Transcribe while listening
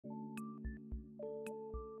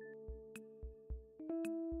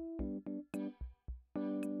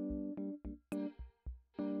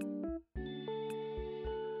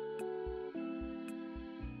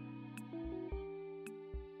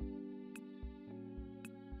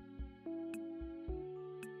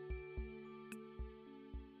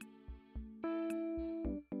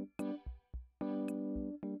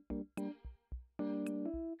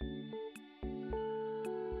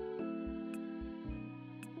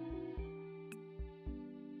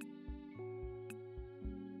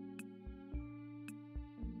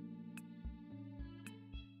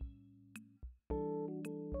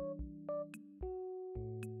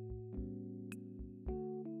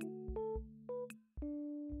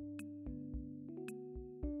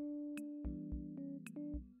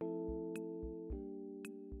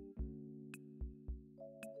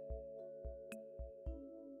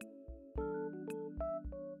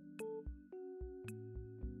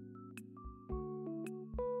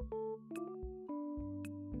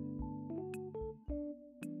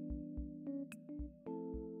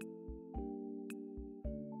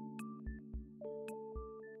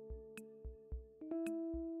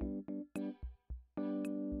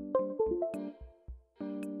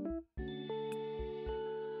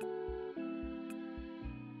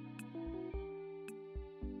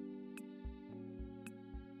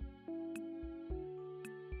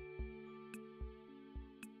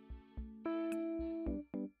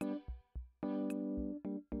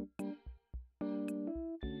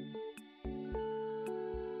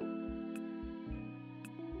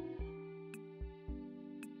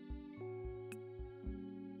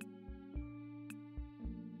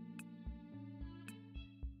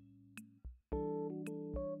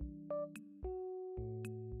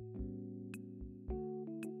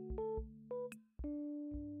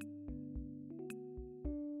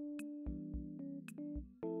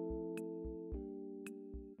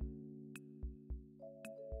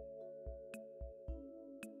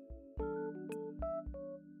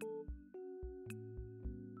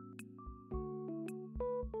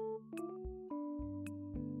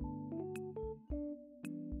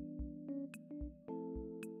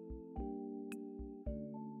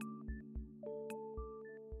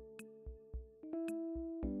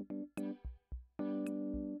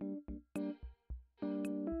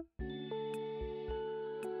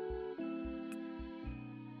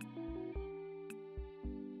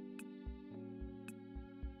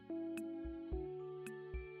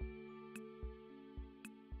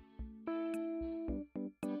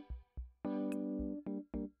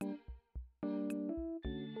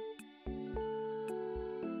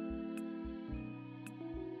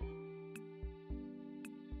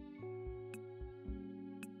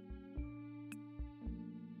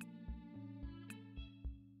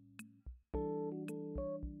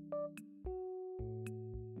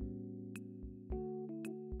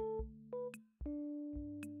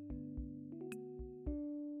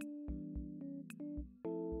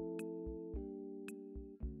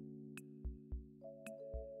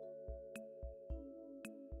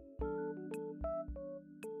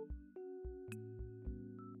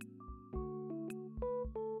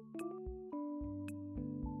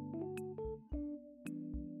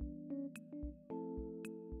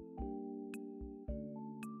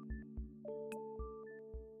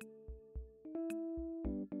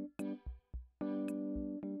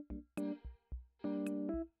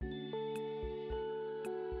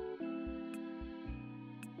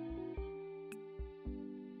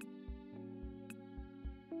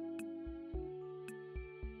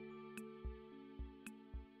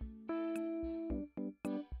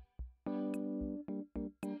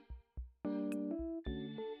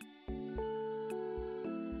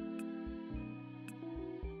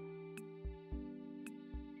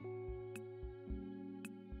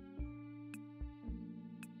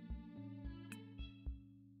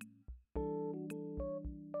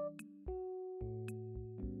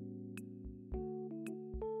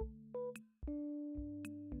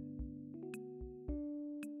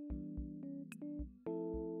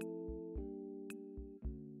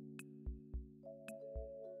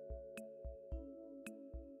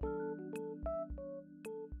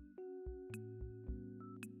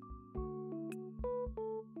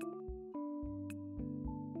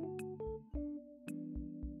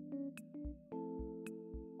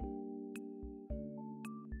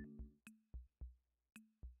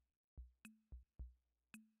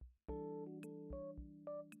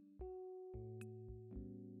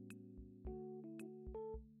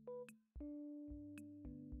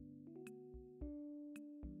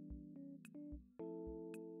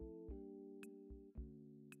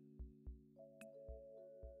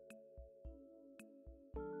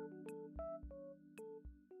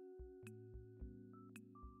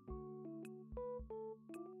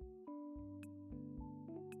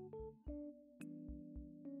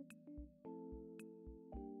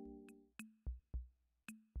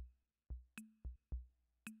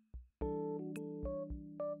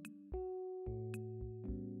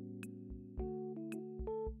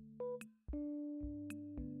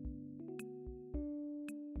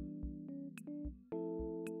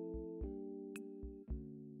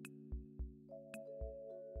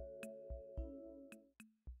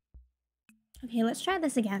Okay, let's try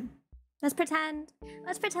this again. Let's pretend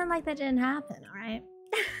like that didn't happen, alright?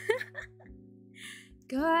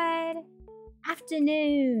 Good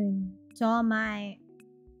afternoon to all my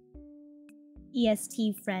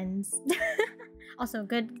EST friends. Also,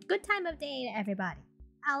 good time of day to everybody.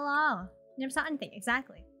 Hello. Never saw anything,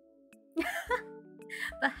 exactly.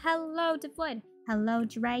 But hello, Devoid. Hello,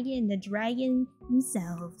 Dragon, the dragon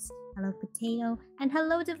themselves. Hello, Potato, and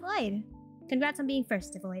hello, Devoid. Congrats on being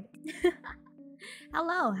first, Devoid.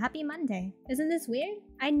 Hello, happy Monday. Isn't this weird?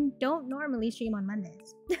 I don't normally stream on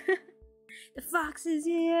Mondays. The fox is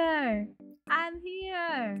here. I'm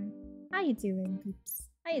here. How you doing, peeps?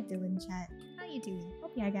 How you doing, chat? How you doing?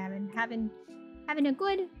 Hope you're having a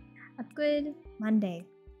good Monday.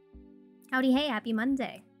 Howdy, hey, happy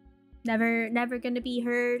Monday. Never gonna be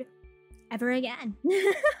heard ever again.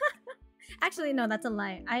 Actually, no, that's a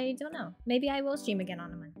lie. I don't know. Maybe I will stream again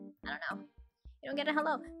on a Monday. I don't know. You don't get a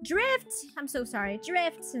hello. Drift! I'm so sorry.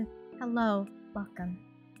 Drift! Hello. Welcome.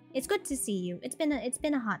 It's good to see you. It's been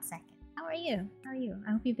a hot second. How are you? How are you?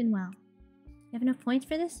 I hope you've been well. You have enough points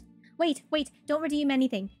for this? Wait. Don't redeem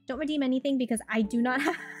anything. Don't redeem anything because I do not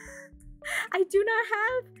have... I do not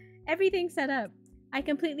have everything set up. I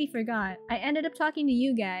completely forgot. I ended up talking to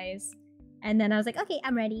you guys. And then I was like, okay,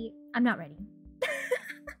 I'm ready. I'm not ready.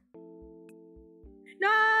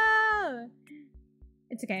 No!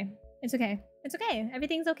 It's okay. It's okay. It's okay.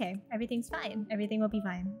 Everything's okay. Everything's fine. Everything will be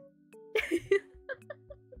fine.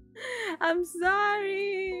 I'm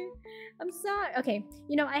sorry. I'm sorry. Okay,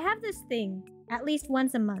 you know, I have this thing at least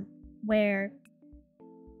once a month where,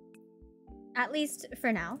 at least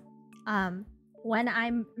for now, when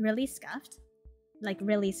I'm really scuffed,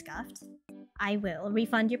 I will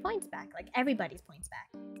refund your points back, like everybody's points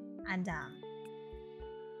back. And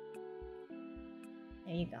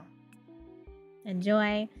there you go.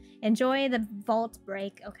 Enjoy the vault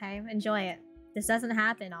break, okay? Enjoy it. This doesn't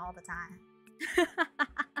happen all the time.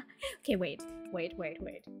 Okay, wait.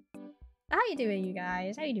 How you doing, you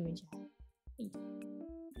guys? How you doing, chat? You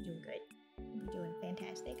doing good? You're doing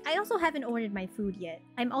fantastic. I also haven't ordered my food yet.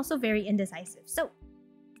 I'm also very indecisive. So,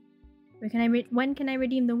 when can I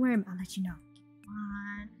redeem the worm? I'll let you know.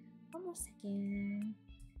 One more second.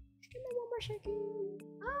 Just give me one more second.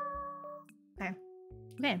 Okay.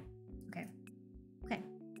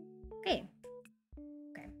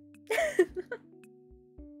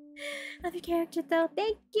 Love your character though.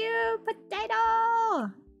 Thank you, Potato!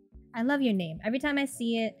 I love your name. Every time I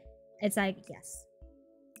see it, it's like, yes.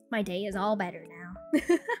 My day is all better now.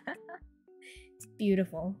 It's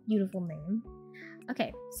beautiful. Beautiful name.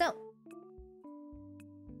 Okay, so.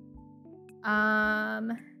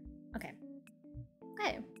 Okay.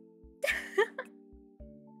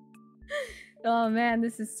 Oh man,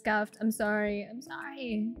 this is scuffed. I'm sorry.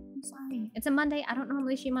 It's a Monday. I don't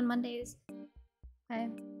normally stream on Mondays. Okay.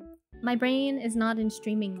 My brain is not in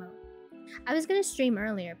streaming mode. I was gonna stream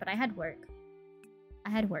earlier, but I had work.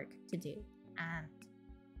 To do. And,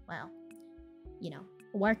 well, you know,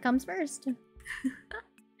 work comes first.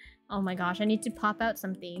 Oh my gosh, I need to pop out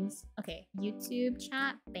some things. Okay, YouTube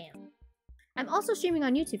chat, bam. I'm also streaming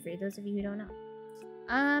on YouTube for those of you who don't know.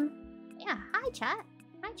 Yeah, hi chat.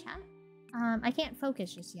 I can't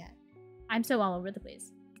focus just yet. I'm so all over the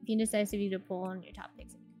place. If you decide to pull on your top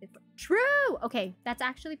picks. True! Okay, that's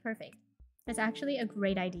actually perfect. That's actually a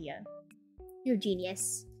great idea. You're a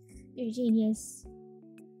genius. You're a genius.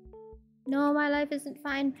 No, my life isn't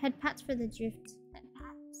fine. Head pats for the Drift. Head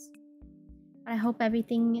pats. But I hope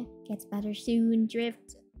everything gets better soon,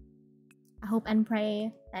 Drift. I hope and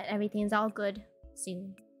pray that everything's all good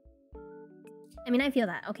soon. I mean, I feel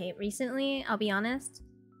that. Okay, recently, I'll be honest,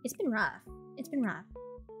 it's been rough.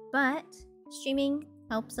 But streaming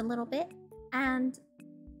helps a little bit, and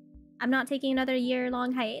I'm not taking another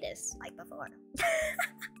year-long hiatus like before.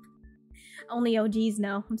 Only OGs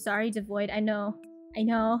know. I'm sorry, Devoid. I know.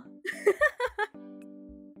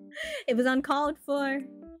 It was uncalled for.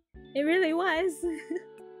 It really was.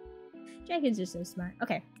 Dragon's just so smart.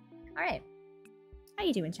 Okay. Alright. How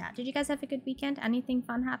you doing, chat? Did you guys have a good weekend? Anything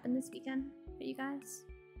fun happened this weekend for you guys?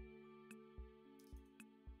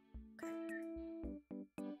 Okay.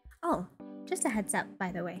 Oh, just a heads up,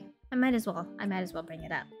 by the way. I might as well bring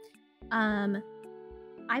it up.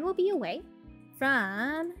 I will be away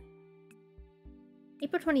from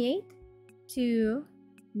April 28th to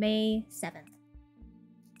May 7th.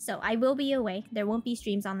 So I will be away. There won't be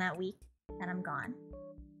streams on that week that I'm gone.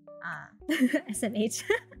 SMH.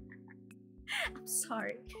 I'm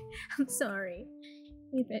sorry.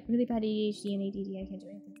 Really bad ADHD and ADD. I can't do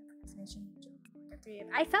anything.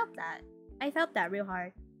 I felt that real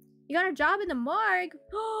hard. You got a job in the morgue?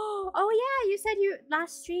 Oh yeah, you said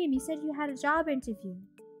last stream, you said you had a job interview.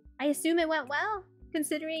 I assume it went well,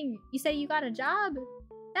 considering you said you got a job.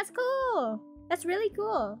 That's cool. That's really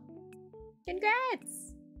cool.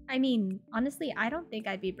 Congrats. I mean, honestly, I don't think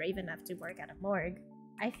I'd be brave enough to work at a morgue.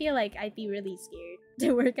 I feel like I'd be really scared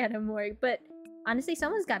to work at a morgue, but honestly,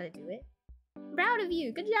 someone's got to do it. I'm proud of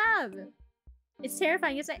you. Good job. It's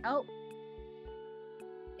terrifying. It's like, oh,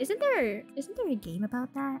 isn't there a game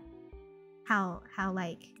about that? How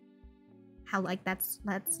that's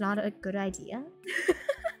not a good idea?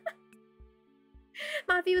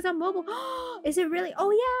 Mafi was on mobile. Is it really?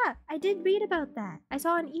 Oh yeah, I did read about that. I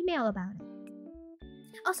saw an email about it.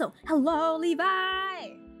 Also, hello Levi.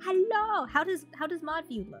 Hello. How does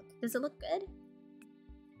ModView look? Does it look good?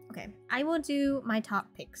 Okay, I will do my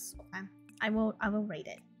top picks. Okay, I will rate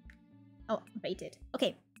it. Oh, rate it.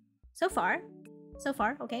 Okay, so far,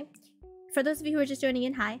 okay. For those of you who are just joining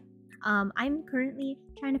in, hi. I'm currently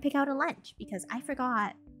trying to pick out a lunch because I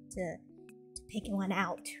forgot to pick one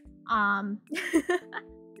out.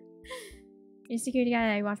 You're a security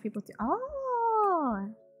guy. I watch people through. Oh,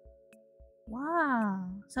 wow.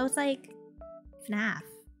 So it's like FNAF.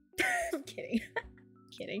 I'm kidding.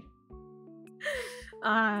 Kidding.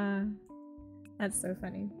 That's so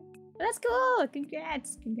funny. But that's cool.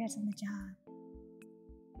 Congrats. Congrats on the job.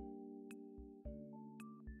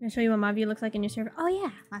 I'm gonna show you what my view looks like in your server. Oh yeah,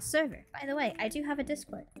 my server. By the way, I do have a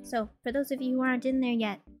Discord. So for those of you who aren't in there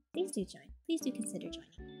yet, please do join. Please do consider joining.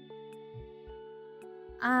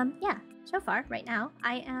 Yeah, so far, right now,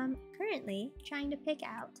 I am currently trying to pick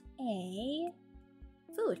out a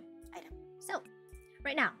food item. So,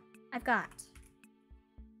 right now, I've got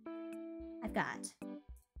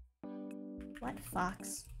what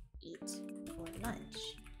fox eat for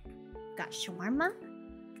lunch? Got shawarma.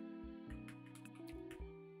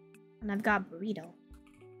 And I've got burrito.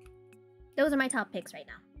 Those are my top picks right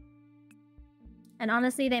now. And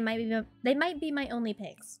honestly, they might be my only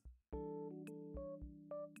picks.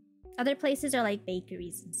 Other places are like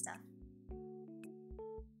bakeries and stuff.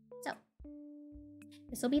 So,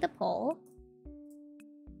 this will be the poll.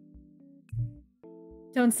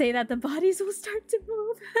 Don't say that the bodies will start to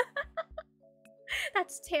move.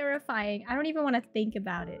 That's terrifying. I don't even want to think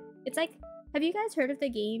about it. It's like, have you guys heard of the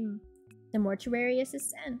game, The Mortuary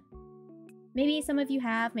Assistant? Maybe some of you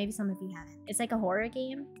have, maybe some of you haven't. It's like a horror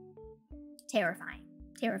game. Terrifying.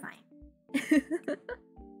 Terrifying. Can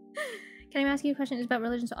I ask you a question? It's about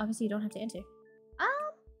religion, so obviously you don't have to answer.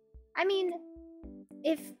 I mean,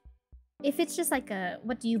 if it's just like a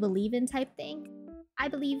what do you believe in type thing, I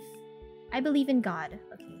believe in God.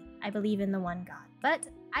 Okay, I believe in the one God. But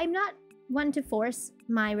I'm not one to force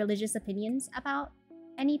my religious opinions about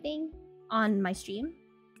anything on my stream.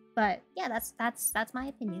 But yeah, that's my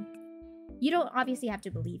opinion. You don't obviously have to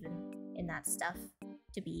believe in that stuff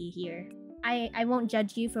to be here. I won't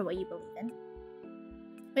judge you for what you believe in.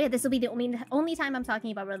 But yeah, this will be the only time I'm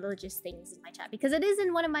talking about religious things in my chat because it is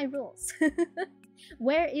in one of my rules.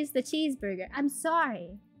 Where is the cheeseburger? I'm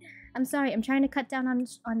sorry. I'm sorry. I'm trying to cut down on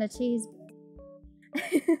the cheeseburger.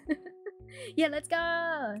 Yeah, let's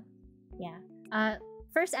go. Yeah.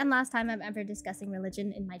 First and last time I'm ever discussing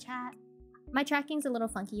religion in my chat. My tracking's a little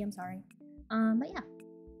funky. I'm sorry. But yeah.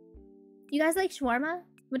 You guys like shawarma?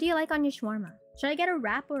 What do you like on your shawarma? Should I get a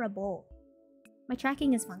wrap or a bowl? My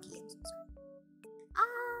tracking is funky. I'm so sorry.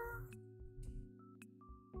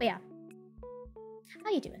 But yeah.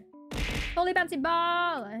 How you doing? Holy bouncy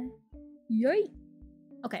ball! Yay!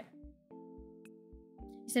 Okay.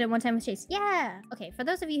 You said it one time with Chase. Yeah! Okay, for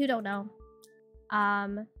those of you who don't know,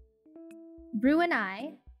 Brew and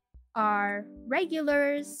I are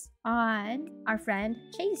regulars on our friend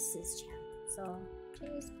Chase's channel. So,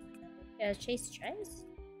 Chase?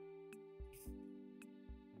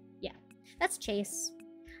 Yeah, that's Chase.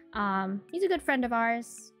 He's a good friend of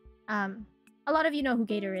ours. A lot of you know who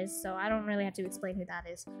Gator is, so I don't really have to explain who that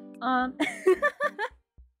is.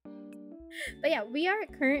 But yeah, we are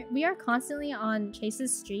constantly on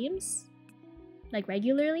Chase's streams, like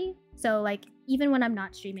regularly. So like even when I'm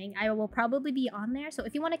not streaming, I will probably be on there. So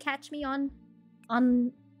if you want to catch me on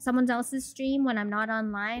someone else's stream when I'm not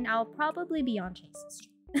online, I'll probably be on Chase's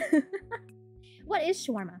stream. What is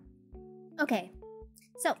shawarma? Okay,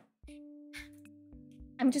 so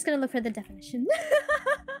I'm just gonna look for the definition.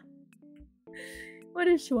 What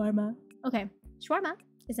is shawarma? Okay, shawarma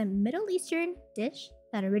is a Middle Eastern dish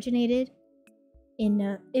that originated in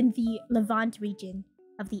the Levant region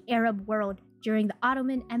of the Arab world during the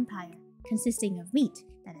Ottoman Empire, consisting of meat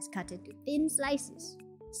that is cut into thin slices,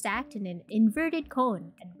 stacked in an inverted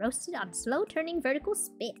cone, and roasted on a slow-turning vertical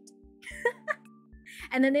spit.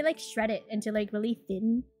 And then they like shred it into like really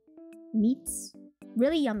thin meats.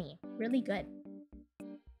 Really yummy. Really good.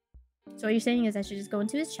 So what you're saying is I should just go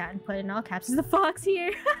into his chat and put in all caps, "Is the fox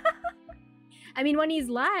here?" I mean, when he's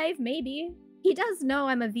live, maybe. He does know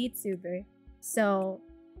I'm a VTuber. So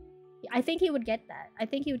I think he would get that. I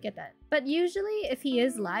think he would get that. But usually, if he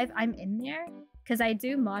is live, I'm in there. Because I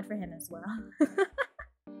do mod for him as well.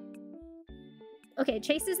 Okay,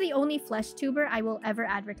 Chase is the only flesh tuber I will ever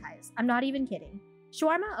advertise. I'm not even kidding.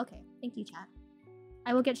 Shawarma? Okay, thank you, chat.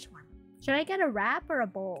 I will get shawarma. Should I get a wrap or a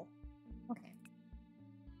bowl? Okay.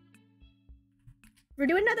 We're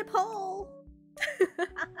doing another poll!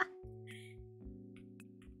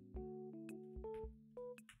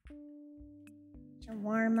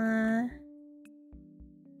 Shawarma.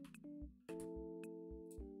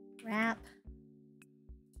 Wrap.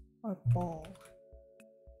 Or bowl.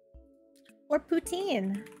 Or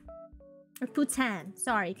poutine. Or poutine.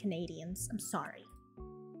 Sorry, Canadians. I'm sorry.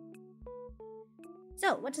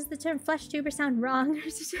 So, what does the term flesh tuber sound wrong?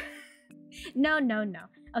 No.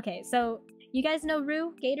 Okay, so you guys know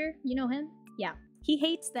Roo? Gator? You know him? Yeah. He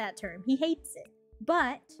hates that term. He hates it.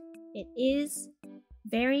 But it is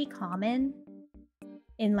very common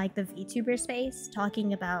in like the VTuber space,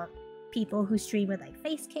 talking about people who stream with like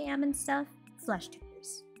face cam and stuff. Flesh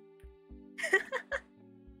tubers.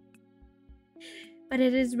 But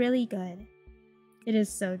it is really good. It is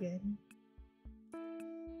so good.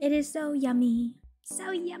 It is so yummy.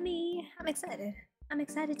 So yummy. I'm excited. I'm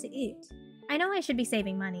excited to eat. I know I should be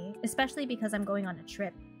saving money, especially because I'm going on a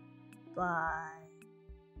trip.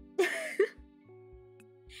 But...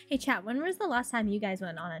 Hey chat, when was the last time you guys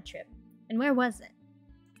went on a trip? And where was it?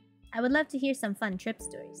 I would love to hear some fun trip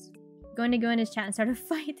stories. I'm going to go in his chat and start a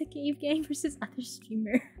fight, the Cave Gang versus other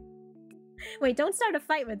streamer. Wait, don't start a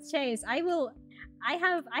fight with Chase. I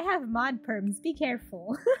have mod perms. Be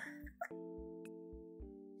careful.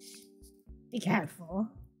 Be careful.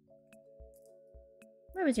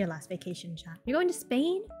 Where was your last vacation, chat? You're going to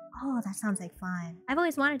Spain? Oh, that sounds like fun. I've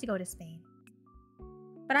always wanted to go to Spain.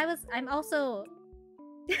 But I'm also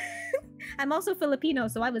I'm also Filipino,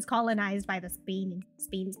 so I was colonized by the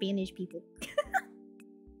Spanish people.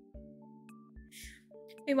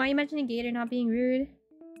 Wait, why are you mentioning Gator not being rude?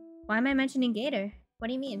 Why am I mentioning Gator? What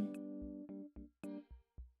do you mean?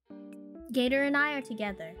 Gator and I are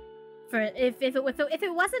together. For if it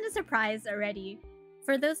wasn't a surprise already,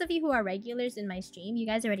 for those of you who are regulars in my stream, you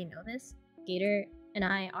guys already know this. Gator and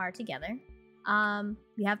I are together.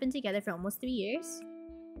 We have been together for almost 3 years.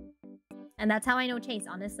 And that's how I know Chase,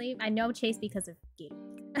 honestly. I know Chase because of Gator.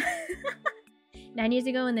 9 years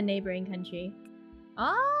ago in the neighboring country.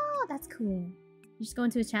 Oh, that's cool. You just go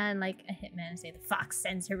into a chat and like a hitman and say the fox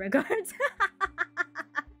sends her regards.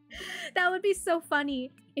 That would be so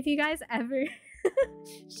funny if you guys ever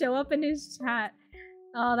show up in his chat.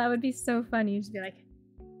 Oh, that would be so funny. Just be like,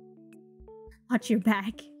 watch your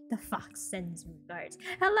back. The fox sends regards.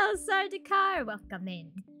 Hello, Sardakar. Welcome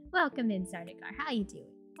in. Welcome in, Sardakar. How you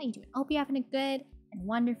doing? How you doing? Hope you're having a good and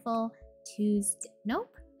wonderful Tuesday.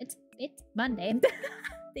 Nope. It's Monday.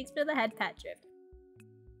 Thanks for the head pat, Drift.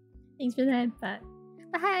 Thanks for the head pat.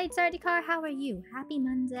 But hi, Sardakar. How are you? Happy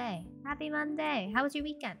Monday. Happy Monday. How was your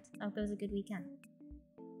weekend? I hope it was a good weekend.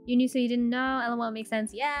 You knew so you didn't know? LOL, makes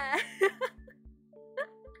sense. Yeah.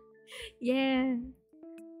 Yeah.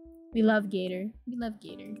 We love Gator. We love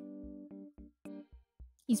Gator.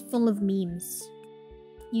 He's full of memes.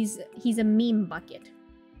 He's a meme bucket.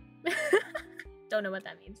 Don't know what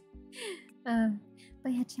that means.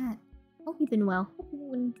 But yeah, chat. Hope you've been well.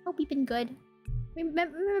 Hope you've been good.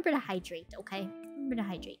 Remember to hydrate, okay? Remember to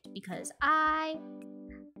hydrate, because I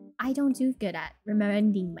don't do good at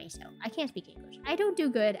reminding myself. I can't speak English. I don't do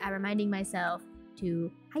good at reminding myself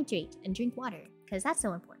to hydrate and drink water, because that's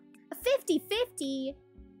so important. A 50-50!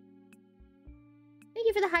 Thank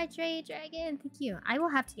you for the hydrate, Dragon. Thank you. I will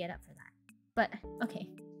have to get up for that. But, okay.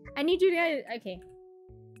 I need you guys... Okay.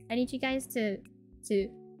 I need you guys to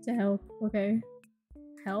help, okay?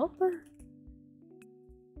 Help?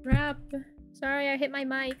 Rap. Sorry, I hit my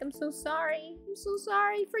mic. I'm so sorry. I'm so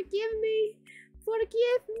sorry. Forgive me.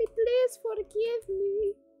 Forgive me, please. Forgive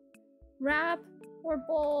me. Rap or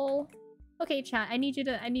bowl. Okay, chat. I need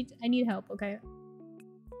help, okay?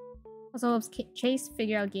 Also helps Chase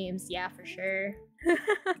figure out games. Yeah, for sure.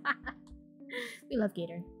 We love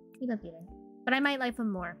Gator. We love Gator. But I might like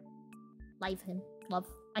him more. Live him. Love.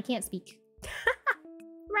 I can't speak.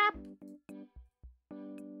 Rap.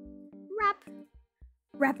 Rap.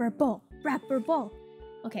 Rapper ball. Rapper ball.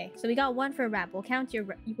 Okay, so we got one for rap. We'll count your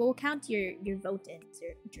vote in,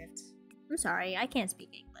 Drift. I'm sorry, I can't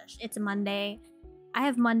speak English. It's a Monday. I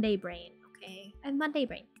have Monday brain, okay? I have Monday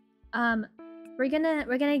brain. We're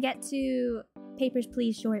gonna get to Papers,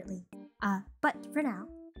 Please shortly. But for now,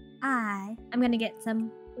 I'm gonna get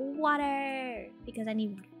some water because I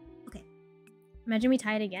need water. Okay. Imagine we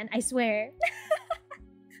tie it again. I swear.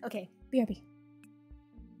 Okay, BRB.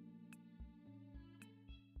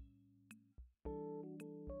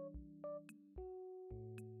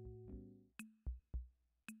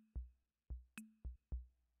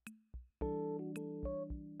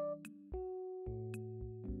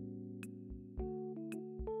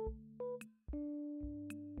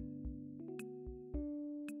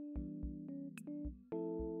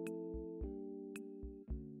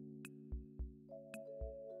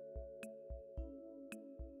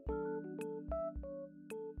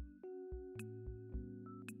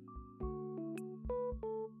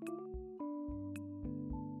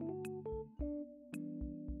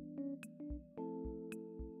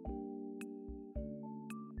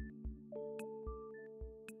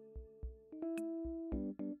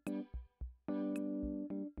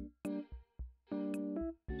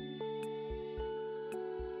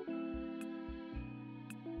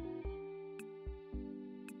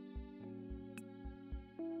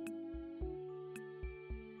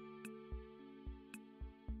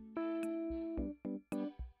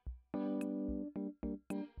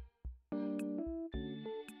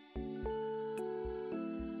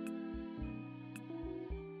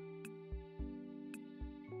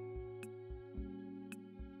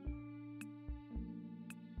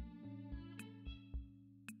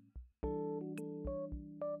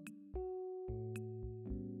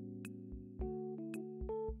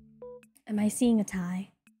 Am I seeing a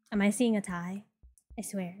tie? Am I seeing a tie? I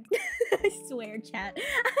swear. I swear, chat.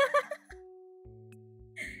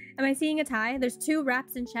 Am I seeing a tie? There's 2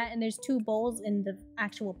 wraps in chat and there's 2 bowls in the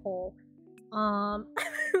actual poll.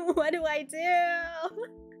 What do I do?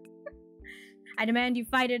 I demand you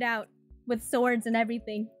fight it out with swords and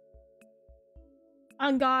everything.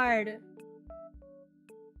 On guard.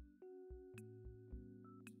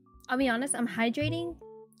 I'll be honest, I'm hydrating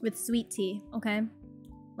with sweet tea, okay?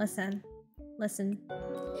 Listen. Listen.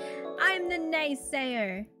 I'm the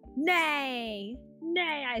naysayer. Nay.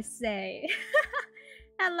 Nay, I say.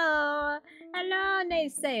 Hello. Hello,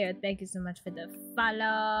 naysayer. Thank you so much for the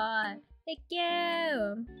follow. Thank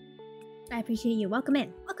you. I appreciate you. Welcome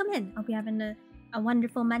in. Welcome in. Hope you're having a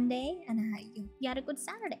wonderful Monday and you had a good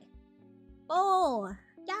Saturday. Oh,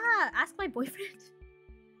 yeah. Ask my boyfriend.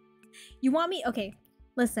 You want me? Okay.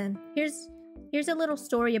 Listen. Here's a little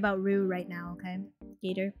story about Roo right now, okay?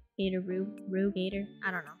 Gator, Roo, Gator.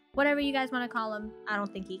 I don't know. Whatever you guys want to call him. I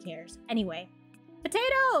don't think he cares. Anyway.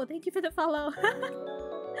 Potato! Thank you for the follow.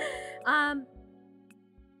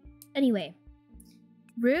 Anyway.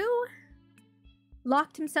 Roo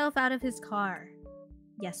locked himself out of his car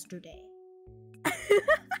yesterday.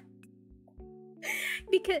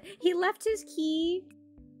 Because he left his key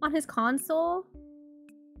on his console.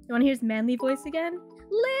 You want to hear his manly voice again?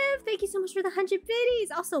 Liv, thank you so much for the 100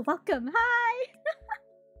 biddies. Also, welcome. Hi.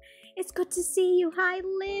 It's good to see you. Hi,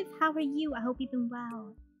 Liv. How are you? I hope you've been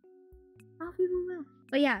well. I hope you've been well.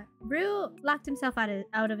 But yeah, Roo locked himself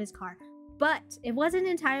out of his car. But it wasn't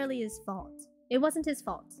entirely his fault. It wasn't his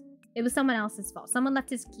fault. It was someone else's fault. Someone left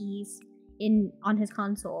his keys on his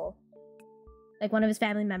console. Like one of his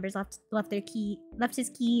family members left his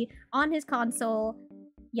key on his console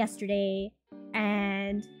yesterday,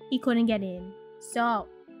 and he couldn't get in. So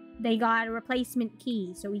they got a replacement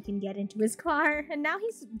key so he can get into his car, and now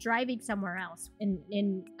he's driving somewhere else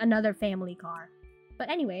in another family car. But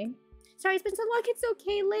anyway, sorry it's been so long. It's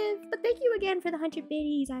okay, Liv. But thank you again for the 100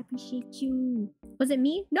 biddies. I appreciate you. Was it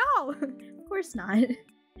me? No, of course not.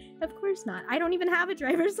 Of course not. I don't even have a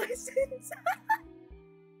driver's license.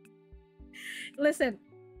 Listen,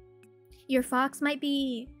 your fox might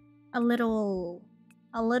be a little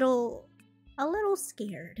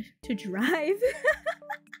scared to drive.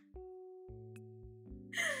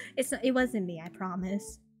 It wasn't me, I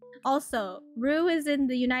promise. Also, Roo is in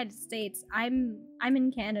the United States. I'm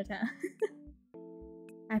in Canada.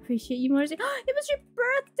 I appreciate you more. It was your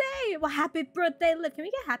birthday! Well, happy birthday, Liv. Can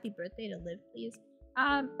we get happy birthday to Liv, please?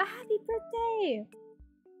 But happy birthday!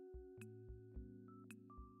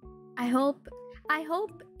 I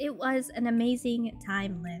hope it was an amazing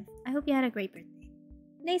time, Liv. I hope you had a great birthday.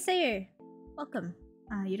 Naysayer, welcome.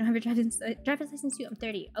 You don't have your driver's license too? I'm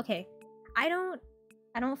 30. Okay. I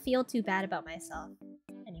don't feel too bad about myself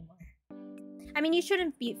anymore. I mean, you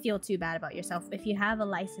shouldn't feel too bad about yourself if you have a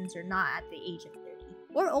license or not at the age of 30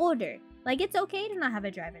 or older. Like, it's okay to not have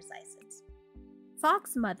a driver's license.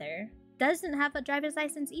 Fox mother doesn't have a driver's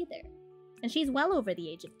license either, and she's well over the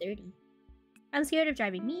age of 30. I'm scared of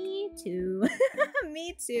driving. Me too.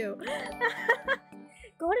 Me too.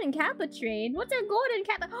 Golden Kappa train? What's a golden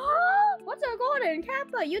Kappa? What's a golden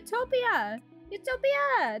Kappa? Utopia!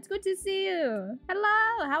 Utopia! It's good to see you.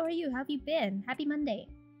 Hello, how are you? How have you been? Happy Monday.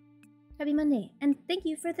 Happy Monday. And thank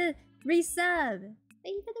you for the resub.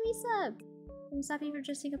 Thank you for the resub. I'm sorry for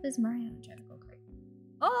dressing up as Mario and trying to go kart.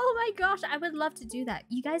 Oh my gosh, I would love to do that.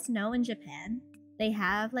 You guys know in Japan, they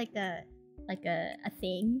have like a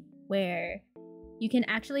thing where you can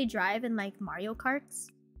actually drive in like Mario Karts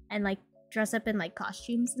and like dress up in like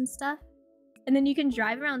costumes and stuff. And then you can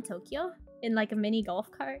drive around Tokyo in like a mini golf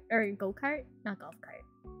cart or go-kart. Not golf cart.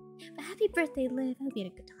 But happy birthday, Liv. I hope you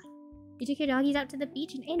had a good time. You took your doggies out to the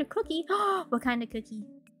beach and ate a cookie. What kind of cookie?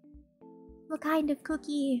 What kind of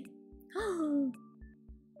cookie?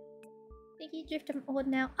 Think you drift, I'm old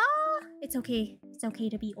now. It's okay. It's okay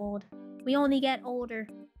to be old. We only get older.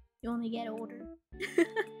 You only get older.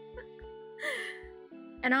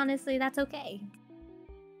 And honestly, that's okay.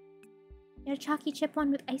 You're a chalky chip one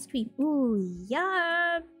with ice cream. Ooh,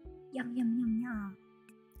 yum! Yum, yum, yum, yum.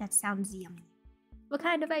 That sounds yummy. What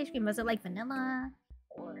kind of ice cream? Was it like vanilla?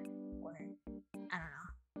 Or I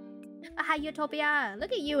don't know. Hi, Utopia!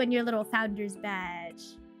 Look at you and your little founder's badge.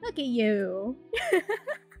 Look at you.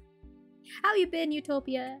 How you been,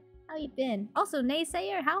 Utopia? How you been? Also,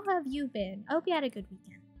 Naysayer, how have you been? I hope you had a good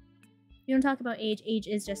weekend. We don't talk about age. Age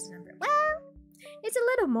is just a number. Well, it's a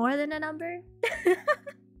little more than a number.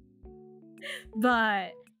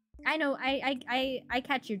 But I know I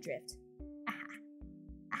catch your drift.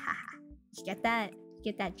 Did you get that?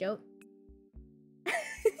 Get that joke?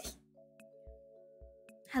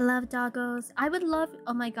 I love doggos. I would love.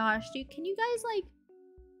 Oh my gosh, dude! Can you guys like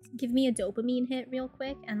give me a dopamine hit real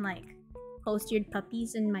quick and like post your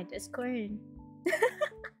puppies in my Discord?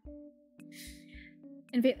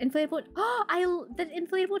 Inflatable. Oh, the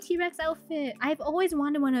inflatable T-Rex outfit. I've always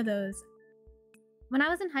wanted one of those. When I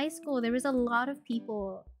was in high school, there was a lot of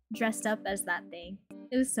people dressed up as that thing.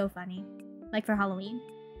 It was so funny. Like for Halloween.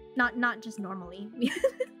 Not just normally.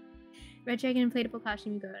 Red Dragon inflatable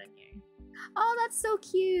costume go on here. Oh, that's so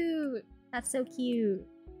cute. That's so cute.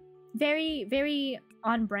 Very, very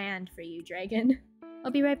on brand for you, Dragon.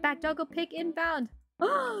 I'll be right back. Doggo pick inbound.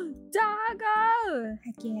 Oh, Doggo!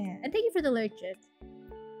 Heck yeah. And thank you for the lurk drift.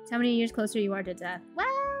 How many years closer you are to death? Well,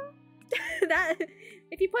 that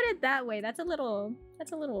if you put it that way, that's a little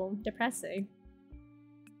depressing.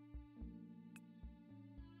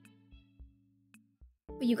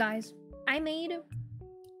 But you guys,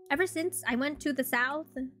 ever since I went to the South,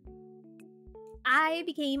 I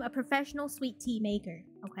became a professional sweet tea maker,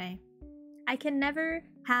 okay? I can never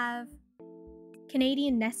have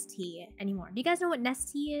Canadian Nest tea anymore. Do you guys know what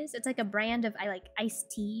Nest tea is? It's like a brand of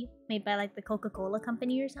iced tea made by like the Coca-Cola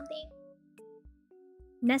company or something.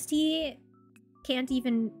 Nest tea can't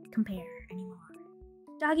even compare anymore.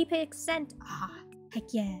 Doggy pick sent. Heck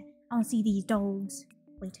yeah. I want to see these dogs.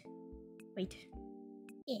 Wait.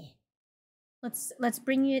 Yeah. Let's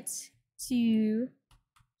bring it to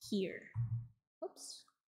here. Oops.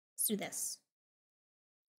 Let's do this.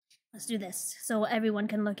 Let's do this so everyone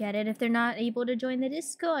can look at it if they're not able to join the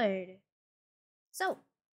Discord. So,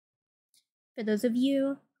 for those of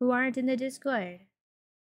you who aren't in the Discord,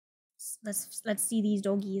 let's see these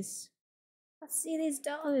doggies. Let's see these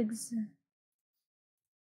dogs.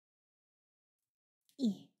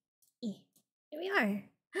 Here we are.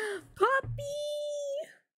 Puppy!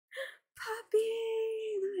 Puppy!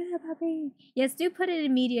 Look at that puppy. Yes, do put it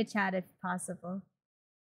in media chat if possible.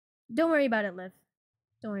 Don't worry about it, Liv.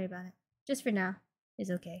 Don't worry about it. Just for now.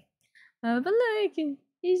 It's okay. But look!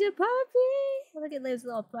 He's a puppy! Look at Liv's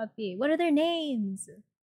little puppy. What are their names?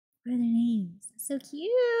 What are their names? So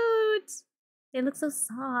cute! They look so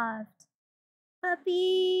soft.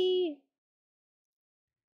 Puppy!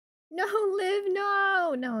 No, Liv,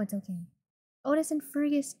 no! No, it's okay. Otis and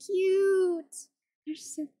Fergus, cute! They're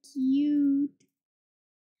so cute.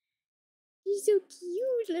 He's so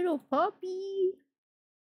cute, little puppy.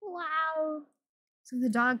 Wow. So the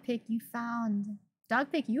dog pic you found.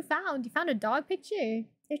 Dog pic you found? You found a dog picture?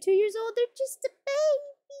 They're 2 years old. They're just a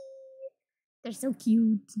baby. They're so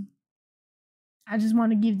cute. I just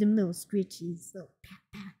want to give them little scritches. Little pat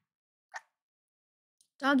pat.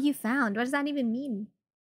 Dog you found. What does that even mean?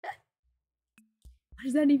 What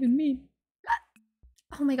does that even mean?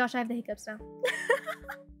 Oh my gosh, I have the hiccups now.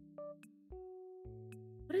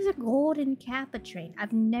 What is a golden Kappa train?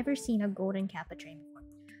 I've never seen a golden Kappa train before.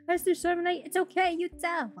 Mr. 78, it's okay,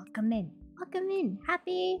 Yuta. Welcome in. Welcome in.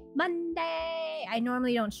 Happy Monday. I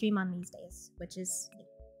normally don't stream on these days, which is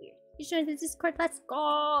weird. You joined the Discord. Let's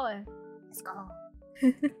go. Let's go.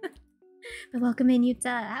 But welcome in,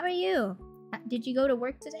 Yuta. How are you? Did you go to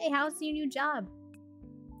work today? How's your new job?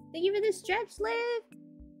 Thank you for the stretch, Liv.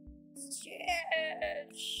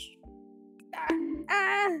 Shh.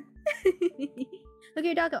 Ah. Look at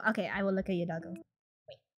your doggo. Okay, I will look at your doggo.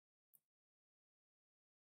 Wait.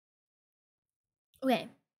 Okay.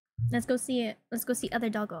 Let's go see it. Let's go see other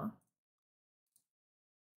doggo.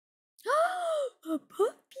 A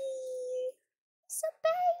puppy. It's a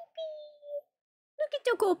baby. Look at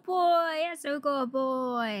the good boy. That's a good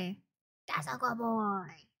boy. That's a good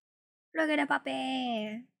boy. Look at the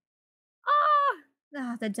puppy. Oh,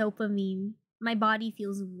 the dopamine. My body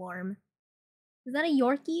feels warm. Is that a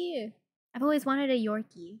Yorkie? I've always wanted a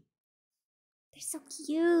Yorkie. They're so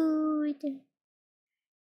cute.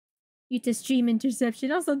 Yuta stream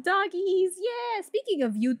interception. Also doggies. Yeah. Speaking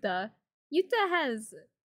of Yuta, Yuta has.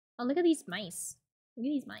 Oh, look at these mice. Look at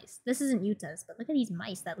these mice. This isn't Yuta's, but look at these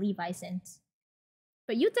mice that Levi sent.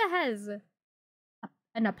 But Yuta has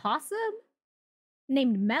an opossum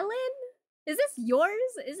named Melon. Is this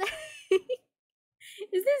yours? Is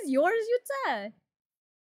is this yours, Yuta?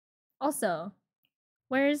 Also,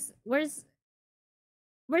 where's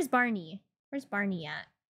Barney? Where's Barney at?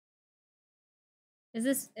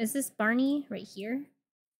 Is this Barney right here?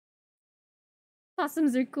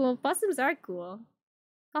 Possums are cool. Possums are cool.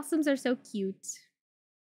 Possums are so cute.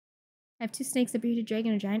 I have 2 snakes, a bearded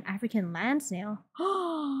dragon, and a giant African land snail.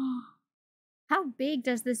 How big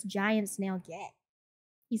does this giant snail get?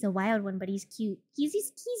 He's a wild one, but he's cute.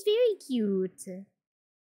 He's very cute.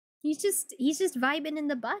 He's just vibing in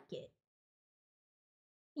the bucket.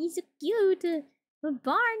 He's so cute. But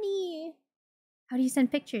Barney. How do you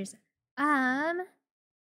send pictures? Let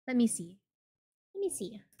me see. Let me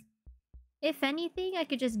see. If anything, I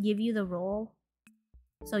could just give you the roll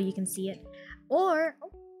so you can see it. Or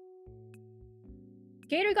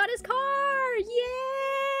Gator got his car!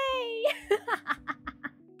 Yay!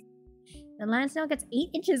 The land snail gets 8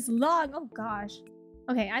 inches long. Oh gosh.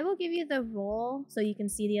 Okay, I will give you the roll so you can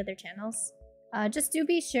see the other channels. Just do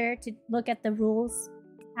be sure to look at the rules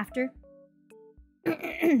after.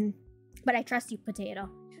 But I trust you, Potato.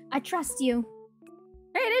 I trust you.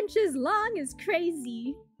 8 inches long is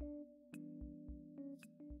crazy.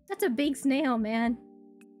 That's a big snail, man.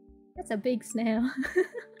 That's a big snail.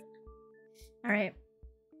 Alright.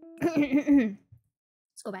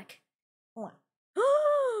 Let's go back. Hold on.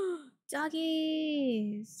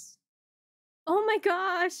 Doggies. Oh my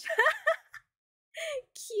gosh.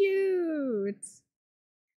 Cute.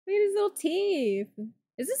 Look at his little teeth.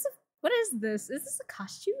 Is this what is this? Is this a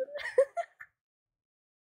costume?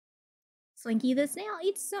 Slinky the snail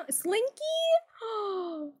eats so Slinky?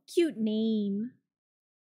 Oh, cute name.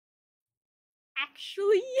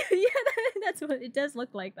 Actually, yeah, that's what it does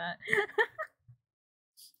look like that.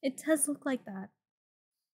 It does look like that.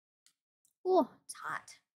 Oh, it's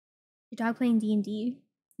hot. Your dog playing D&D.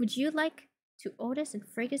 Would you like to Otis and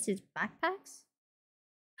Frigus's backpacks?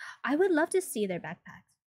 I would love to see their backpacks.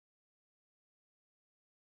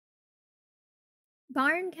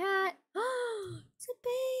 Barn cat. Oh, it's a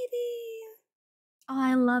baby. Oh,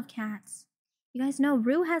 I love cats. You guys know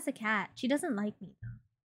Rue has a cat. She doesn't like me though.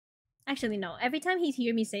 Actually, no. Every time he'd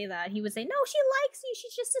hear me say that, he would say, "No, she likes you.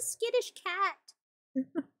 She's just a skittish cat."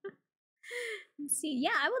 Let's see.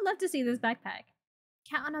 Yeah, I would love to see this backpack.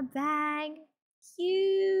 Cat on a bag.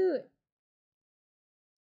 Cute.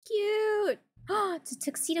 Cute. Oh, it's a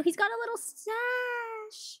tuxedo. He's got a little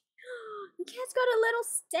stash. The cat's got a little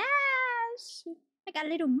stash. I got a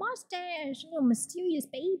little mustache. A little mysterious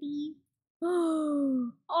baby.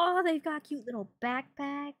 Oh, they've got cute little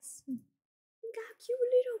backpacks. They got cute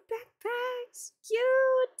little backpacks.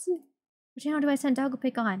 Cute. Which channel do I send Doggo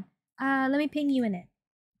Pick on? Let me ping you in it.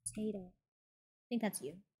 Potato. I think that's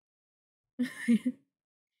you.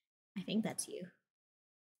 I think that's you.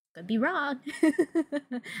 Could be wrong.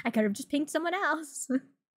 I could have just pinged someone else.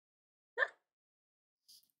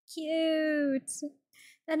 Cute.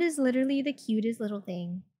 That is literally the cutest little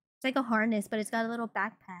thing. It's like a harness, but it's got a little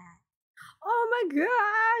backpack. Oh my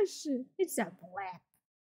gosh! It's a blip.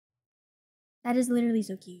 That is literally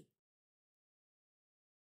so cute.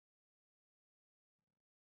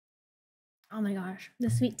 Oh my gosh. The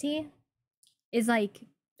sweet tea is like,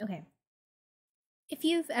 okay. If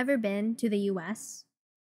you've ever been to the US,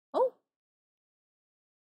 oh.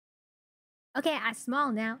 Okay, I'm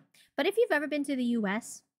small now. But if you've ever been to the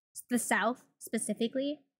US, the South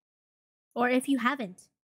specifically, or if you haven't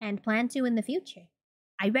and plan to in the future,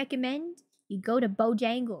 I recommend you go to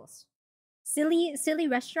Bojangles. Silly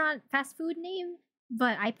restaurant fast food name,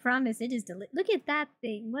 but I promise it is delicious. Look at that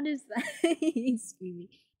thing. What is that? He's screaming.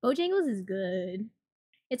 Bojangles is good.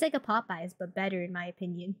 It's like a Popeyes, but better in my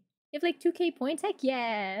opinion. You have like 2K points? Heck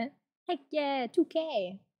yeah. Heck yeah,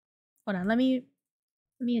 2K. Hold on, let me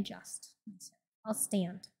adjust. I'll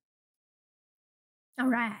stand. All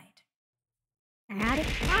right. Ad.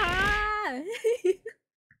 Ah!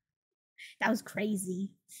 That was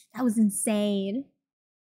crazy. That was insane.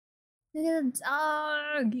 Look at the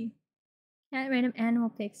dog. Cat random animal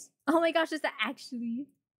pics. Oh my gosh, is that actually?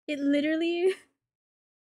 It literally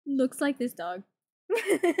looks like this dog.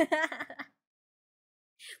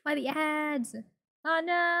 Why the ads? Oh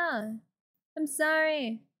no! I'm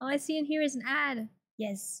sorry. All I see in here is an ad.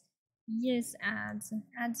 Yes. Yes, ads.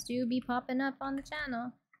 Ads do be popping up on the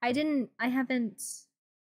channel. I haven't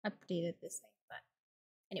updated this thing, but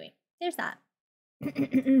anyway, there's that.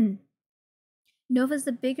 Nova's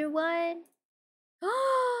the bigger one.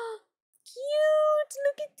 Oh, cute!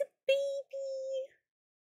 Look at the baby.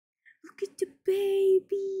 Look at the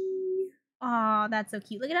baby. Oh, that's so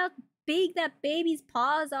cute. Look at how big that baby's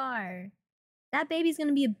paws are. That baby's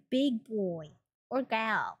gonna be a big boy or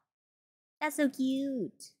gal. That's so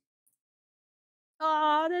cute.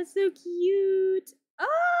 Oh, that's so cute.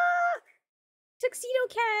 Oh, tuxedo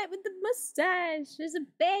cat with the mustache. There's a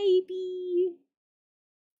baby.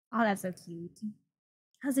 Oh, that's so cute.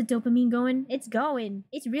 How's the dopamine going? It's going.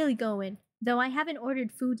 It's really going. Though I haven't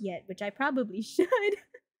ordered food yet, which I probably should.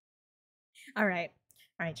 All right.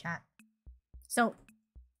 All right, chat. So,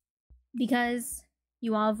 because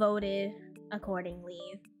you all voted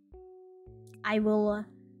accordingly, I will...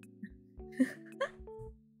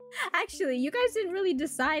 Actually, you guys didn't really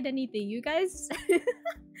decide anything. You guys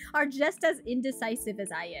are just as indecisive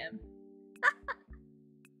as I am.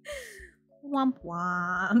 Womp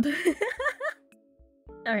womp.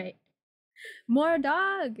 Alright. More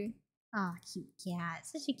dog. Aw, cute cat.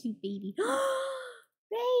 Such a cute baby.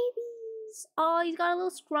 Babies. Oh, he's got a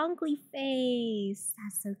little scrunkly face.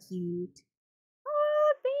 That's so cute.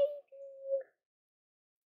 Oh, baby.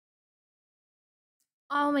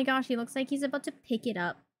 Oh my gosh, he looks like he's about to pick it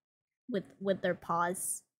up with their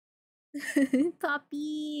paws.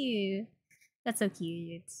 Puppy. That's so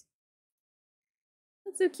cute.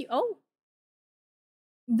 That's so cute. Oh.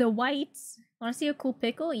 The white. Want to see a cool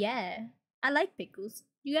pickle? Yeah. I like pickles.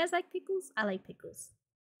 You guys like pickles? I like pickles.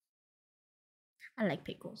 I like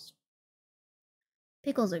pickles.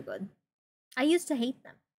 Pickles are good. I used to hate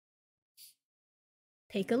them.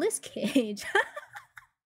 Pickle's cage.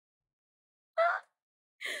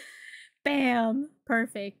 Bam.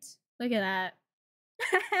 Perfect. Look at that.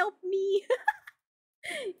 Help me.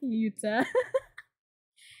 Yuta.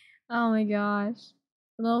 Oh my gosh.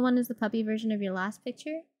 The little one is the puppy version of your last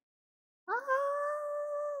picture?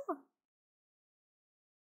 Oh!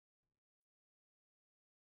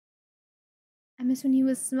 I miss when he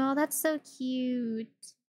was small. That's so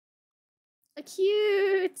cute. So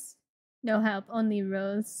cute! No help, only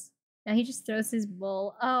Rose. Now he just throws his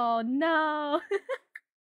bowl. Oh no!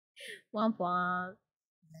 Womp womp.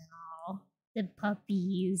 No. The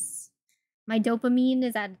puppies. My dopamine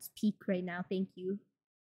is at its peak right now. Thank you.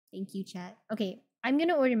 Thank you, chat. Okay, I'm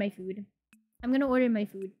gonna order my food. And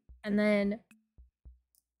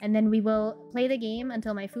then we will play the game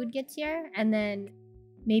until my food gets here, and then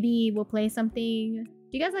maybe we'll play something.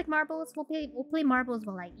 Do you guys like marbles? We'll play marbles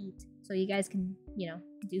while I eat, so you guys can, you know,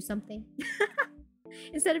 do something.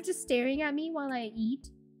 Instead of just staring at me while I eat.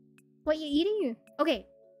 What you eating? Okay.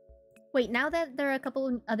 Wait, now that there are a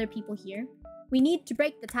couple other people here, we need to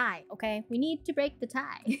break the tie, okay? We need to break the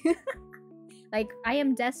tie. Like, I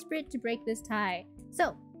am desperate to break this tie.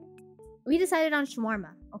 So, we decided on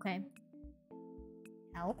shawarma, okay?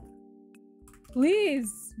 Help.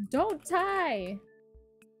 Please, don't tie.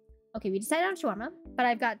 Okay, we decided on shawarma, but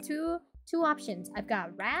I've got two options. I've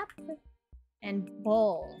got wrap and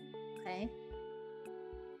bowl, okay?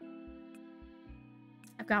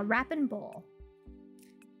 I've got wrap and bowl.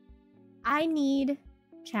 I need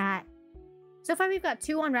chat. So far we've got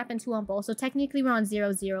 2 on wrap and 2 on bowl, so technically we're on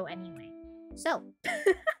 0-0 anyway. So,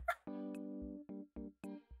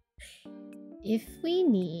 if we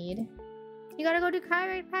need... You gotta go to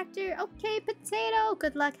chiropractor? Okay, potato!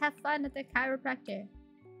 Good luck, have fun at the chiropractor.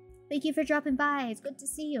 Thank you for dropping by, it's good to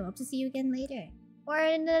see you. Hope to see you again later. Or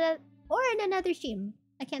in another stream.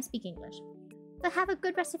 I can't speak English. But have a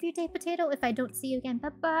good rest of your day, potato, if I don't see you again.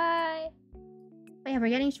 Bye-bye! But yeah, we're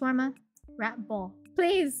getting shawarma. Wrap bowl.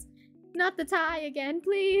 Please! Not the tie again,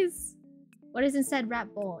 please! What is instead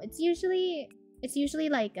wrap bowl? It's usually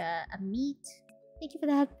like a meat. Thank you for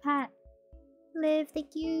that, Pat. Liv,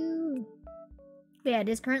 thank you. But yeah, it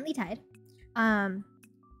is currently tied.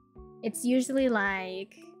 It's usually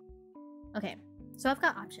like... Okay, so I've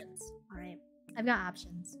got options. Alright. I've got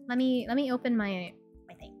options. Let me open my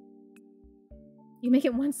thing. You make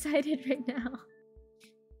it one-sided right now.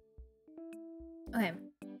 Okay.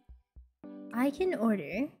 I can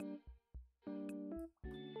order...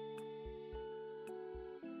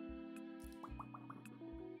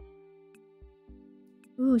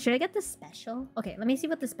 Ooh, should I get the special? Okay, let me see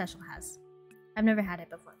what the special has. I've never had it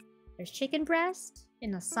before. There's chicken breast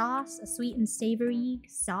in a sauce, a sweet and savory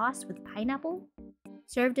sauce with pineapple,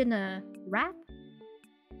 served in a wrap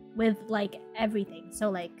with like everything. So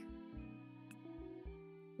like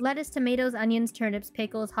lettuce, tomatoes, onions, turnips,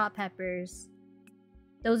 pickles, hot peppers.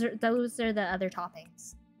 Those are the other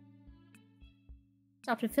toppings.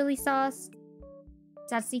 Topped with Philly sauce,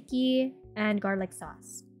 tzatziki, and garlic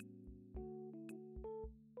sauce.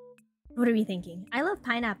 What are we thinking? I love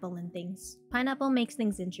pineapple in things. Pineapple makes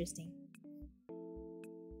things interesting.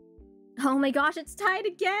 Oh my gosh, it's tied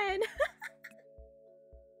again!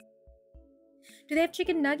 Do they have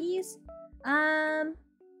chicken nuggies? I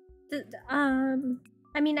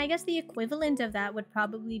mean, I guess the equivalent of that would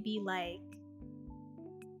probably be like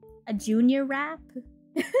a junior wrap.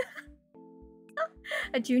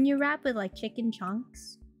 A junior wrap with like chicken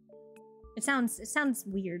chunks. It sounds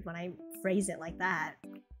weird when I phrase it like that.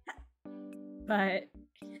 But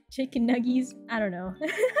chicken nuggies, I don't know.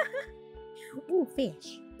 Ooh,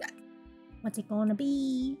 fish. What's it gonna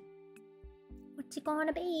be? What's it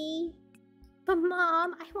gonna be? But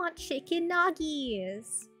Mom, I want chicken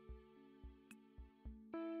nuggies.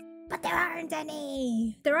 But there aren't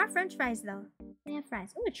any. There are French fries though. They have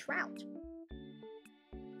fries. Ooh, a trout.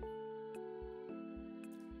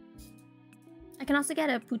 I can also get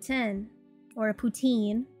a poutine, or a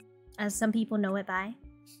poutine, as some people know it by.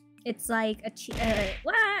 It's like it's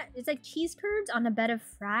like cheese curds on a bed of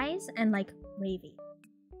fries and like gravy.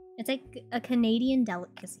 It's like a Canadian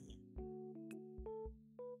delicacy.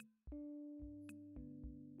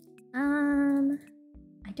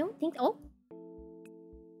 I don't think. Oh,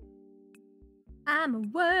 I'm a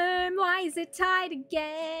worm. Why is it tied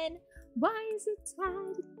again? Why is it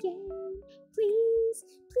tied again? Please,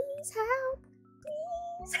 please help,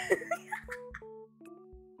 please.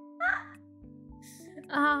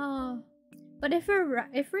 Oh, but if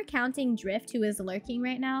we're counting Drift, who is lurking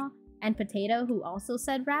right now, and Potato, who also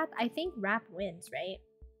said rap, I think rap wins, right?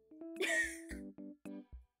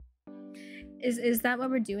 Is that what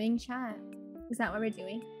we're doing, chat? Is that what we're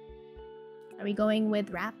doing? Are we going with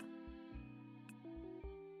rap?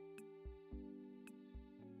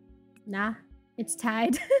 Nah, it's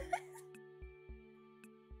tied.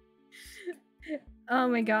 Oh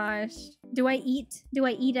my gosh. Do I eat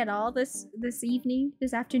at all this evening,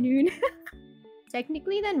 this afternoon?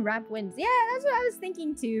 Technically then rap wins. Yeah, that's what I was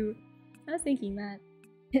thinking too. I was thinking that.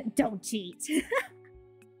 Don't cheat.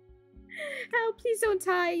 Help, please don't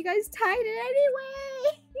tie. You guys tied it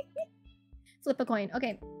anyway. Flip a coin.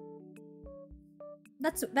 Okay.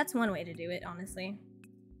 That's one way to do it, honestly.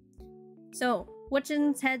 So, which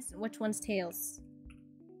one's heads, which one's tails?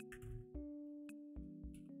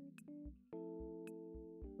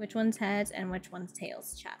 Which one's heads and which one's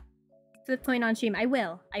tails, chat? Flip coin on stream. I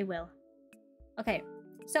will. Okay,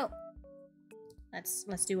 so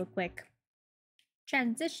let's do a quick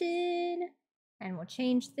transition, and we'll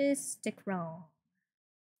change this to Chrome.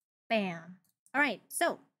 Bam. All right,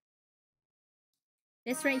 so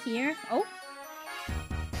this right here. Oh.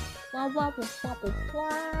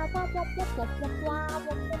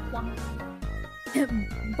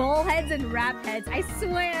 Bull heads and rap heads. I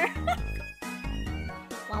swear.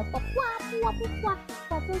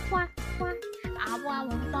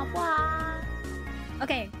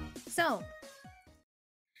 Okay, so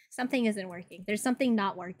something isn't working. There's something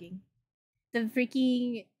not working. The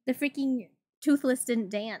freaking Toothless didn't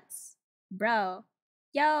dance. Bro.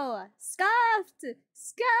 Yo, Scuffed!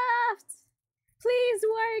 Scuffed! Please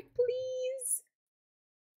work, please.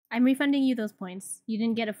 I'm refunding you those points. You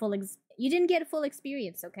didn't get a full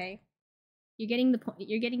experience, okay? You're getting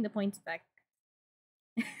the points back.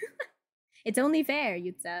 It's only fair,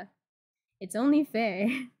 Yutza. It's only fair.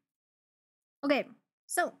 Okay,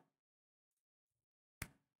 so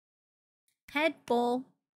head, bowl,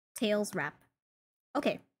 tails, wrap.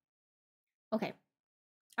 Okay. Okay.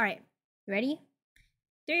 Alright. You ready?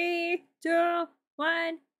 3, 2,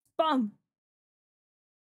 1, boom!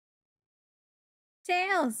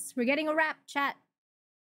 Tails! We're getting a wrap, chat.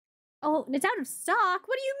 Oh, it's out of stock?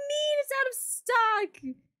 What do you mean it's out of stock?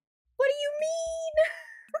 What do you mean?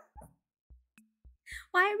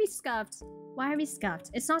 Why are we scuffed? Why are we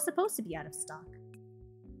scuffed? It's not supposed to be out of stock.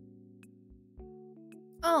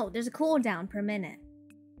 Oh, there's a cooldown per minute.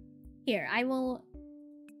 Here, I will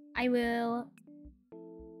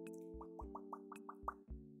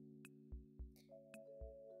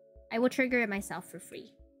trigger it myself for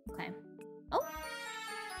free. Okay. Oh.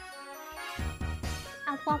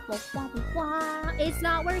 It's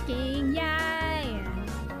not working. Yay!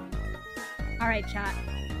 Alright, chat.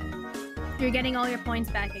 You're getting all your points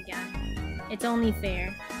back again. It's only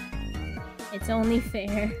fair. It's only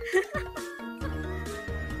fair.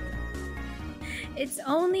 It's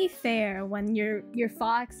only fair when your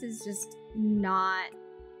fox is just not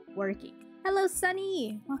working. Hello,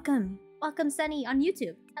 Sunny. Welcome. Welcome, Sunny, on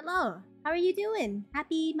YouTube. Hello. How are you doing?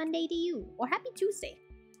 Happy Monday to you. Or happy Tuesday,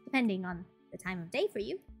 depending on the time of day for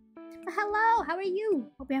you. But hello. How are you?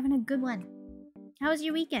 Hope you're having a good one. How was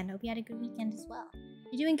your weekend? Hope you had a good weekend as well.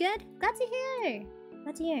 You doing good? Glad to hear.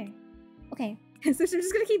 Glad to hear. Okay. So I'm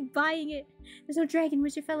just gonna keep buying it. There's no dragon.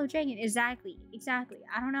 Where's your fellow dragon? Exactly. Exactly.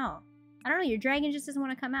 I don't know. Your dragon just doesn't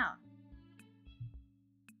want to come out.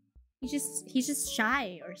 He's just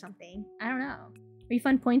shy or something. I don't know.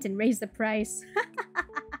 Refund points and raise the price.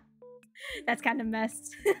 That's kind of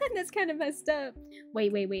messed. That's kind of messed up.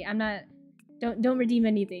 Wait. I'm not. Don't redeem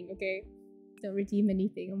anything, okay? Don't redeem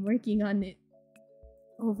anything. I'm working on it.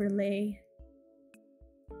 Overlay.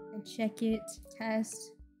 And check it.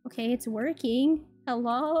 Test. Okay, it's working.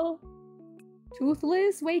 Hello?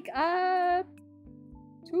 Toothless, wake up!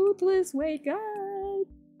 Toothless, wake up!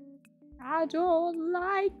 I don't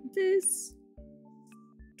like this.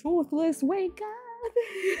 Toothless, wake up!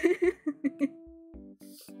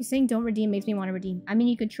 You're saying don't redeem makes me want to redeem. I mean,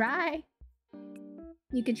 you could try.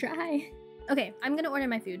 You could try. Okay, I'm gonna order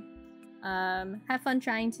my food. Have fun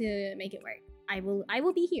trying to make it work. I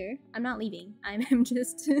will be here. I'm not leaving. I'm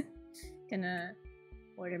just gonna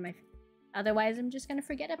order my food. Otherwise, I'm just gonna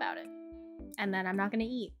forget about it. And then I'm not gonna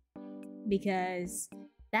eat. Because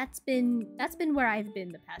that's been where I've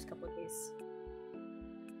been the past couple of days.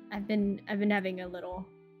 I've been having a little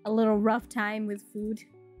rough time with food.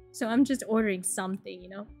 So I'm just ordering something, you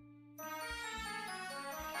know?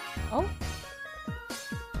 Oh.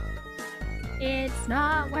 It's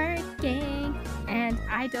not working, and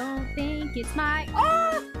I don't think it's my—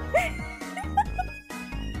 Oh!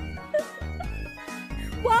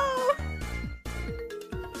 Whoa!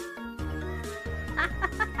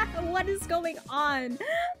 What is going on?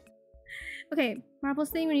 Okay,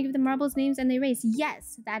 marbles thing, when you give the marbles names and they race.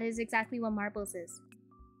 Yes, that is exactly what marbles is.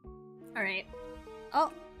 Alright.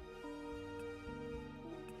 Oh.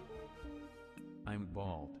 I'm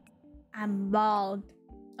bald. I'm bald.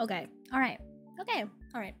 Okay. Alright. Okay.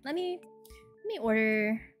 Alright. Let me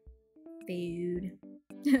order food.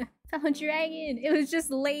 Fellow dragon. It was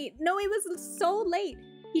just late. No, it was so late.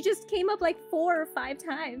 He just came up like 4 or 5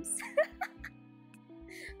 times.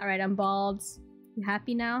 Alright, I'm bald. You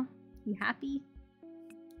happy now? You happy?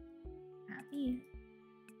 Happy?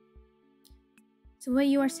 So what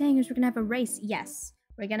you are saying is we're gonna have a race. Yes.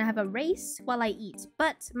 We're gonna have a race while I eat.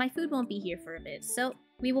 But my food won't be here for a bit. So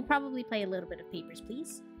we will probably play a little bit of Papers,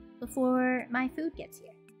 Please before my food gets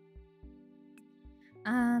here.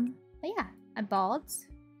 But yeah, I'm bald.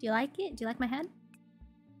 Do you like it? Do you like my head?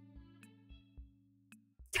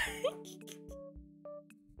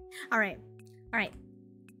 Alright. Alright.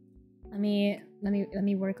 Let me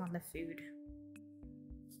work on the food.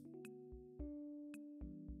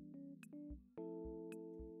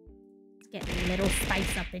 Let's get a little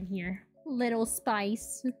spice up in here. Little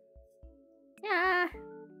spice. Yeah.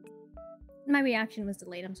 My reaction was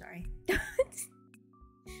delayed, I'm sorry.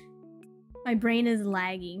 My brain is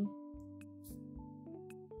lagging.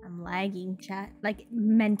 I'm lagging, chat. Like,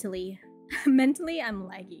 mentally. Mentally, I'm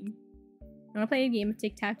lagging. You wanna play a game of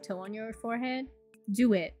tic-tac-toe on your forehead?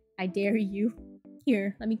 Do it. I dare you.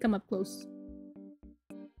 Here, let me come up close.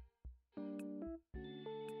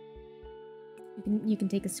 You can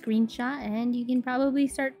take a screenshot and you can probably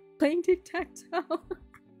start playing tic-tac-toe.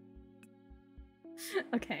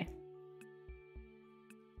 Okay.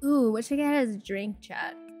 Ooh, what should I get as a drink,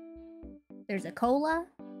 chat? There's a cola,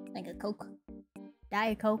 like a Coke,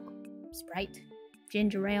 Diet Coke, Sprite,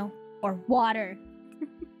 ginger ale, or water.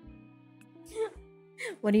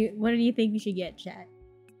 What do you think we should get, chat?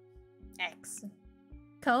 X.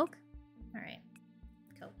 Coke? Alright.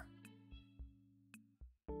 Coke.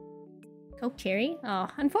 Coke cherry? Oh,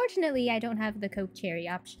 unfortunately I don't have the Coke cherry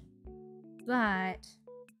option. But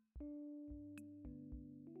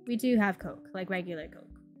we do have Coke, like regular Coke.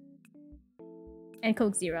 And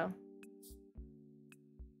Coke Zero.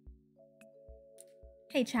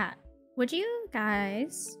 Hey chat, would you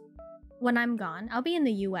guys, when I'm gone, I'll be in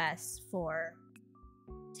the US for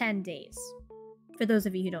 10 days. For those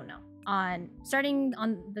of you who don't know. Starting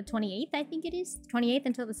on the 28th, I think it is. 28th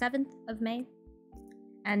until the 7th of May.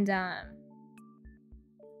 And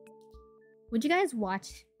would you guys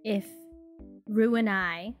watch if Rue and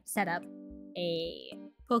I set up a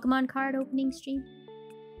Pokemon card opening stream?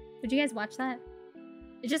 Would you guys watch that?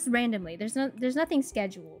 It's just randomly. There's nothing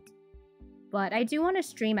scheduled. But I do want to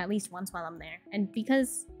stream at least once while I'm there. And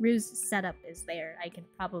because Rue's setup is there, I can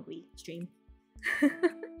probably stream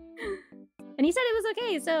And he said it was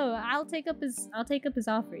okay, so I'll take up his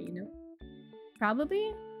offer, you know?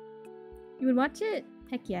 Probably? You would watch it?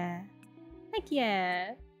 Heck yeah. Heck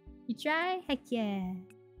yeah. You try? Heck yeah.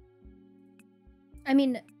 I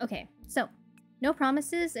mean, okay, so no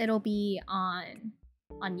promises it'll be on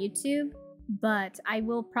YouTube, but I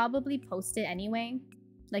will probably post it anyway,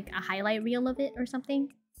 like a highlight reel of it or something,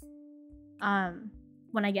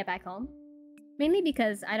 when I get back home. Mainly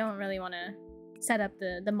because I don't really want to set up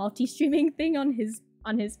the multi-streaming thing on his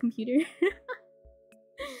computer.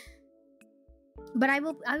 But I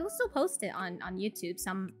will still post it on YouTube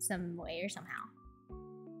some way or somehow.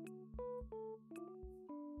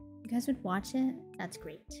 You guys would watch it? That's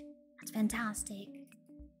great. That's fantastic.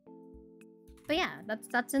 But yeah,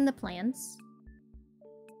 that's in the plans.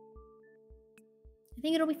 I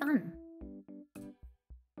think it'll be fun.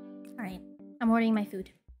 Alright, I'm ordering my food.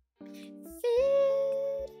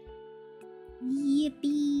 Food!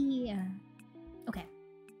 Yippee! Okay.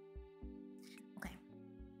 Okay.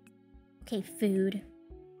 Okay, food.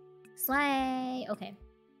 Slay! Okay.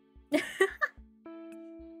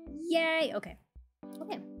 Yay! Okay.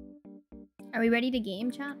 Okay. Are we ready to game,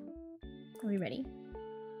 chat? Are we ready?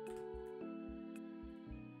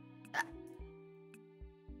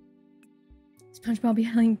 SpongeBob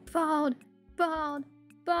yelling, bald, bald,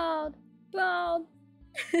 bald, bald.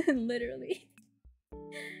 Literally.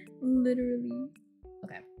 Literally.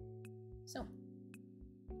 Okay. So.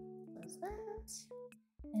 Close that.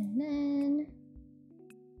 And then.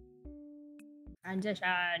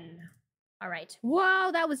 Transition. Alright.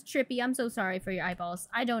 Whoa, that was trippy. I'm so sorry for your eyeballs.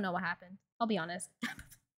 I don't know what happened. I'll be honest.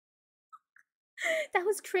 That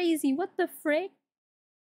was crazy. What the frick?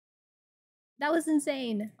 That was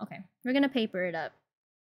insane. Okay, we're gonna paper it up.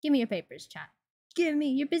 Give me your papers, chat. Give me.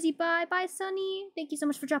 You're busy. Bye. Bye, Sunny. Thank you so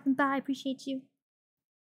much for dropping by. I appreciate you.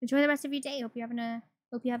 Enjoy the rest of your day. Hope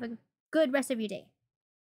you have a good rest of your day.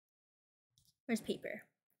 Where's paper?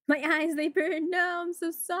 My eyes, they burn. No, I'm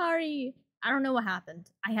so sorry. I don't know what happened.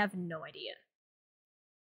 I have no idea.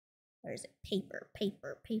 Where is it? Paper,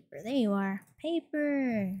 paper, paper. There you are.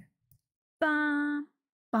 Paper. Bum,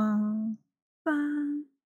 bum, bum,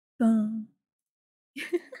 bum.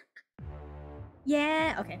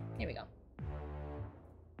 Yeah. Okay. Here we go.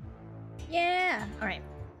 Yeah. All right.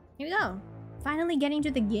 Here we go. Finally getting to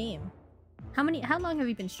the game. How long have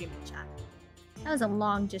you been streaming, chat? That was a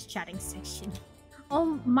long just chatting section.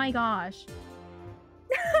 Oh my gosh.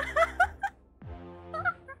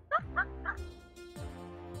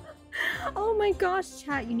 Oh my gosh,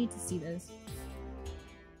 chat, you need to see this.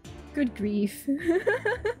 Good grief.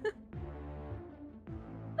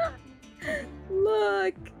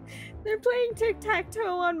 Look, they're playing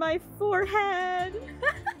tic-tac-toe on my forehead.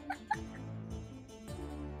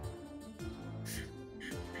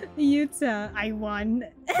 Yuta, I won.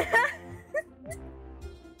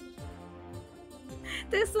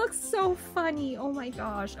 This looks so funny. Oh my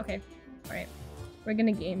gosh. Okay, all right, we're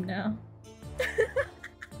gonna game now.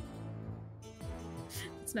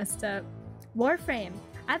 It's messed up. Warframe.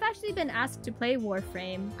 I've actually been asked to play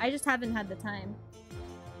Warframe. I just haven't had the time.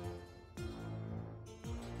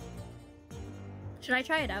 Should I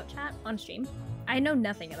try it out, chat, on stream? I know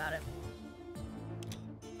nothing about it.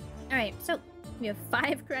 Alright, so we have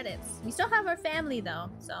 5 credits. We still have our family though,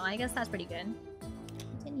 so I guess that's pretty good.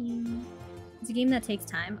 Continue. It's a game that takes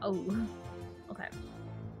time. Oh, okay.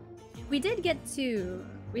 We did get to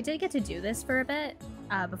do this for a bit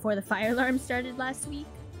before the fire alarm started last week,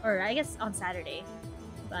 or I guess on Saturday,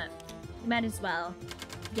 but we might as well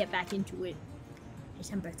get back into it.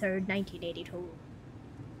 December 3rd, 1982.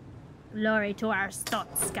 Glory to our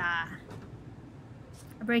Stotska.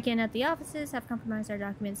 A break-in at the offices have compromised our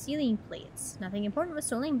document sealing plates. Nothing important was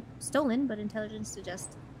stolen, but intelligence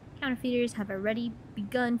suggests counterfeiters have already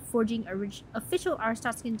begun forging official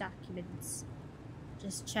Arstotzkan documents.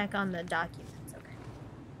 Just check on the documents, okay.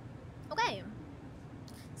 Okay.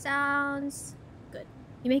 Sounds good.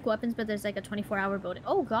 You make weapons, but there's like a 24-hour voting.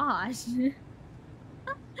 Oh gosh.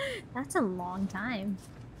 That's a long time.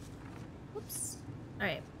 Oops.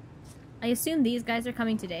 Alright. I assume these guys are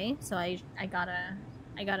coming today, so I gotta,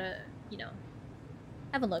 you know,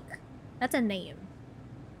 have a look. That's a name.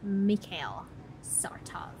 Mikhail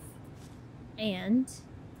Sartov. And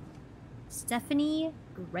Stephanie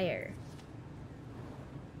Greer.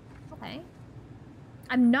 Okay.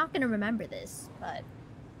 I'm not gonna remember this, but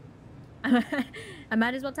I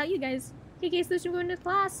might as well tell you guys. KK Solution, going to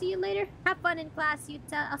class. See you later. Have fun in class,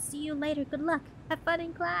 Yuta. I'll see you later. Good luck. Have fun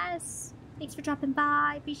in class. Thanks for dropping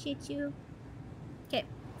by. Appreciate you. Okay,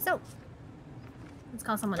 so let's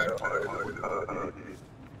call someone in.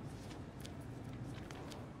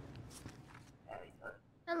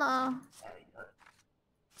 Stefano.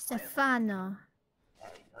 Stefano.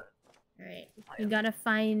 Alright, you gotta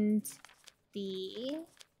find the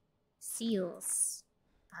seals.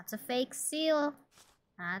 That's a fake seal.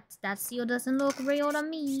 That seal doesn't look real to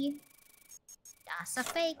me. That's a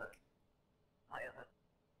fake.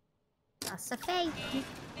 That's a fake.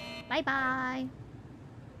 Bye bye.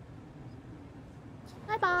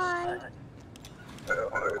 Bye bye.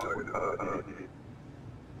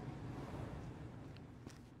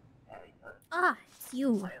 Ah, it's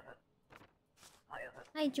you.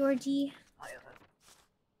 Hi, Georgie.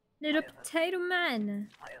 Little potato man.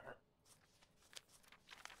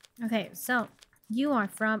 Okay, so you are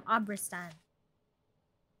from Obristan.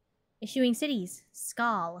 Issuing cities.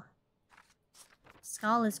 Skal.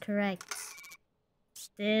 Skal is correct.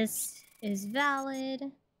 This is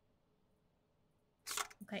valid.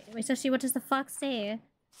 Okay, wait, so what does the fox say?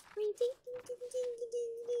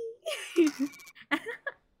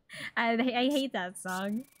 I hate that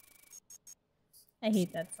song. I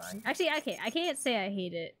hate that song. Actually, okay, I can't say I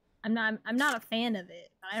hate it. I'm not a fan of it,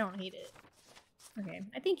 but I don't hate it. Okay,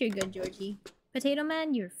 I think you're good, Georgie. Potato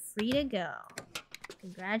Man, you're free to go.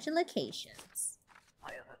 Congratulations.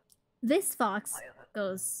 This fox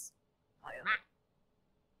goes...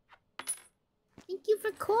 Thank you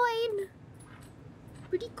for coin!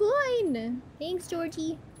 Pretty coin! Thanks,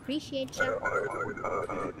 Georgie. Appreciate you.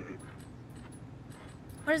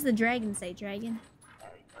 What does the dragon say, dragon?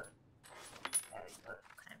 Okay.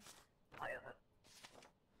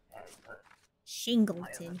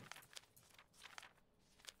 Shingleton.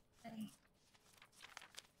 Okay.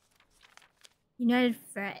 United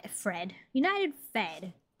Fred. United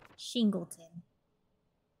Fed. Shingleton.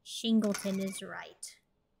 Shingleton is right.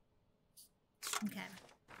 Okay.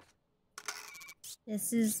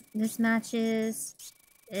 This matches.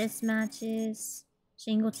 This matches.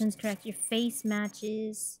 Shingleton's correct. Your face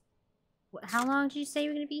matches. How long did you say you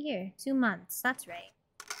were going to be here? 2 months. That's right.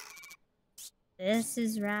 This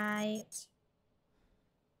is right.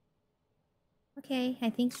 Okay, I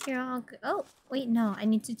think you're all good. Oh, wait, no. I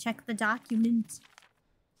need to check the document.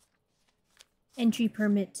 Entry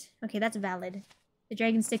permit. Okay, that's valid. The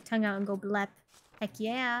dragon stick tongue out and go blep. Heck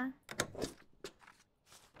yeah.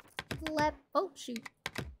 Blep. Oh, shoot.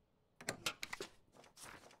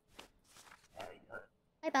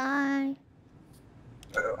 Bye-bye.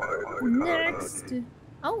 Next.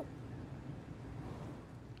 Oh.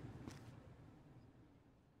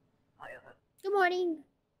 Good morning.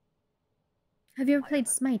 Have you ever played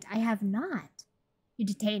Smite? I have not. You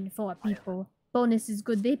detained 4 people. Bonus is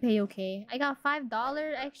good. They pay okay. I got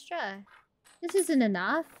 $5 extra. This isn't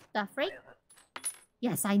enough. The freak?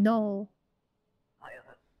 Yes, I know.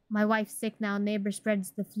 My wife's sick now. Neighbor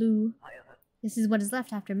spreads the flu. This is what is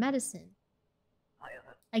left after medicine.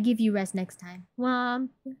 I give you rest next time.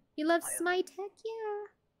 You love Smite? Heck yeah.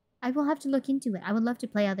 I will have to look into it. I would love to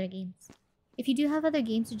play other games. If you do have other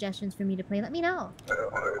game suggestions for me to play, let me know.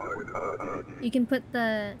 You can put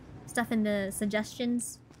the stuff in the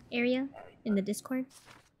suggestions area in the Discord.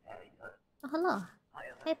 Oh, hello.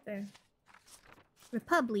 Pepper.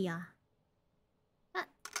 Republia.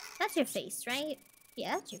 That's your face, right?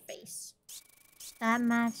 Yeah, that's your face. That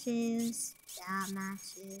matches. That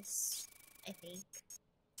matches. I think.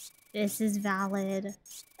 This is valid.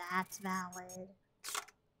 That's valid.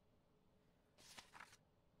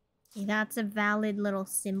 Okay, that's a valid little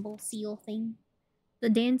symbol seal thing. The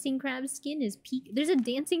dancing crab skin is peak. There's a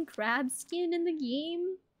dancing crab skin in the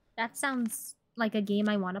game? That sounds like a game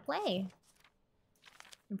I want to play.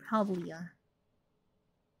 Probably.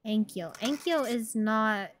 Enkyo. Enkyo is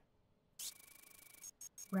not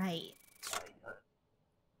right.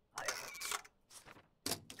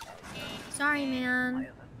 Sorry, man.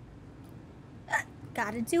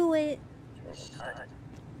 Gotta do it.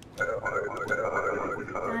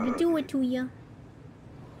 Gotta do it to you.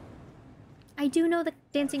 I do know the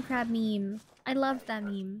dancing crab meme. I love that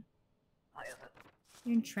meme.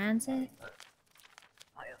 You're in transit?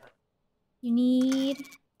 You need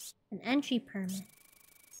an entry permit.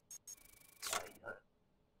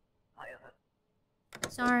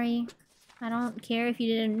 Sorry. I don't care if you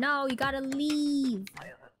didn't know. You gotta leave.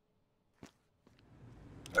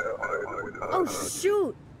 Oh,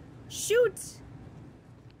 shoot! Shoot!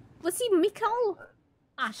 Was he Mikko?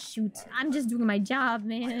 Ah, shoot. I'm just doing my job,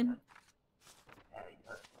 man.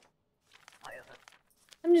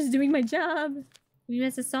 I'm just doing my job. We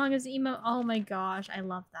missed a song as emo. Oh my gosh, I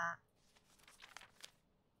love that.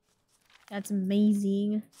 That's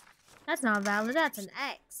amazing. That's not valid. That's an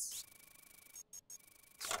X.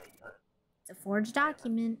 It's a forged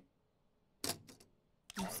document.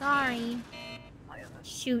 I'm sorry.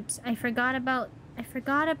 Shoot, I forgot I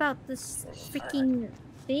forgot about this freaking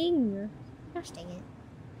thing. Gosh dang it.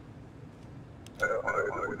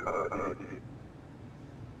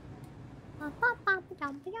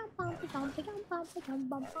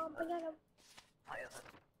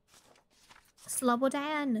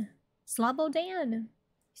 Slobodan. Slobodan.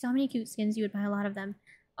 So many cute skins, you would buy a lot of them.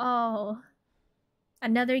 Oh.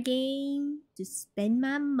 Another game to spend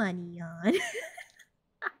my money on.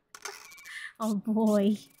 Oh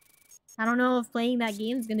boy. I don't know if playing that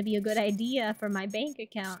game is going to be a good idea for my bank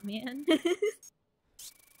account, man.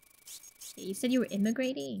 You said you were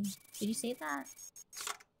immigrating. Did you say that?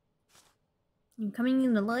 You're coming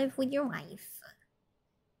in to live with your wife.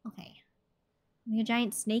 Okay. A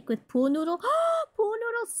giant snake with pool noodle. Pool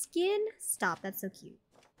noodle skin? Stop, that's so cute.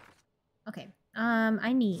 Okay.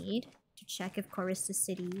 I need to check if Chorista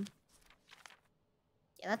City...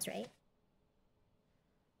 Yeah, that's right.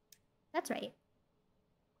 That's right.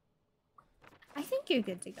 I think you're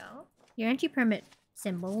good to go. Your entry permit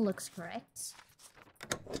symbol looks correct.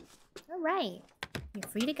 Alright. You're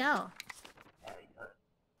free to go.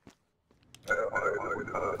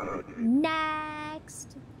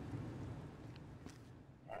 Next!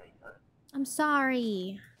 I'm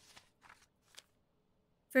sorry.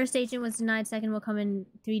 First agent was denied. Second will come in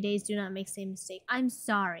 3 days. Do not make the same mistake. I'm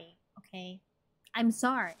sorry. Okay? I'm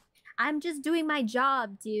sorry. I'm just doing my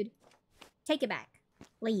job, dude. Take it back.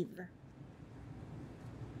 Leave.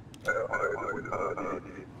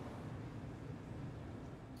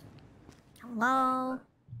 Hello?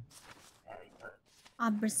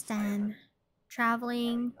 Abristan.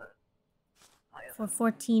 Traveling for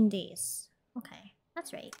 14 days. Okay,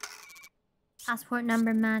 that's right. Passport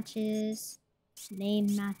number matches.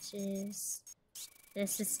 Name matches.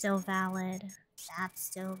 This is still valid. That's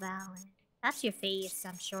still valid. That's your face,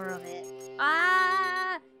 I'm sure of it.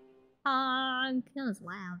 Ah! Honk! That was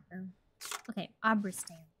loud, though. Okay,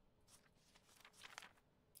 Abristan.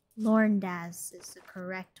 Lorndaz is the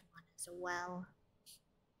correct one as well.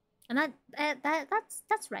 And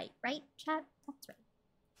that's right, right, chat? That's right.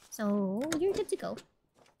 So, you're good to go.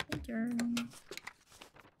 Your turn.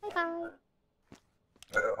 Bye-bye.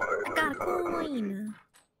 I got a coin!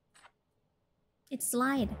 It's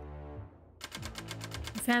Slide.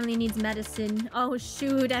 Your family needs medicine. Oh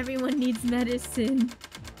shoot, everyone needs medicine.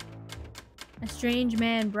 A strange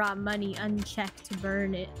man brought money unchecked to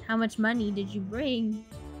burn it. How much money did you bring?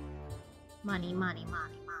 Money, money,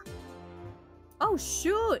 money, money. Oh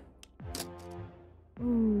shoot!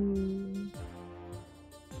 Ooh.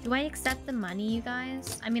 Do I accept the money, you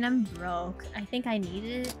guys? I mean, I'm broke. I think I need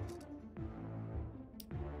it.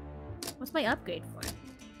 What's my upgrade for?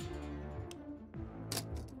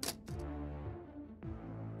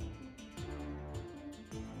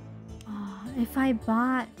 Oh, if I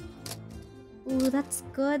bought... Ooh, that's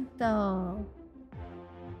good though.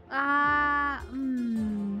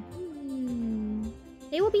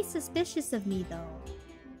 They will be suspicious of me though.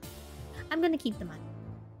 I'm gonna keep the money.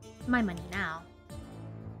 My money now.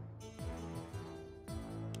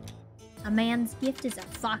 A man's gift is a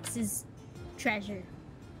fox's treasure.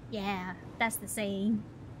 Yeah, that's the saying.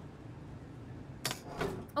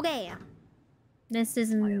 Okay. This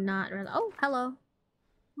is not really... Oh, hello.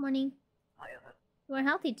 Morning. You are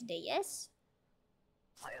healthy today, yes?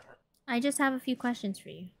 I just have a few questions for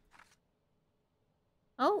you.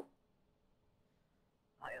 Oh.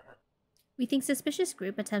 We think suspicious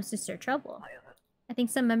group attempts to stir trouble. I think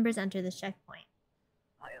some members enter this checkpoint.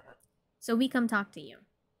 So we come talk to you.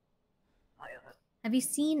 Have you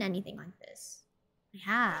seen anything like this? I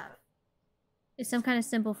have. It's some kind of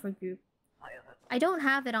symbol for group. I don't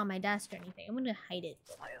have it on my desk or anything. I'm gonna hide it.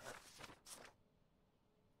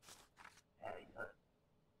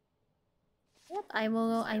 Yep, I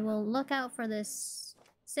will look out for this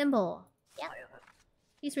symbol. Yep.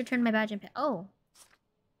 Please return my badge and pin. Oh.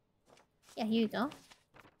 Yeah, here you go.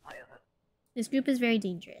 This group is very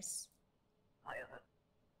dangerous.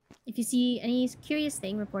 If you see any curious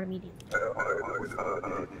thing, report immediately.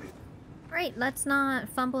 Right, let's not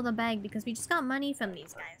fumble the bag because we just got money from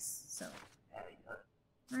these guys, so...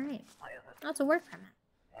 Alright. Oh, it's a work permit.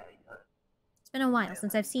 It's been a while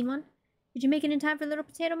since I've seen one. Did you make it in time for Little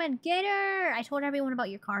Potato Man? Get her! I told everyone about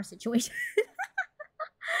your car situation.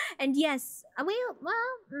 And yes, I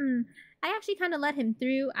actually kind of let him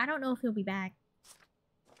through. I don't know if he'll be back.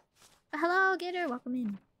 But hello, Gator. Welcome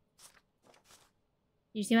in.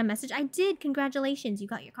 Did you see my message? I did. Congratulations. You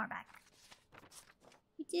got your car back.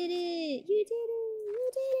 You did it. You did it.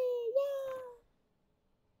 You did it. Yeah.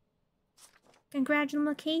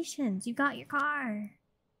 Congratulations. You got your car.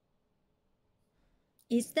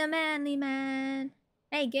 It's the manly man.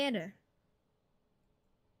 Hey, Gator.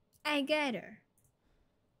 Hey, Gator.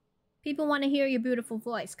 People want to hear your beautiful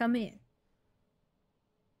voice. Come in.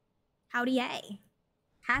 Howdy, yay.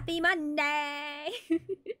 Happy Monday.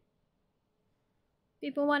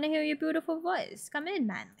 People want to hear your beautiful voice. Come in,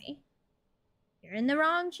 Manly. You're in the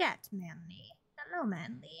wrong chat, Manly. Hello,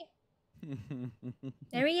 Manly.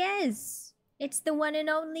 There he is. It's the one and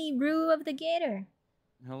only Roo of the Gator.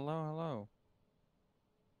 Hello, hello.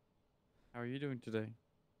 How are you doing today?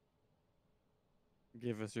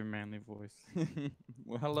 Give us your manly voice.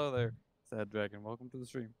 Well, hello there, Sad Dragon. Welcome to the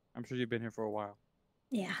stream. I'm sure you've been here for a while.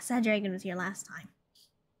 Yeah, Sad Dragon was here last time.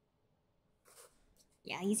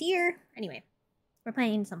 Yeah, he's here. Anyway, we're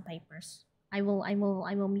playing some papers. I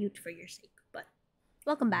will mute for your sake. But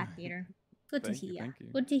welcome back, Gator. Good to see ya.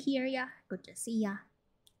 Good to hear ya. Good to see ya.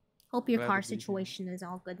 Hope your car situation is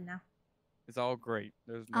all good now. It's all great.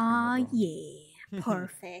 There's nothing wrong. Yeah,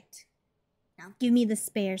 perfect. Now give me the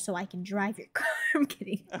spare so I can drive your car. I'm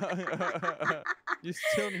kidding. You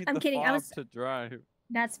still need I'm the kidding. fob to drive.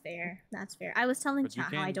 That's fair. That's fair. I was telling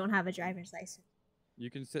chat how I don't have a driver's license.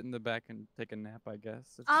 You can sit in the back and take a nap, I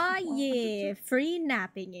guess. Yeah, free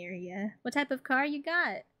napping area. What type of car you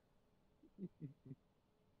got?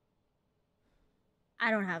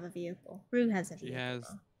 I don't have a vehicle. Rue has a vehicle. She has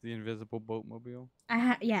the invisible boatmobile.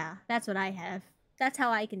 Yeah, that's what I have. That's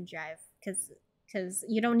how I can drive, because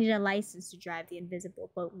you don't need a license to drive the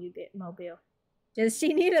invisible boatmobile. Does she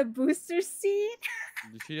need a booster seat?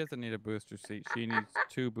 She doesn't need a booster seat. She needs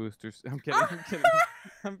 2 boosters. I'm kidding. I'm kidding.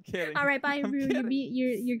 I'm kidding. All right, bye, Rue.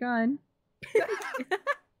 You're gone.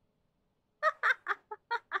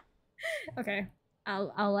 Okay,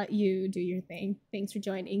 I'll let you do your thing. Thanks for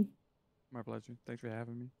joining. My pleasure. Thanks for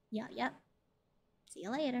having me. Yeah, yep. See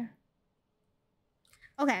you later.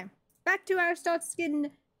 Okay, back to our start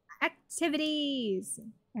skin activities.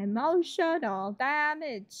 Emotional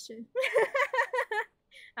damage.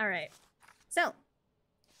 Alright. So,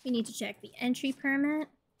 we need to check the entry permit.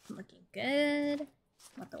 Looking good.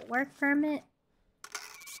 What the work permit?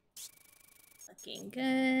 Looking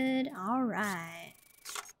good. Alright.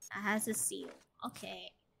 That has a seal.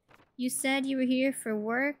 Okay. You said you were here for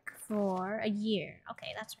work for a year.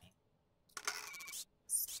 Okay, that's right.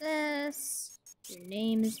 What's this? Your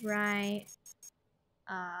name is right.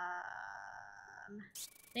 I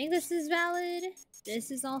think this is valid. This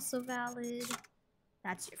is also valid.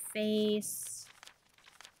 That's your face.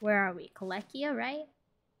 Where are we? Colekia, right?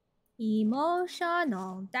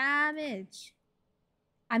 Emotional damage.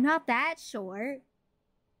 I'm not that short.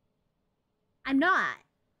 I'm not.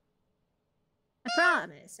 I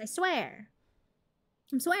promise. I swear.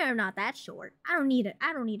 I swear I'm not that short. I don't need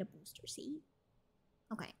a booster seat.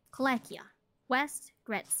 Okay. Colekia. West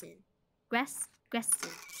Gretson. Gretson.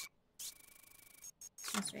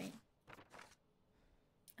 That's right.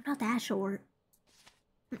 I'm not that short.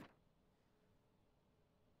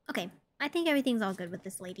 Okay, I think everything's all good with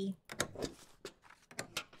this lady.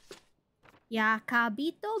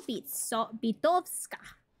 Yakabito Bitovska.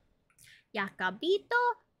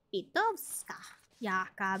 Yakabito Bitovska.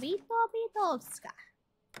 Yakabito Bitovska.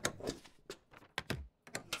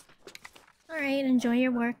 Alright, enjoy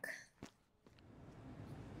your work.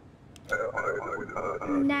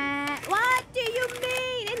 Nah, what do you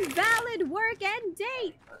mean? Invalid work end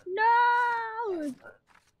date? No!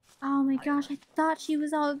 Oh my gosh, I thought she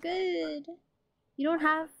was all good. You don't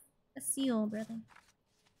have a seal, brother.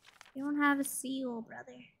 You don't have a seal,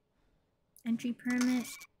 brother. Entry permit.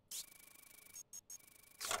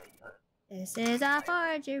 This is a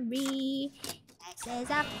forgery. This is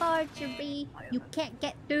a forgery. You can't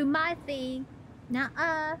get through my thing.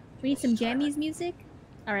 Nuh-uh. We need some jammies music?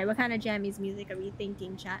 Alright, what kind of jammies music are we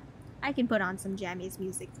thinking, chat? I can put on some jammies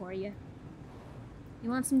music for you.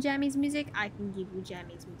 You want some jammies music? I can give you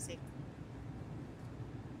jammies music.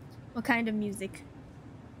 What kind of music?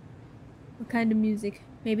 What kind of music?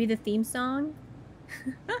 Maybe the theme song?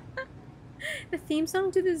 The theme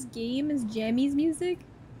song to this game is jammies music?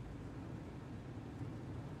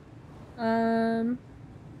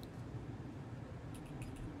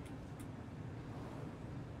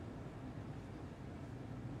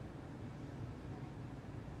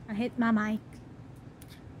 I hit my mic.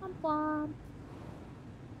 Womp womp.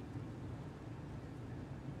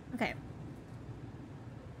 Okay.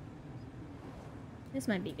 This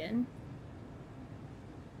might be good.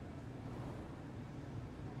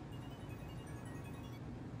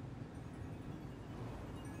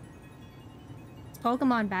 It's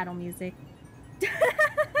Pokemon battle music.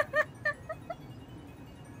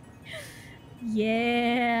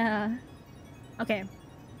 Yeah. Okay.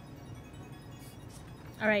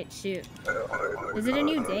 Alright, shoot. Is it a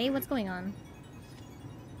new day? What's going on?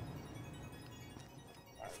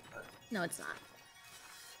 No, it's not.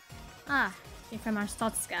 Ah, you're from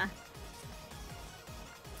Arstotzka.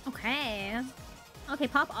 Okay. Okay,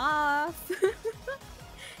 pop off.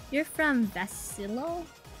 You're from Vasilo?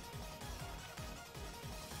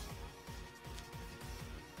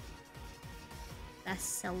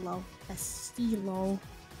 Vasilo.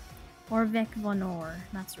 Orvek Vonor,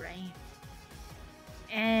 that's right.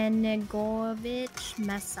 And Negovich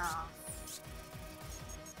Mesov.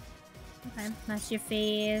 Okay, that's your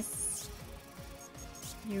face.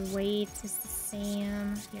 Your weight is the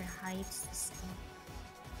same. Your height is the same.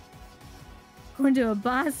 Going to a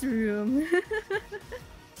boss room.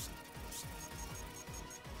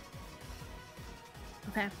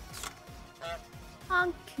 Okay.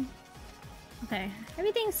 Honk. Okay,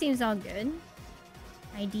 everything seems all good.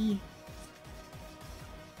 ID.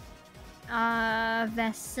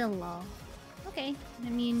 Vasilo. Okay, I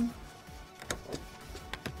mean...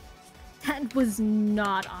 That was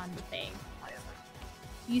not on the thing.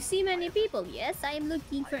 You see many people. Yes, I am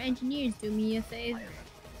looking for engineers. Do me a favor.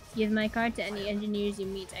 Give my card to any engineers you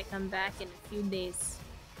meet. I come back in a few days.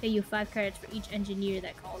 Pay you 5 cards for each engineer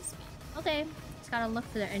that calls me. Okay, just gotta look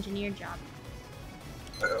for their engineer job.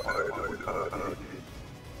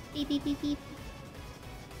 Beep beep beep beep.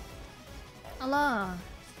 Hello.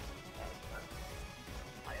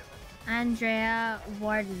 Andrea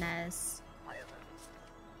Wardenes.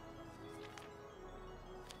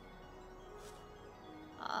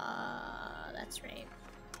 That's right.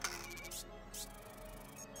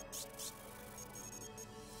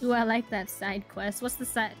 Ooh, I like that side quest. What's the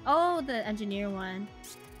side? Oh, the engineer one.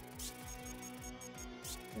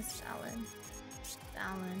 This Fallon.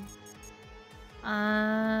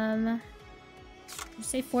 Did you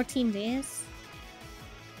say 14 days?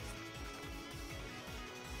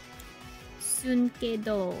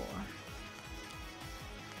 Sunkedo.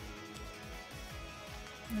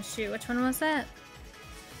 Oh shoot, which one was that?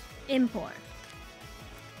 Import.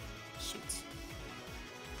 Shoot.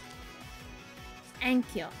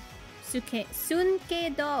 Ankyo.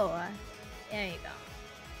 Sunkedo. There you go.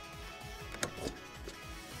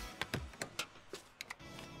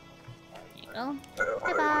 There you go.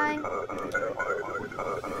 Bye-bye.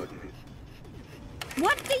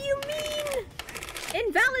 What do you mean?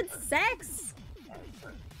 Invalid sex?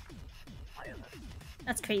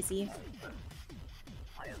 That's crazy.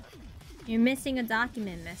 You're missing a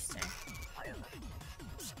document, mister.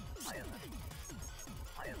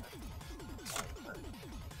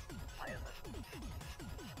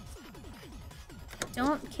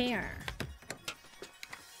 Don't care.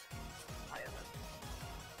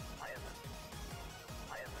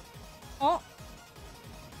 Oh!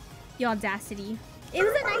 The audacity.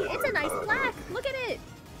 It's a nice black! Look at it!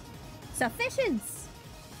 Sufficient!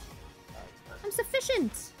 I'm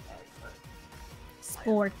sufficient!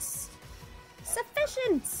 Sports.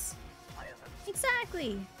 Sufficient!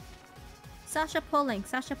 Exactly! Sasha Polink.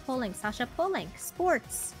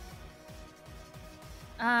 Sports.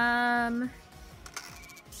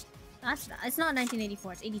 It's not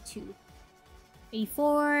 1984, it's 82.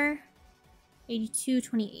 84, 82,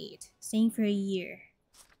 28. Staying for a year.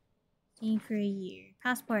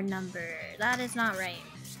 Passport number. That is not right.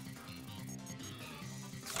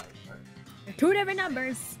 They're 2 different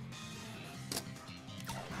numbers.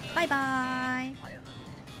 Bye-bye.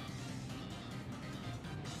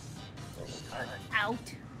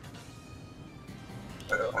 Out.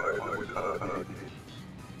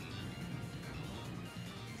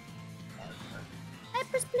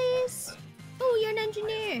 Peppers, please. Oh, you're an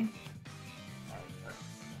engineer.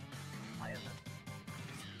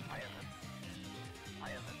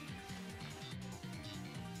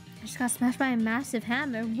 I just got smashed by a massive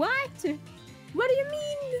hammer. What? What do you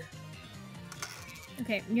mean?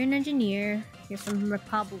 Okay, you're an engineer. You're from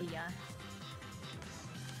Republia.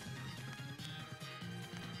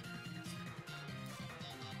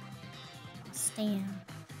 Stan.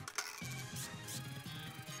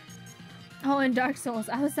 Oh, in Dark Souls.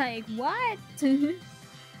 I was like, what? And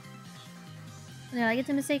they're like, it's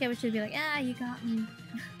a mistake. I wish you'd be like, ah, you got me.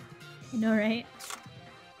 You know, right?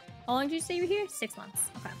 How long did you say you were here? 6 months.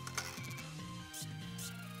 Okay.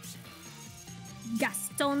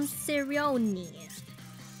 Gaston Sirioni.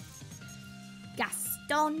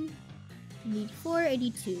 Gaston. 84,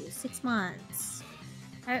 82. 6 months.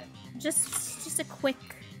 Just a quick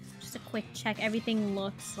check. Everything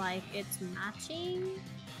looks like it's matching.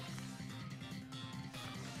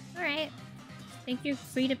 Alright. I think you're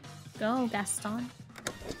free to go, Gaston.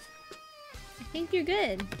 I think you're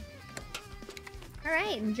good.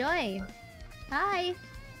 Alright, enjoy. Bye.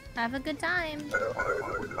 Have a good time.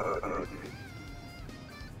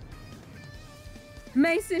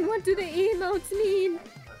 Mason, what do the emotes mean?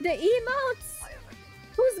 The emotes!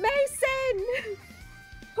 Who's Mason?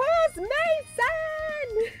 Who's Mason?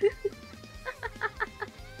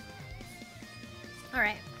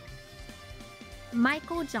 Alright.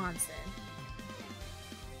 Michael Johnson.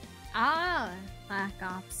 Ah, Black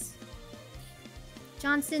Ops.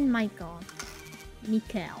 Johnson Michael.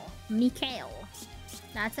 Mikhail.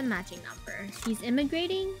 That's a matching number. He's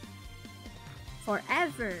immigrating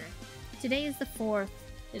forever. Today is the 4th.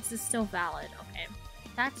 This is still valid. Okay.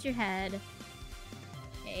 That's your head.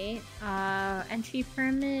 Okay. Entry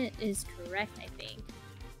permit is correct, I think.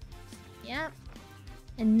 Yep.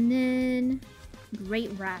 And then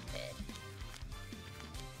Great Rapid.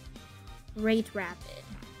 Great Rapid.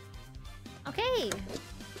 Okay.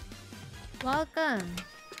 Welcome.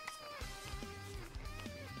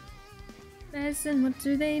 Listen, what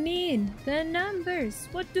do they mean? The numbers.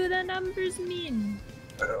 What do the numbers mean?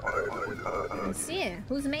 Let's see.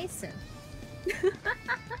 Who's Mason?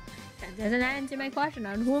 That doesn't answer my question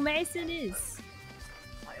on who Mason is.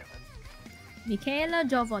 Michaela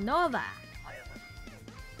Jovanova.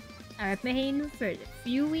 I've been for a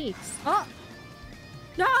few weeks. Oh!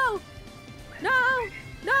 No! No!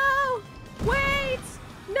 No! Wait!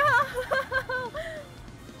 No!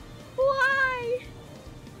 Why?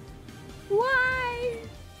 Why?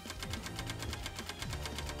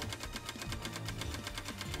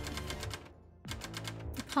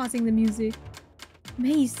 Pausing the music.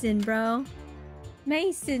 Mason, bro.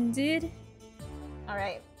 Mason, dude.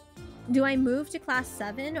 Alright. Do I move to class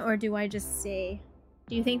 7 or do I just stay?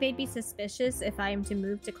 Do you think they'd be suspicious if I am to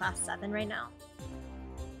move to class 7 right now?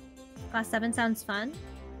 Class 7 sounds fun?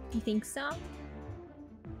 You think so?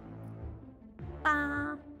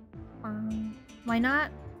 Why not?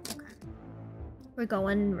 Okay. We're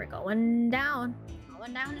going down.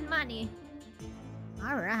 Going down in money.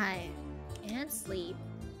 Alright. Can't sleep.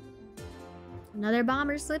 Another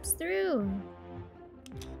bomber slips through.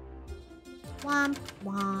 Womp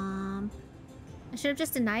womp. I should have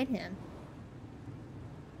just denied him.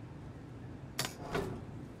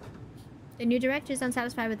 The new director is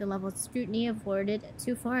unsatisfied with the level of scrutiny afforded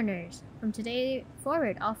to foreigners. From today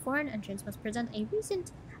forward, all foreign entrants must present a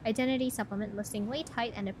recent identity supplement listing weight,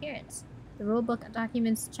 height, and appearance. The rulebook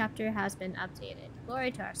documents chapter has been updated.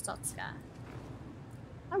 Glory to our Stotska.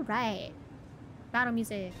 Alright. Battle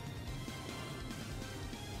music.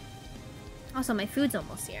 Also, my food's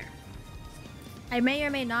almost here. I may or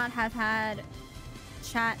may not have had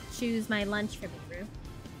chat choose my lunch for me, bro.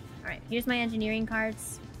 Alright, here's my engineering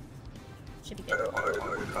cards. Should be good.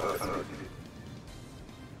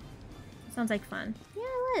 Sounds like fun. Yeah,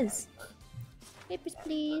 it was. Papers,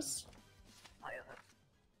 please.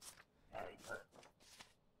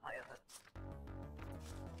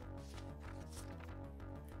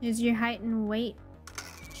 Here's your height and weight.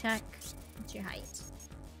 Check. What's your height?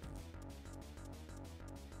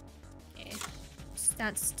 Okay.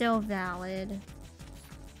 That's still valid.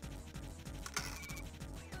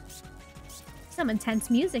 Some intense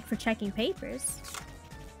music for checking papers.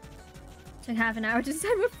 Took half an hour to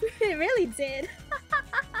decide what food. It really did.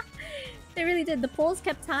 They really did. The polls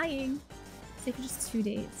kept tying. Stay for just 2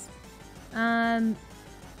 days.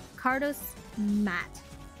 Cardos Matt.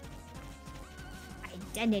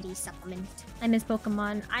 Identity supplement. I miss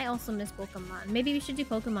Pokemon. I also miss Pokemon. Maybe we should do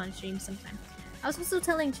Pokemon streams sometime. I was also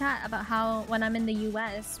telling chat about how when I'm in the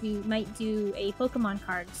US, we might do a Pokemon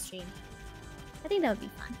card stream. I think that would be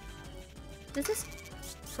fun. Does this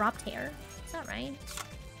cropped hair? Is that right?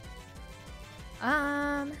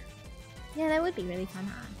 Yeah, that would be really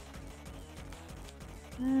fun,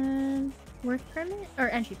 huh? Work permit? Or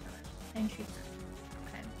entry permit? Entry permit.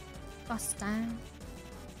 Okay. Bus time.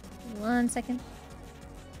 1 second.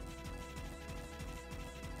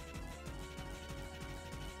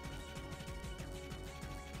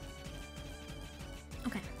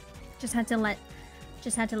 Okay. Just had to let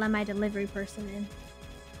my delivery person in.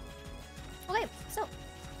 Okay, so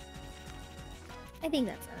I think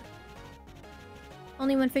that's it.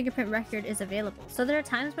 Only one fingerprint record is available. So there are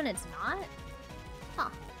times when it's not? Huh.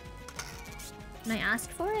 Can I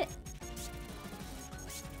ask for it?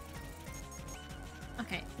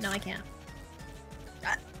 Okay, no I can't.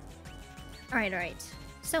 Alright.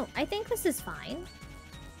 So, I think this is fine.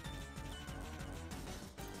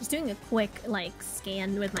 Just doing a quick, like,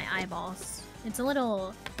 scan with my eyeballs. It's a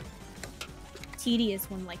little tedious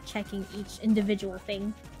when, like, checking each individual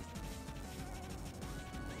thing.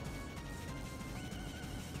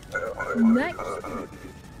 Next!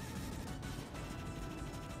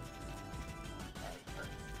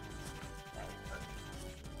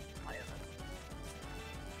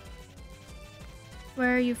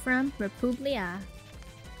 Where are you from? Republia.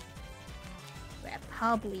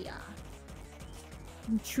 Republia.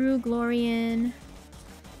 True Glorian.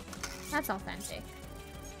 That's authentic.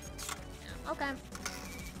 Yeah, okay.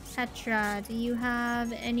 Petra, do you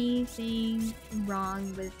have anything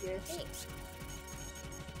wrong with your thing?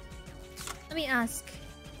 Let me ask.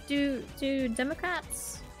 Do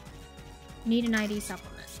Democrats need an ID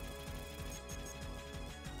supplement?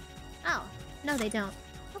 Oh, no they don't.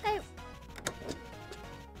 Okay.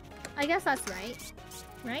 I guess that's right.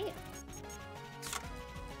 Right?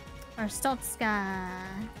 Arstotska.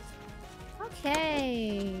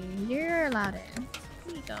 Okay. You're allowed in.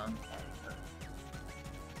 Here you go.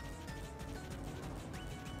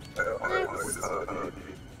 Next.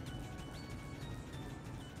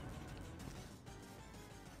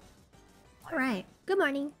 Alright. Good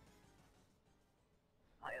morning.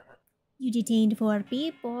 You detained 4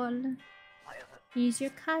 people. Use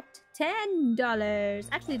your cut. $10.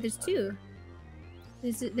 Actually, there's 2.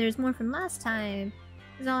 There's more from last time.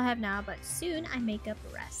 This is all I have now, but soon I make up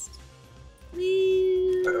the rest.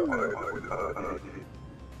 Woo!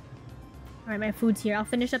 Alright, my food's here. I'll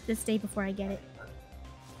finish up this day before I get it.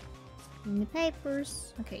 In the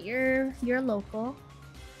papers. Okay, you're local.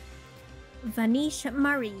 Vanish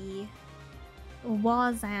Marie.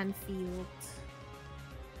 Wazanfield.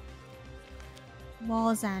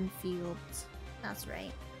 Wazanfield. That's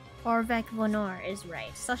right. Orvek Vonor is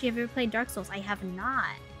right. Sashi, have you ever played Dark Souls? I have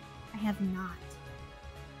not. I have not.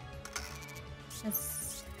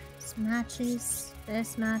 This matches.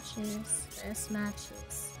 This matches. This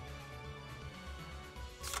matches.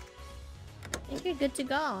 I think you're good to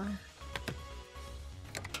go.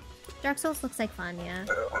 Dark Souls looks like fun, yeah.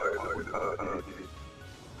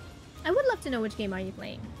 I would love to know which game are you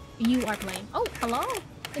playing. You are playing. Oh, hello?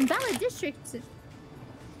 Invalid District.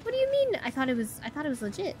 What do you mean? I thought it was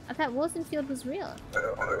legit. I thought Wozenfield was real.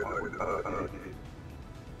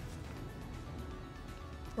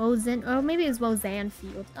 Wozen, or maybe it was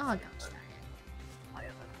Wozanfield. Oh gosh darn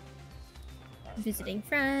it. Visiting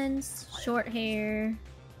friends, short hair,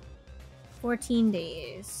 14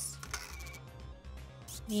 days.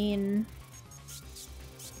 I mean,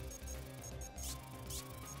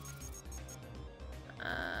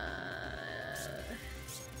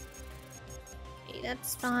 okay,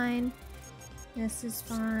 that's fine. This is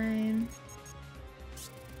fine.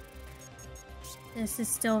 This is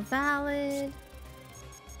still valid.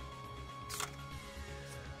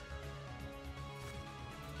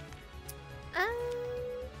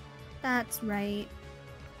 That's right.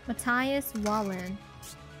 Matthias Wallen.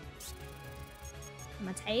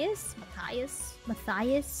 Matthias?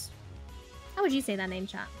 How would you say that name,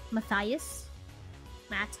 chat? Matthias?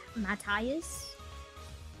 Matthias?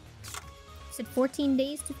 You said 14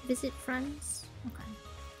 days to visit friends? Okay.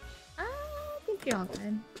 I think you're all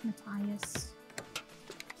good. Matthias.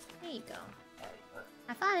 There you go.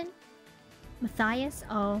 Have fun. Matthias?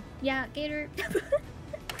 Oh. Yeah, Gator.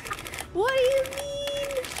 What do you mean?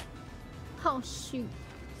 Oh, shoot.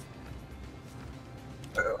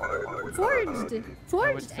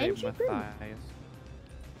 Forged entry proof.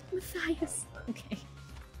 Matthias. Okay.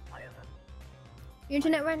 Your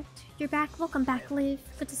internet went. You're back. Welcome back, Liv.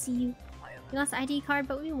 Good to see you. We lost ID card,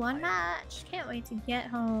 but we won match. Can't wait to get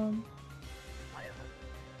home.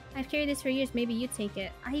 I've carried this for years. Maybe you take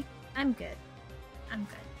it. I'm good. I'm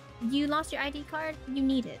good. You lost your ID card? You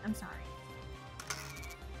need it. I'm sorry.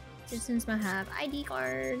 Citizens must have ID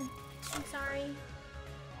card. I'm sorry.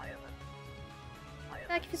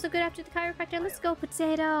 Back, you feel so good after the chiropractor. Let's go,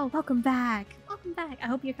 Potato. Welcome back. Welcome back. I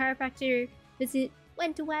hope your chiropractor visit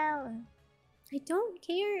went well. I don't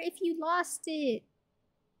care if you lost it.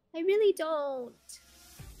 I really don't.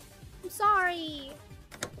 I'm sorry.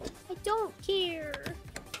 I don't care.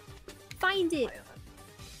 Find it.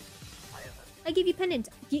 I give you pendant.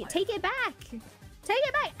 Take it back. Take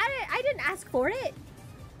it back. I didn't ask for it.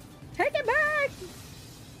 Take it back.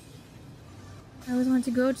 I always want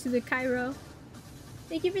to go to the Cairo.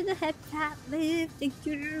 Thank you for the head pat, Liv. Thank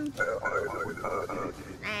you.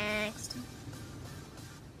 Next.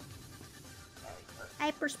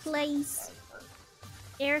 Hyper's Place.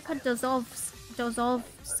 Erica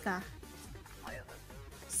Dozovska.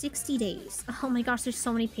 60 days. Oh my gosh, there's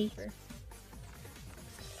so many paper.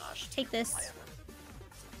 Gosh, take this.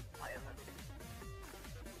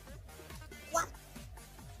 What?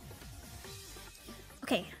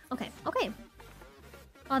 Okay.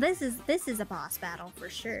 Oh, this is a boss battle for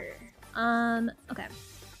sure. Okay.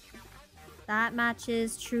 That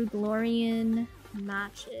matches True Glorian,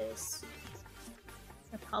 matches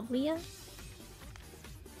Republia.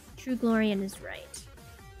 True Glorian is right.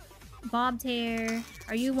 Bobbed hair.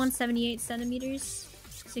 Are you 178 centimeters?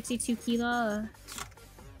 62 kilo?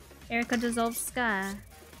 Erica Dozovska.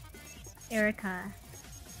 Erica.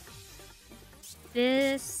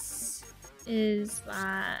 This is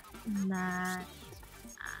that.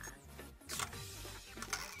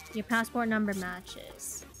 Your passport number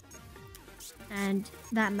matches. And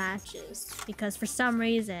that matches. Because for some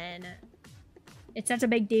reason, it's such a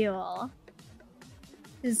big deal.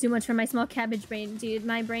 This is too much for my small cabbage brain. Dude,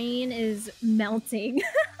 my brain is melting.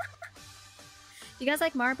 You guys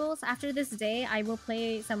like marbles? After this day, I will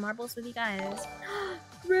play some marbles with you guys.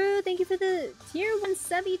 Rue, thank you for the tier 1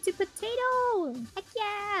 subby to Potato! Heck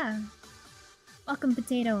yeah! Welcome,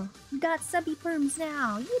 Potato. You got subby perms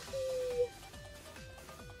now. Yippee!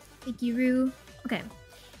 Thank you, Rue. Okay.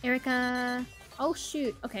 Erica. Oh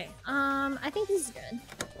shoot. Okay. I think this is good.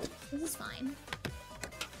 This is fine.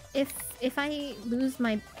 If I lose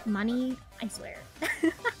my money, I swear.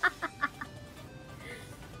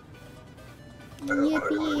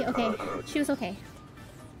 Yippee. Okay. She was okay.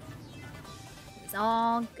 It's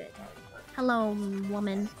all good. Hello,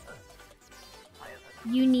 woman.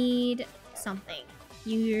 You need something.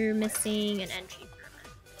 You're missing an entry permit.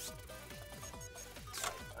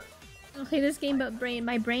 Okay, this game, but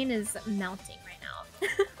my brain is melting right now.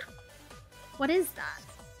 What is that?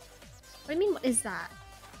 What do you mean, what is that?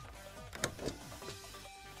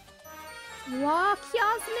 Wow,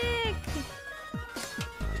 Cosmic!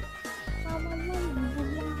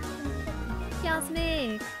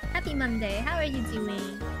 Cosmic! Happy Monday, how are you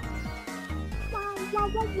doing?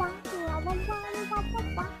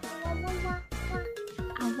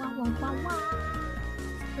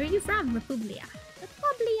 Where are you from? Republia.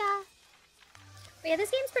 Republia! But yeah,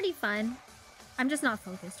 this game's pretty fun. I'm just not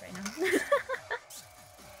focused right now.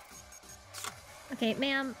 Okay,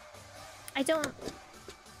 ma'am. I don't...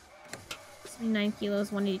 79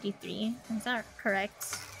 kilos, 183. Is that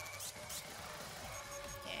correct?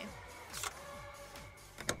 Okay.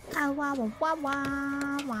 Ah, wah, wah, wah,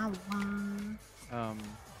 wah, wah, wah.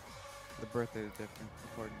 The birthday is different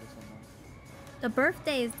according to someone. The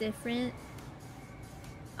birthday is different.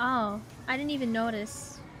 Oh, I didn't even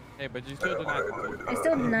notice. Hey, but you still denied them. I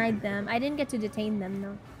still denied them. I didn't get to detain them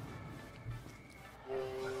though.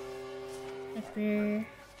 Pepper.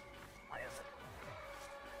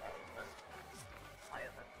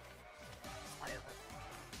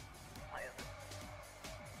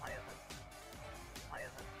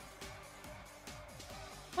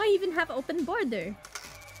 Why even have open border?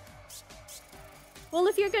 Well,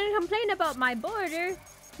 if you're gonna complain about my border,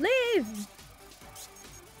 leave!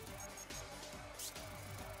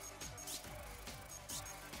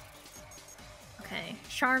 Okay,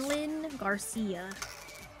 Charlene Garcia.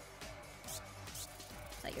 Is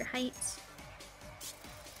that your height?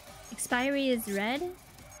 Expiry is red?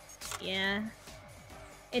 Yeah.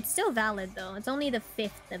 It's still valid though. It's only the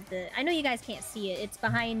 5th of the... I know you guys can't see it. It's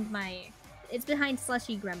behind my... It's behind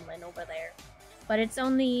Slushy Gremlin over there. But it's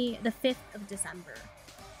only the 5th of December.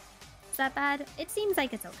 Is that bad? It seems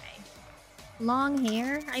like it's okay. Long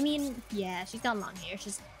hair? I mean, yeah, she's got long hair.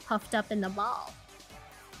 She's puffed up in the ball.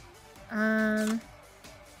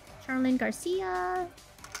 Charlene Garcia.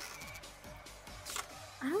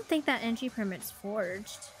 I don't think that entry permit's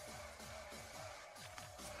forged.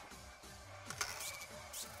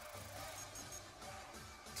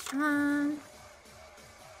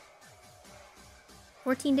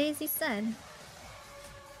 14 days, you said.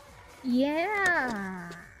 Yeah.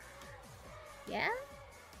 Yeah?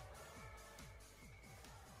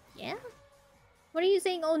 Yeah? What are you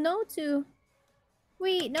saying oh no to?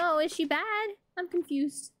 Wait, no, is she bad? I'm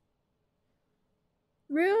confused.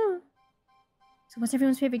 Rue. So what's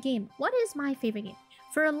everyone's favorite game? What is my favorite game?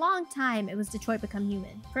 For a long time, it was Detroit Become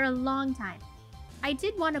Human. For a long time. I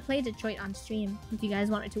did want to play Detroit on stream, if you guys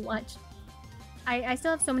wanted to watch. I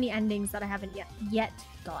still have so many endings that I haven't yet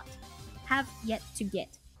got. Have yet to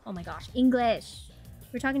get. Oh my gosh. English.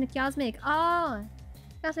 We're talking to Cosmic. Oh!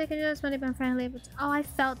 Cosmic, I just want to be friendly. But oh, I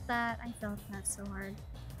felt that. I felt that so hard.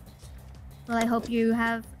 Well, I hope you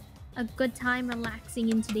have a good time relaxing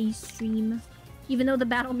in today's stream. Even though the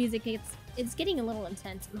battle music, it's getting a little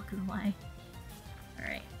intense, I'm not gonna lie.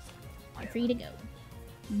 Alright. You're free to go.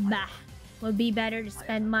 Bah. Would be better to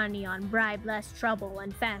spend money on bribe less trouble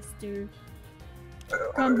and faster.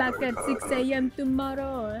 Come back at 6 AM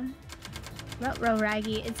tomorrow. Ruh-roh,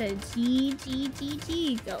 Raggy. It's a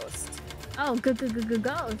G ghost. Oh,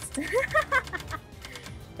 ghost.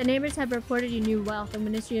 The neighbors have reported your new wealth. The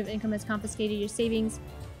Ministry of Income has confiscated your savings.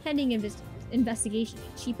 Pending investigation.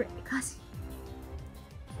 Cheaper because...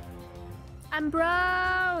 I'm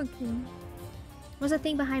broke! What's the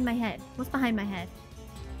thing behind my head? What's behind my head?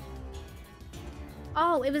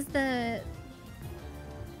 Oh, it was the...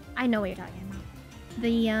 I know what you're talking about.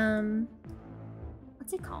 the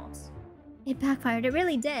what's it called? It backfired. It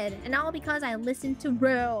really did, and all because I listened to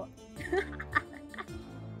Rue.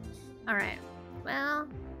 All right. Well,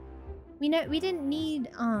 we didn't need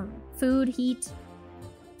food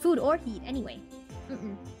or heat anyway.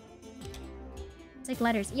 It's like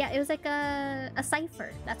letters. Yeah, it was like a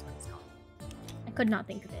cipher. That's what it's called. I could not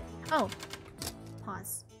think of it. Oh,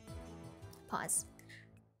 pause.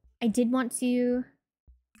 I did want to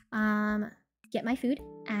get my food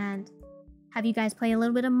and have you guys play a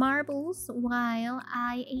little bit of marbles while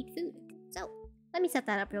I ate food. So let me set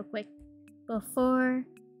that up real quick before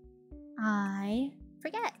I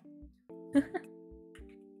forget.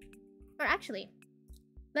 Or actually,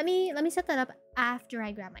 let me set that up after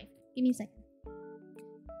I grab my food. Give me a second.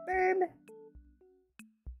 Burb.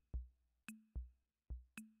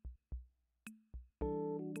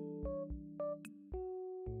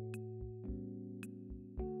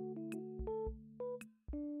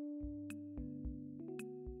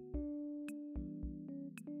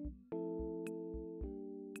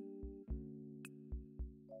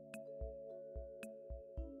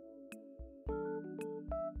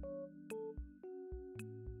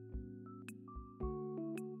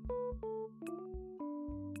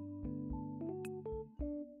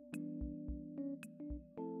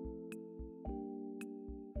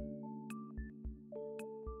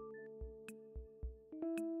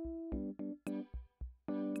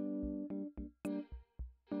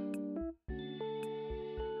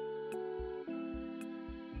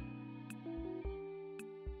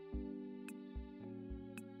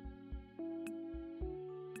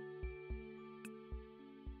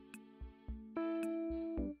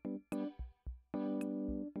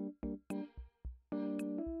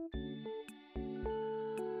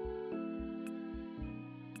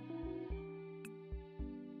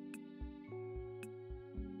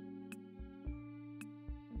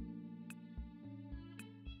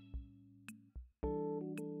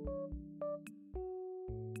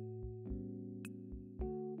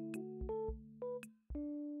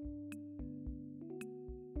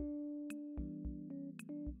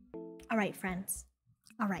 All right, friends.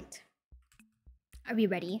 All right. Are we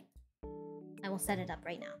ready? I will set it up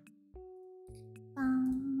right now.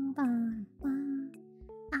 Okay,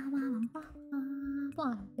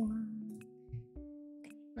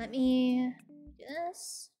 let me do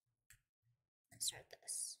this. Let's start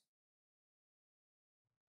this.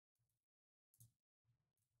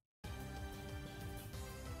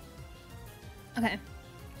 Okay.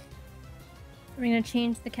 We're gonna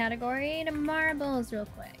change the category to marbles real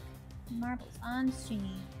quick. Marbles on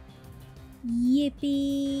stream.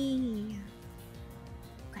 Yippee!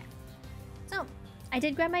 Okay. So, I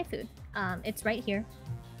did grab my food. It's right here.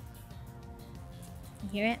 You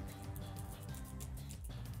hear it?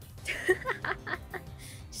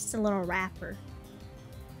 Just a little wrapper.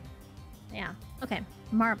 Yeah. Okay.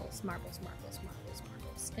 Marbles.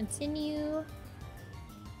 Continue.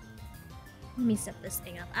 Let me set this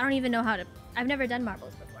thing up. I don't even know how to... I've never done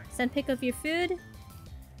marbles before. Send pic of your food.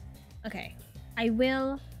 Okay. I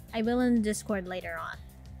will in the Discord later on.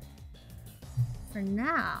 For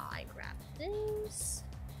now, I grab this.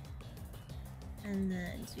 And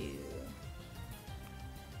then do...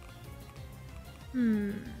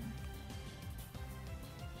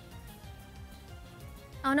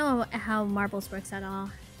 I don't know how marbles works at all.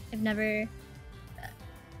 I've never...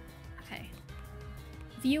 Okay.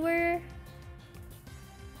 Viewer...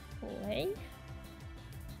 Play?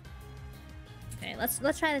 Okay,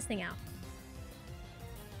 let's try this thing out.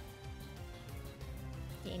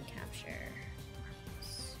 Game capture.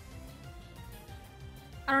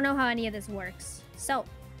 I don't know how any of this works. So,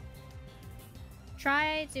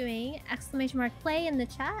 try doing !play in the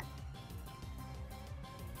chat.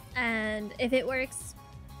 And if it works,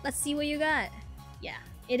 let's see what you got. Yeah,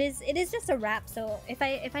 it is just a wrap, so if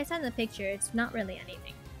I send the picture, it's not really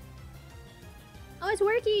anything. Oh, it's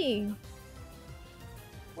working!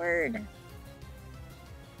 Word.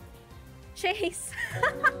 Chase!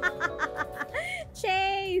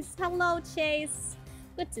 Chase! Hello, Chase!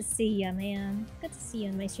 Good to see ya, man. Good to see you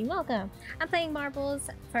in my stream. Welcome. I'm playing marbles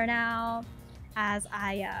for now as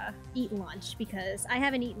I eat lunch because I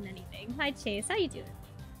haven't eaten anything. Hi, Chase. How you doing?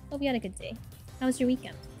 Hope you had a good day. How was your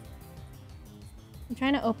weekend? I'm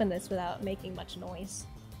trying to open this without making much noise.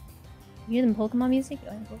 You hear the Pokemon music?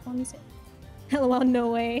 You hear the Pokemon music? LOL, no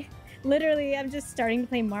way. Literally, I'm just starting to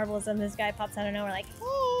play marbles and this guy pops out of nowhere like,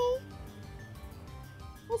 hey!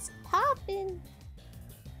 What's poppin'?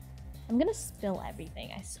 I'm gonna spill everything,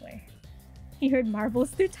 I swear. He heard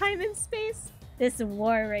marbles through time and space? This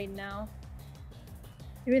war right now.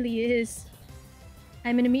 It really is.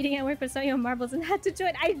 I'm in a meeting at work for selling on marbles and had to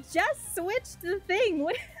join. I just switched the thing.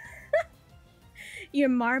 What? Your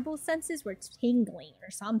marble senses were tingling or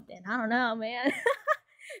something. I don't know, man.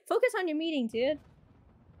 Focus on your meeting, dude.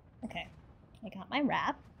 Okay. I got my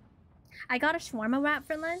wrap. I got a shawarma wrap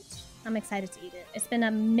for lunch. I'm excited to eat it. It's been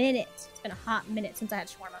a minute. It's been a hot minute since I had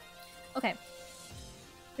shawarma. Okay.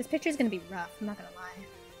 This picture is gonna be rough. I'm not gonna lie.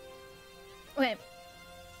 Okay.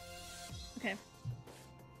 Okay.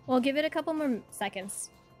 Well, give it a couple more seconds.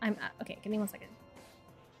 Okay, give me 1 second.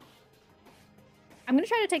 I'm gonna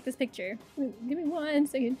try to take this picture. Give me 1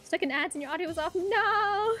 second. Stuck in ads and your audio was off.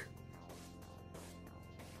 No!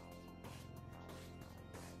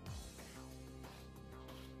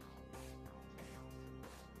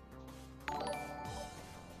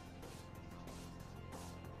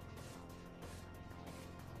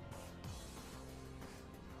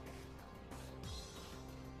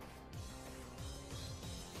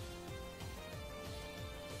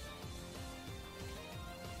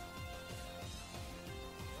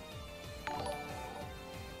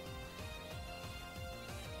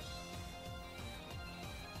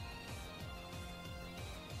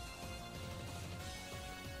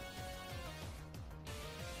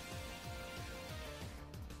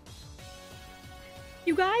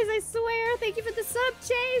 You guys, I swear, thank you for the sub,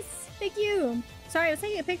 Chase! Thank you! Sorry, I was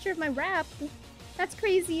taking a picture of my wrap. That's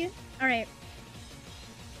crazy. Alright.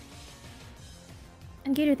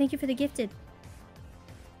 And Gator, thank you for the gifted.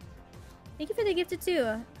 Thank you for the gifted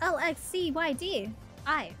too. LXCYD.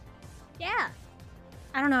 Yeah.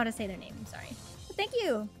 I don't know how to say their name, I'm sorry. But thank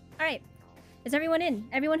you! Alright. Is everyone in?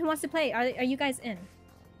 Everyone who wants to play, are you guys in?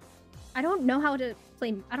 I don't know how to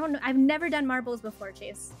play. I don't know. I've never done marbles before,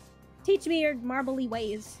 Chase. Teach me your marbly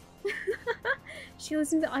ways. She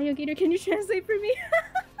listens to audio. Gator, can you translate for me?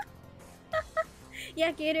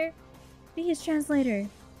 Yeah, Gator. Be his translator.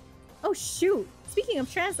 Oh, shoot. Speaking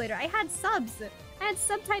of translator, I had subs. I had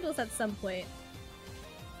subtitles at some point.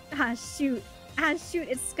 Ah, shoot. Ah, shoot.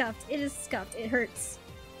 It's scuffed. It is scuffed. It hurts.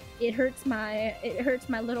 It hurts my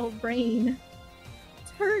little brain. It's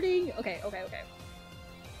hurting. Okay.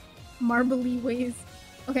 Marbly ways.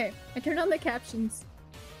 Okay, I turned on the captions.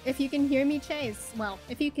 If you can hear me, Chase, well,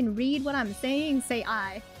 if you can read what I'm saying, say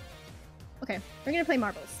I. Okay, we're gonna play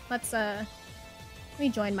marbles. Let me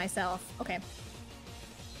join myself. Okay.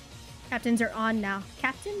 Captains are on now.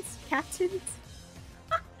 Captains?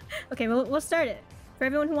 Okay, we'll start it. For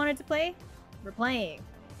everyone who wanted to play, we're playing.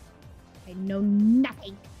 I know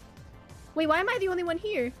nothing. Wait, why am I the only one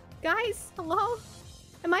here? Guys, hello?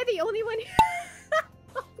 Am I the only one here?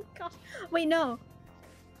 Oh my gosh. Wait, no.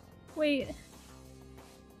 Wait.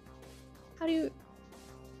 How do you...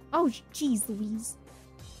 Oh, jeez, Louise.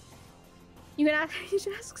 You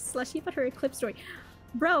should ask Slushy about her Eclipse story.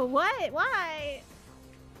 Bro, what? Why?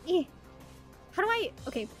 Eh. How do I...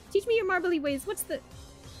 Okay, teach me your marbly ways. What's the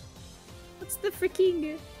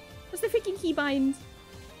freaking keybind?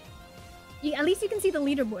 At least you can see the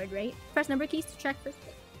leaderboard, right? Press number keys to track first.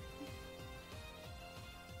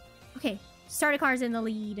 Okay, Starticar's in the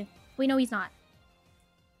lead. Wait, no, he's not.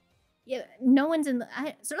 Yeah, no one's in the...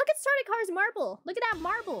 So look at Starticar's marble. Look at that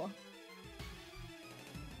marble.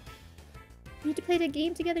 We need to play the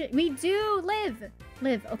game together. We do!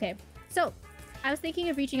 Live. Okay. So, I was thinking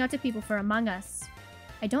of reaching out to people for Among Us.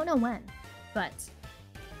 I don't know when, but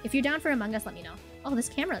if you're down for Among Us, let me know. Oh, this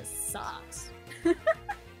camera sucks.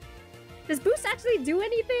 Does Boost actually do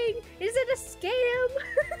anything? Is it a scam?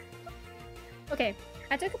 Okay,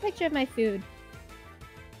 I took a picture of my food.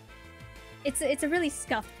 It's a really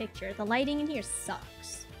scuffed picture. The lighting in here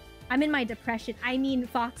sucks. I'm in my depression. I mean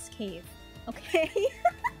Fox Cave. Okay?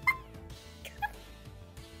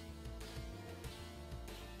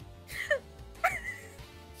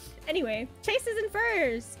 Anyway, Chase is in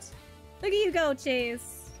first. Look at you go,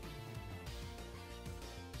 Chase.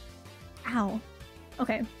 Ow.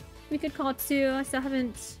 Okay. We could call two. We still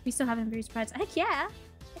haven't very surprised. Heck yeah.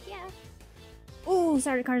 Heck yeah. Ooh,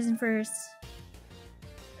 Starticar's in first.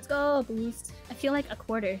 Let's go, Boost. I feel like a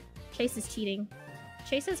quarter. Chase is cheating.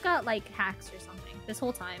 Chase has got like hacks or something this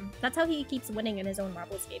whole time. That's how he keeps winning in his own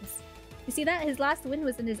marbles games. You see that? His last win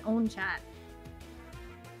was in his own chat.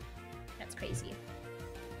 That's crazy.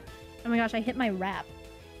 Oh my gosh, I hit my wrap.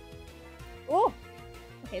 Oh!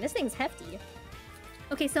 Okay, this thing's hefty.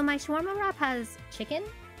 Okay, so my shawarma wrap has chicken,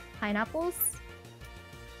 pineapples,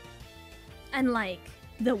 and like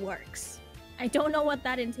the works. I don't know what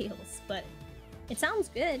that entails, but it sounds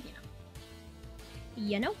good, you know.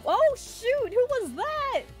 You know? Oh shoot! Who was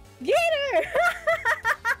that? Gator!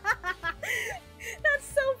 That's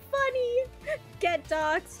so funny! Get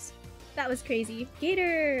doxed. That was crazy.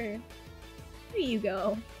 Gator! There you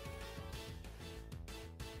go.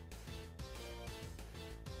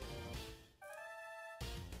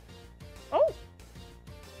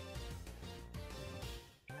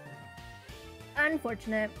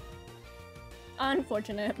 Unfortunate.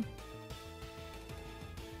 Unfortunate.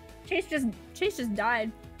 Chase just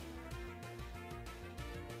died.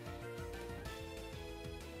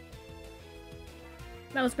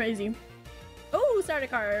 That was crazy. Oh, starter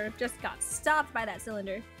car just got stopped by that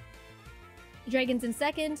cylinder. Dragon's in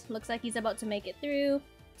second. Looks like he's about to make it through.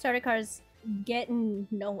 Starter car's getting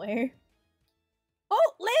nowhere.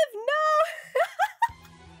 Oh, Liv, no!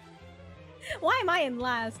 Why am I in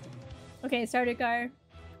last? Okay, starter car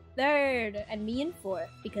third, and me in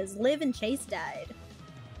fourth because Liv and Chase died.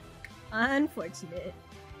 Unfortunate.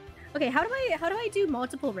 Okay, how do I do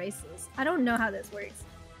multiple races? I don't know how this works.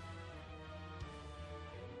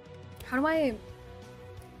 How do I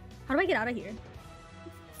get out of here?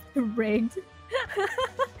 Rigged.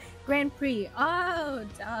 Grand Prix. Oh,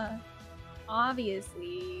 duh.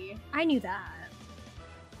 Obviously. I knew that.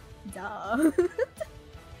 Duh.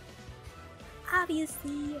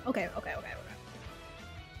 Obviously. Okay.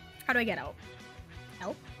 How do I get out?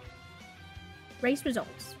 Help? Race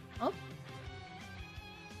results. Oh.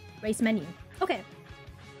 Race menu. Okay.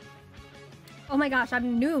 Oh my gosh,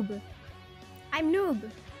 I'm noob. I'm noob.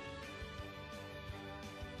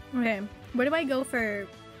 Okay, where do I go for...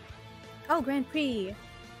 Oh, Grand Prix.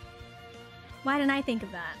 Why didn't I think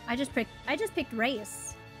of that? I just picked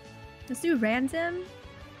race. Let's do random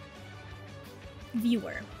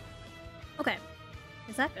viewer. Okay.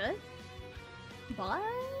 Is that good? What?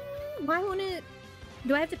 Why won't it...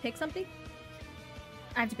 Do I have to pick something?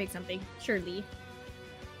 I have to pick something, surely.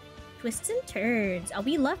 Twists and turns. Oh,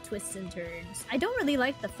 we love twists and turns. I don't really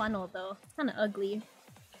like the funnel though. It's kind of ugly.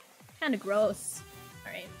 Kind of gross.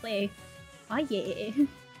 Alright, play. Oh yeah.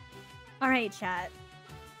 Alright, chat.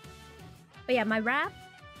 But yeah, my wrap,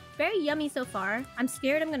 very yummy so far. I'm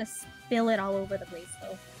scared I'm gonna spill it all over the place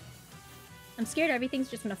though. I'm scared everything's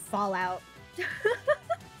just gonna fall out.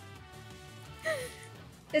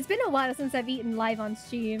 It's been a while since I've eaten live on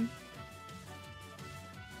stream.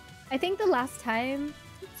 I think the last time...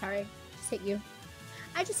 Sorry, just hit you.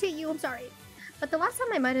 I just hit you, I'm sorry. But the last time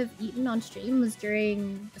I might have eaten on stream was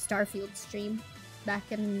during the Starfield stream. Back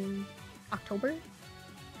in October?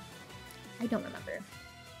 I don't remember.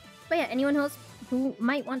 But yeah, anyone else who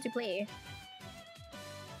might want to play,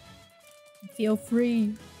 feel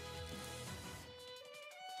free.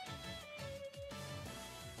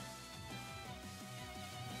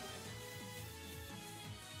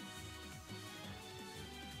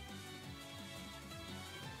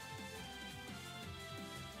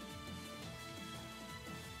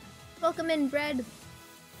 Welcome in, Bread.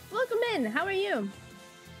 Welcome in. How are you?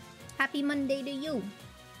 Happy Monday to you.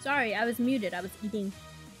 Sorry, I was muted. I was eating.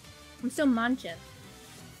 I'm still munching.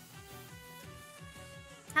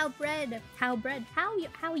 How bread? How bread? How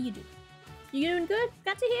you doing? You doing good?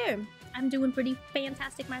 Got to hear. I'm doing pretty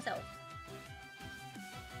fantastic myself.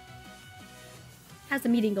 How's the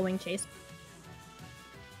meeting going, Chase?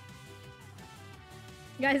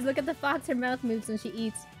 Guys, look at the fox. Her mouth moves when she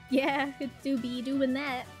eats. Yeah, it do be doing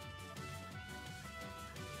that.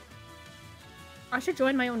 I should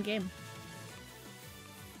join my own game.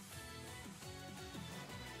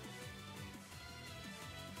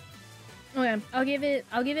 Okay, I'll give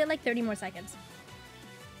it like 30 more seconds.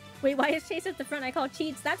 Wait, why is Chase at the front? I call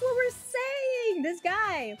cheats. That's what we're saying! This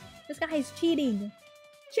guy is cheating.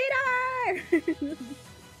 Cheater!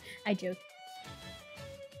 I joke.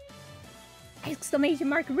 Exclamation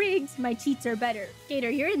mark rigged! My cheats are better. Gator,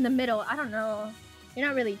 you're in the middle. I don't know. You're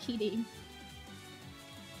not really cheating.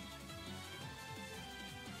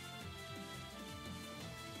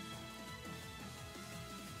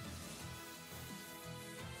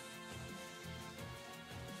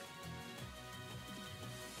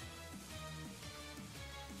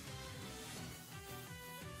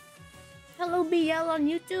 Hello, BL on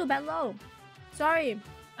YouTube. Hello. Sorry,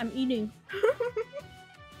 I'm eating.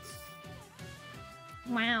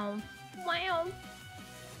 Wow. Wow.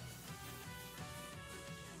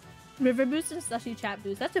 River boost and slushy chat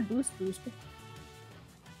boost. That's a boost.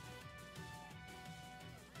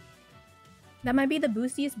 That might be the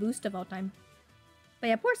boostiest boost of all time. But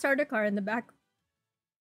yeah, poor starter car in the back.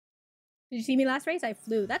 Did you see me last race? I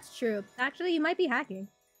flew. That's true. Actually, you might be hacking.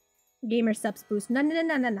 Gamer subs boost. No.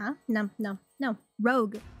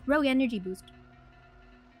 Rogue energy boost.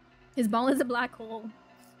 His ball is a black hole.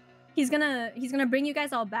 He's gonna bring you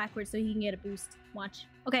guys all backwards so he can get a boost. Watch.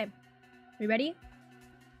 Okay. We ready?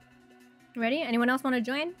 Ready? Anyone else want to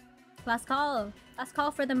join? Last call. Last call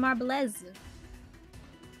for the Marbleez.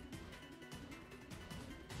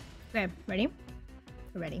 Okay, ready?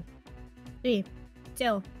 We're ready. 3,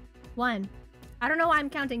 2, 1. I don't know why I'm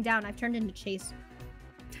counting down. I've turned into Chase.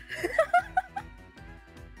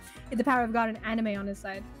 The power of God and anime on his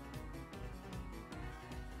side.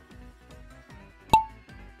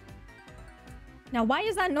 Now, why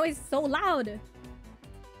is that noise so loud?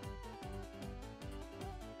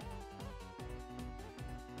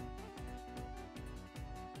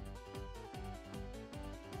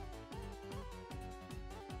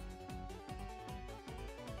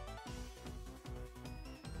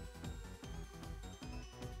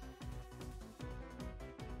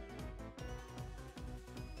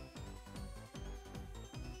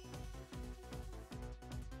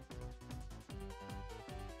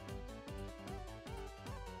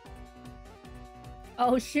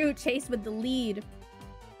 Oh shoot, Chase with the lead.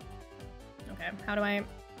 Okay, how do I...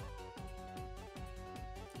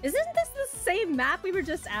 Isn't this the same map we were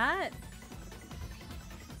just at?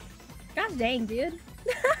 Gosh dang, dude.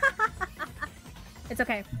 It's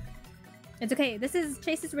okay. It's okay. This is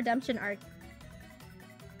Chase's redemption arc.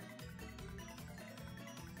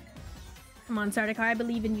 Come on, Sardaukar, I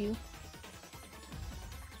believe in you.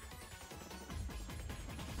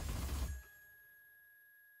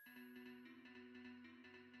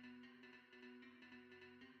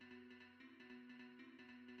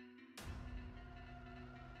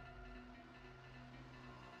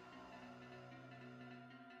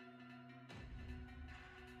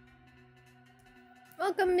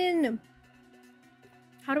 Welcome in.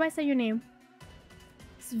 How do I say your name?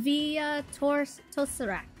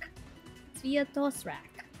 Tosrak. Svia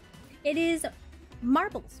Tosrak. It is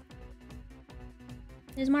marbles.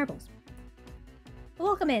 It is marbles.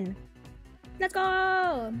 Welcome in. Let's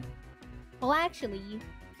go. Well, actually,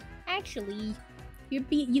 you've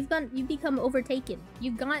become overtaken.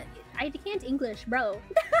 You've got. I can't English, bro.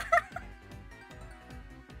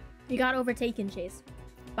 You got overtaken, Chase,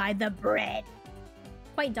 by the bread.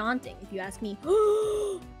 Quite daunting, if you ask me.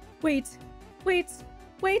 Wait.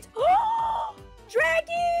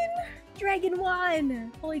 Dragon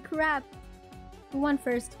won! Holy crap. Who won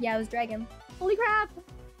first? Yeah, it was Dragon. Holy crap!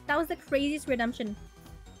 That was the craziest redemption.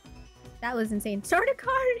 That was insane.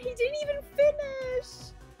 Sardaukar, he didn't even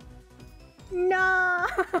finish! No!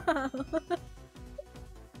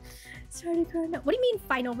 Sardaukar, no. What do you mean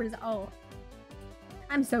final result? Oh.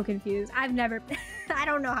 I'm so confused. I've never... I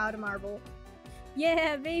don't know how to marble.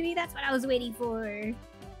 Yeah, baby, that's what I was waiting for.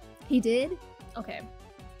 He did? Okay.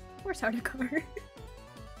 Poor Sardaukar.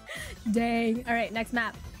 Dang. Alright, next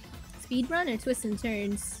map. Speedrun or twists and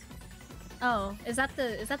turns? Oh, is that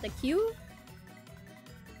the queue?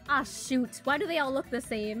 Ah, shoot. Why do they all look the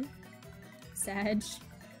same? Sag.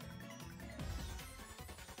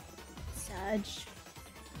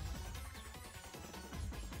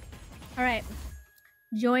 Alright.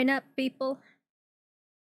 Join up, people.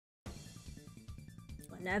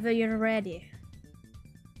 Whenever you're ready.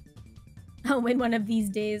 I'll win one of these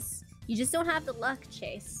days. You just don't have the luck,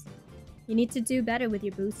 Chase. You need to do better with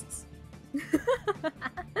your boosts.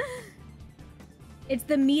 It's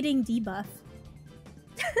the meeting debuff.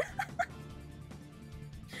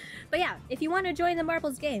 But yeah, if you want to join the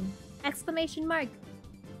marbles game,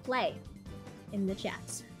 !play in the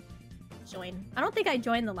chat. Join. I don't think I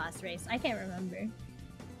joined the last race. I can't remember.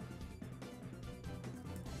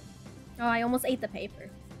 Oh, I almost ate the paper.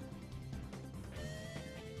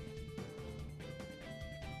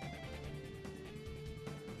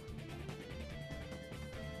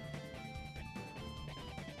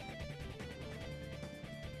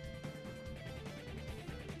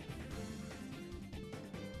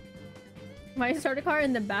 Why is Sardaukar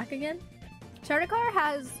in the back again? Sardaukar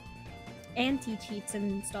has anti-cheats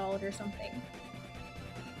installed or something.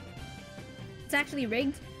 It's actually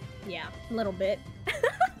rigged? Yeah, a little bit.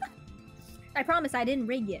 I promise I didn't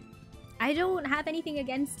rig it. I don't have anything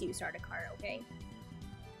against you, Sardaukar, okay?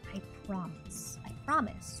 I promise. I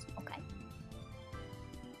promise, okay?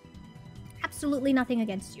 Absolutely nothing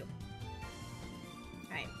against you.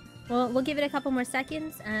 Alright. Well, we'll give it a couple more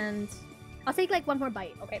seconds and I'll take like one more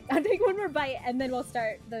bite, okay? I'll take one more bite and then we'll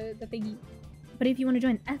start the thingy. But if you want to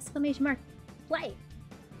join, !play.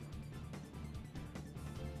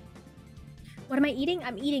 What am I eating?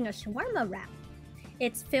 I'm eating a shawarma wrap.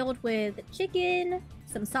 It's filled with chicken,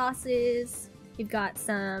 some sauces. You've got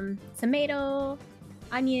some tomato,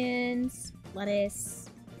 onions, lettuce,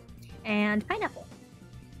 and pineapple.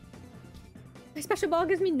 My special ball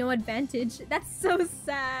gives me no advantage. That's so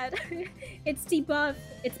sad. It's debuff.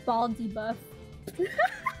 It's ball debuff.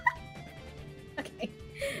 Okay,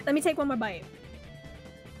 let me take one more bite.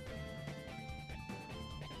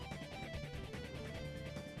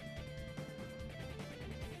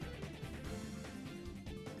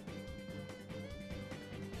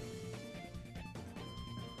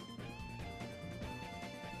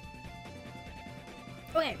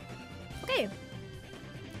 Okay, Okay.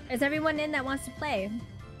 Is everyone in that wants to play?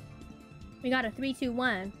 We got a 3, 2,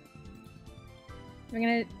 1. We're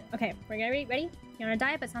gonna... Okay, we're gonna... Ready? You're on a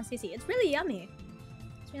diet, but it's not spicy. It's really yummy.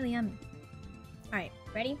 It's really yummy. Alright,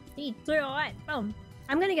 ready? 3, 2, 1. Boom.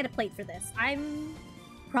 I'm gonna get a plate for this. I'm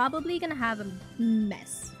probably gonna have a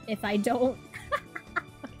mess if I don't.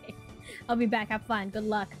 Okay. I'll be back. Have fun. Good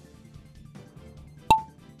luck.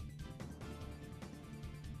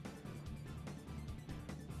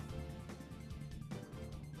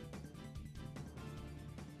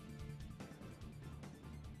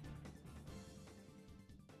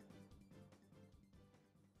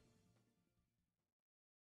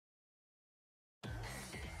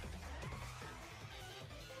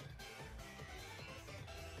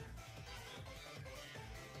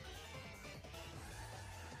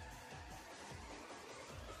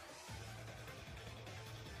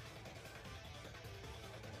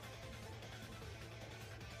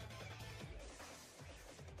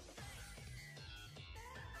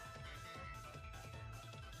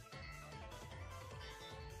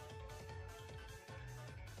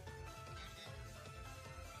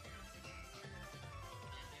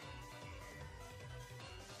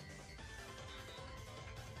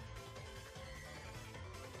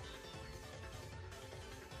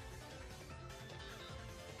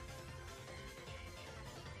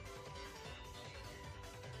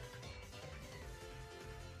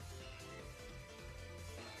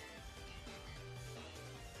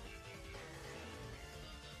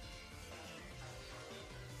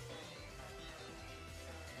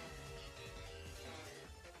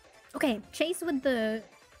 Okay, Chase with the...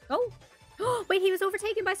 Oh! Wait, he was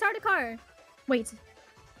overtaken by Sardaukar! Wait.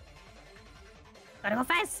 Gotta go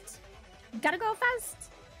fast! Gotta go fast!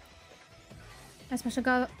 My special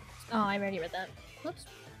go... Oh, I already read that. Whoops.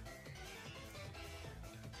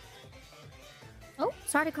 Oh,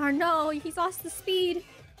 Sardaukar, no! He's lost the speed!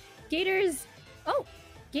 Gators! Oh!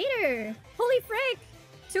 Gator! Holy frick!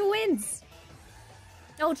 2 wins!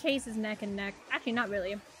 Oh, Chase is neck and neck. Actually, not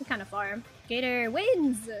really. He's kind of far. Gator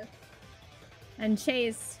wins! And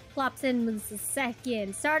Chase plops in with the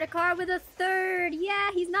second. Sardaukar with a third. Yeah,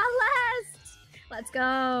 he's not last. Let's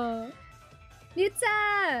go.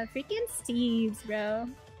 Yuta! Freaking Steves, bro.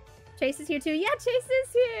 Chase is here too. Yeah, Chase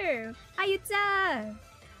is here. Hi, Yuta.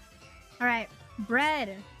 All right,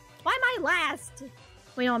 Bread. Why am I last?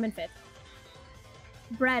 Wait, no, I'm in 5th.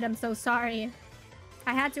 Bread, I'm so sorry.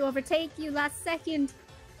 I had to overtake you last second.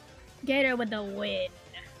 Gator with the win.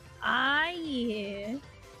 Ah, yeah.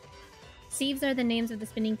 Steves are the names of the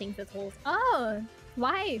spinning things with holes. Oh,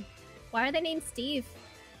 why? Why are they named Steve?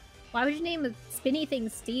 Why would you name a spinny thing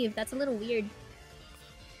Steve? That's a little weird.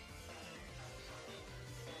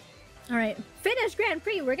 Alright, finish Grand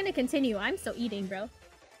Prix. We're gonna continue. I'm still eating, bro.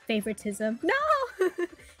 Favoritism. No!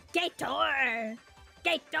 Gator!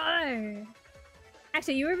 Gator!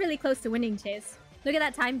 Actually, you were really close to winning, Chase. Look at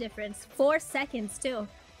that time difference. 4 seconds, too.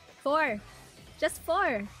 4. Just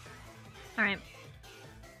 4. Alright.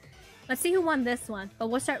 Let's see who won this one. But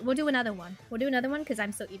we'll do another one. We'll do another one because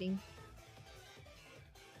I'm still eating.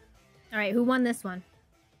 Alright, who won this one?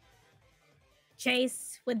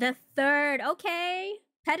 Chase with the 3rd. Okay.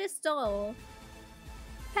 Pedestal.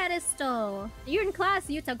 Pedestal. You're in class,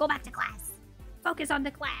 Yuta. Go back to class. Focus on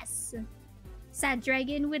the class. Sad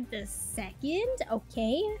Dragon with the 2nd.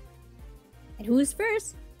 Okay. And who's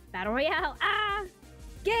first? Battle Royale. Ah!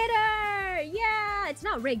 Gator! Yeah! It's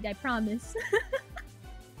not rigged, I promise.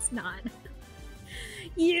 It's not.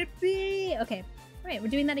 Yippee! Okay. Alright, we're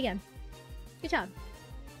doing that again. Good job.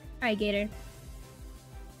 Alright, Gator.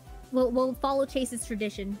 We'll follow Chase's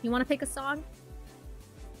tradition. You want to pick a song?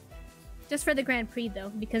 Just for the Grand Prix, though,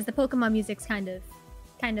 because the Pokemon music's kind of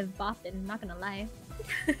bopping, not gonna lie.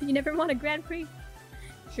 You never won a Grand Prix?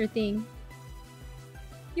 Sure thing.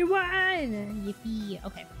 You won! Yippee.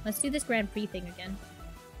 Okay, let's do this Grand Prix thing again.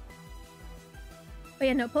 But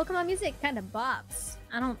yeah, no, Pokemon music kind of bops.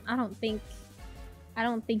 I don't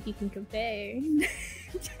think you can compare.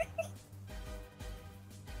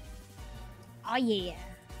 Oh yeah.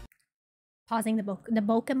 Pausing the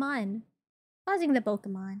Pokemon. Pausing the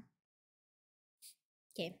Pokemon.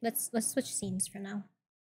 Okay, let's switch scenes for now.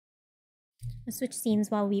 Let's switch scenes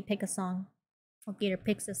while we pick a song. Or Gator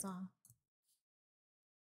picks a song.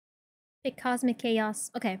 Pick Cosmic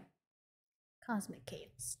Chaos. Okay. Cosmic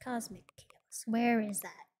Chaos. Cosmic Chaos. Where is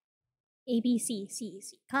that? A, B, C, C,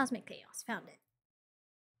 C. Cosmic Chaos. Found it.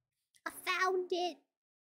 I found it!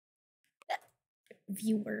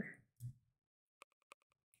 Viewer.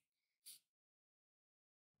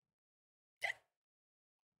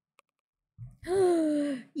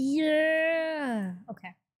 Yeah!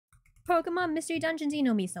 Okay. Pokemon Mystery Dungeons, you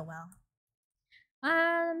know me so well.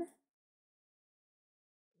 Love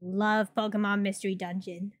Pokemon Mystery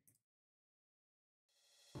Dungeon.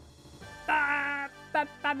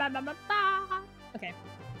 Okay.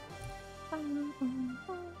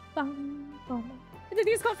 Did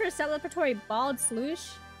these call for a celebratory bald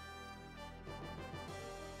sloosh?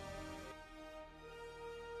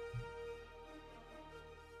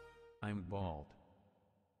 I'm bald.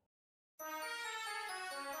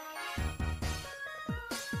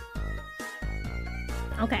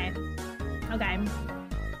 Okay. Okay.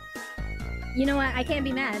 You know what? I can't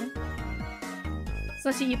be mad. So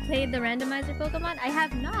you played the randomizer Pokemon? I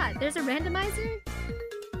have not. There's a randomizer?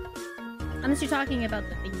 Unless you're talking about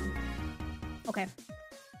the thingy. Okay.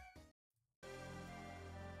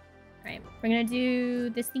 Alright. We're gonna do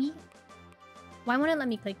this thingy. Why won't it let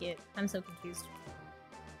me click it? I'm so confused.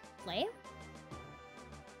 Play?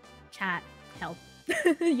 Chat. Help.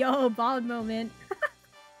 Yo, bald moment.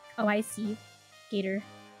 Oh, I see. Gator.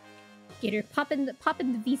 Gator, pop in the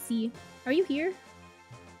VC. Are you here?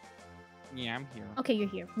 Yeah, I'm here. Okay, you're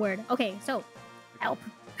here. Word. Okay, so help.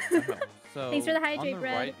 So Thanks for the hydrate, on the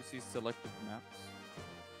Red. right, you see selected maps.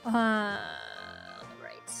 On the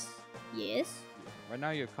right. Yes. Right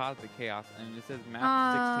now you're Cosmic Chaos, and it says map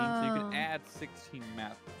 16, so you can add 16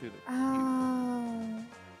 maps to the queue.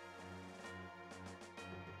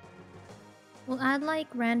 We'll add like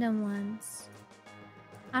random ones.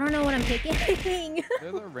 I don't know what I'm picking.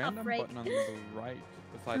 There's a random button on the right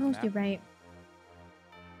besides Oh, map. you're right.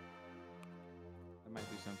 That might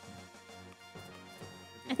do something.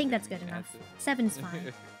 I think that's good enough. It. 7's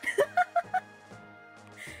fine.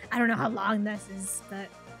 I don't know how long this is, but...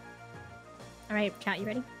 Alright, chat, you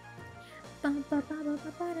ready?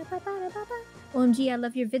 OMG, I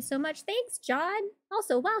love your vid so much. Thanks, John!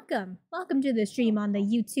 Also, welcome! Welcome to the stream on the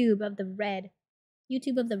YouTube of the Red.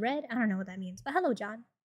 YouTube of the Red? I don't know what that means, but hello, John.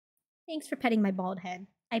 Thanks for petting my bald head.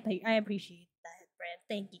 I appreciate that, Red.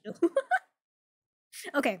 Thank you.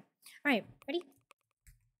 Okay, alright, ready?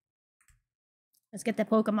 Let's get the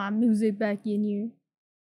Pokemon music back in here.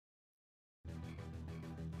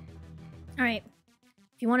 Alright,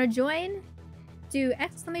 if you want to join, do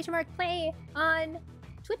 !play on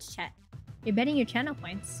Twitch chat. You're betting your channel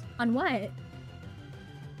points. On what?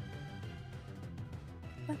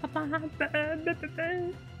 I'm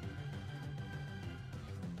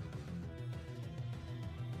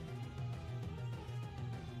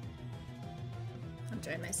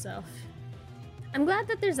enjoying myself. I'm glad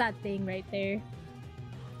that there's that thing right there.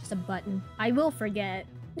 Just a button. I will forget.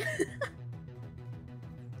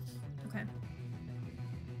 Okay.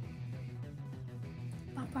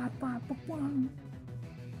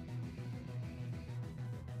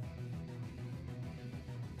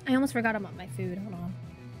 I almost forgot about my food. Hold on.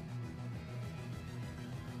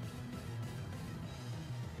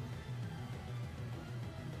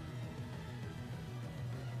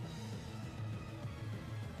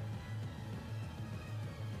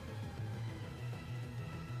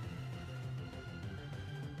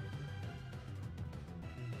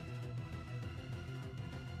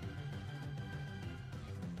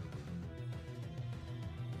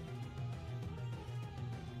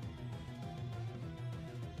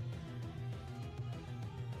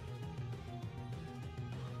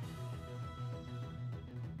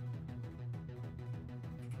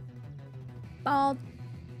 Bald.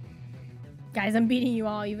 Guys, I'm beating you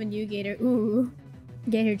all, even you, Gator. Ooh.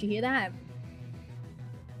 Gator, did you hear that?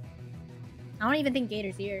 I don't even think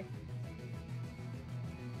Gator's here.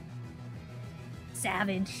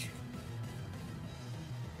 Savage.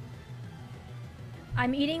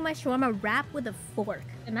 I'm eating my shawarma wrap with a fork.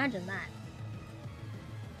 Imagine that.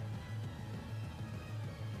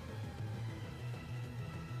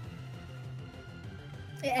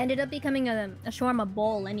 It ended up becoming a shawarma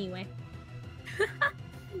bowl anyway.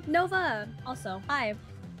 Nova, also, hi.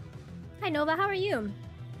 Hi Nova, how are you?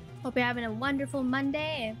 Hope you're having a wonderful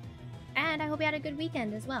Monday. And I hope you had a good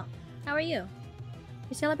weekend as well. How are you?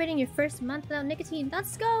 You're celebrating your first month without nicotine.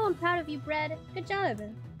 Let's go! I'm proud of you, Bread. Good job.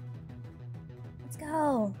 Let's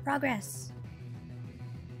go. Progress.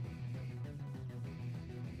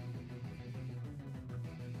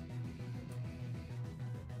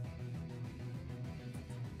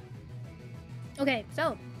 Okay,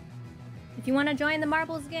 so if you want to join the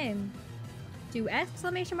marbles game, do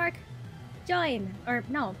join, or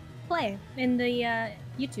no, play in the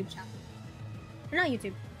YouTube chat. Or not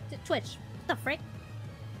YouTube, Twitch. What the frick?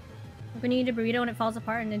 When you eat a burrito and it falls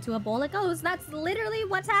apart and into a bowl it goes. That's literally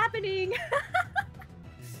what's happening.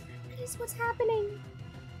 That is what's happening.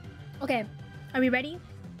 Okay, are we ready?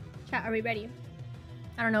 Chat, are we ready?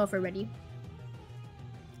 I don't know if we're ready.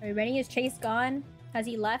 Are we ready? Is Chase gone? Has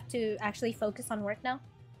he left to actually focus on work now?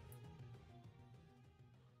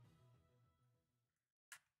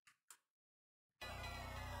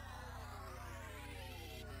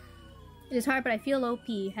 It is hard, but I feel OP.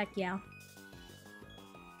 Heck yeah.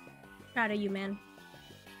 Proud of you, man.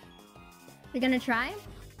 We're gonna try?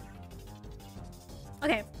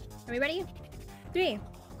 Okay. Are we ready? 3,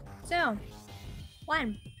 2,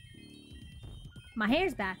 1. My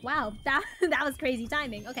hair's back. Wow. That was crazy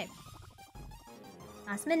timing. Okay.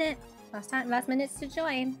 Last minute. Last minutes to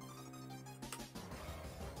join.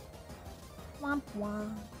 Womp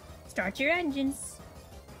womp. Start your engines.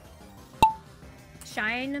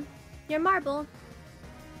 Shine your marble.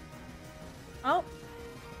 Oh.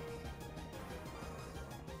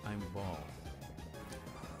 I'm bald.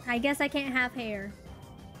 I guess I can't have hair.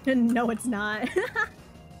 No, it's not. No,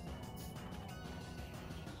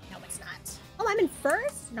 it's not. Oh, I'm in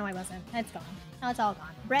first? No, I wasn't. It's gone. Oh, it's all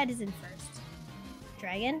gone. Bread is in first.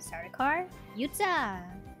 Dragon, start a car. Yuta.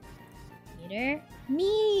 Meter.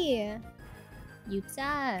 Me.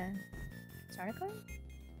 Yuta. Start a car?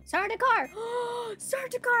 Start a car!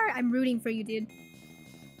 Start a car! I'm rooting for you, dude.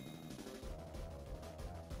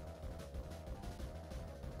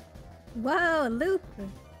 Whoa, loop.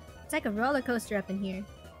 It's like a roller coaster up in here.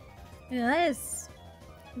 Look at this.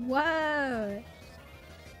 Whoa.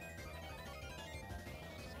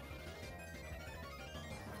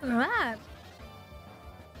 Look at that.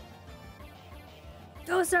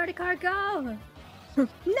 Go, start a car, go!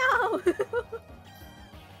 No!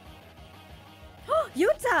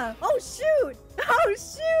 Yuta! Oh shoot! Oh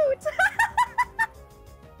shoot!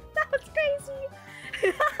 That was crazy!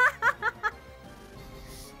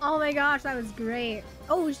 Oh my gosh, that was great.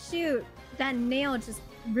 Oh shoot! That nail just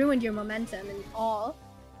ruined your momentum and all.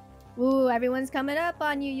 Ooh, everyone's coming up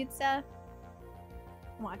on you, Yuta.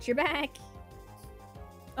 Watch your back.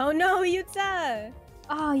 Oh no, Yuta!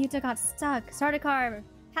 Oh, Yuta got stuck. Start a car.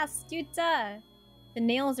 Past Yuta. The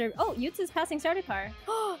nails are... Oh, Yuta's passing start a car.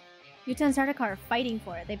 Oh! Yuta and Sardaukar are fighting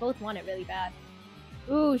for it. They both want it really bad.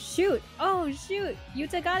 Ooh, shoot! Oh, shoot!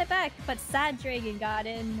 Yuta got it back, but Sad Dragon got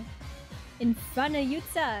in front of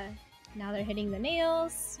Yuta. Now they're hitting the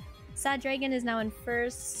nails. Sad Dragon is now in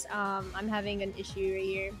first. I'm having an issue right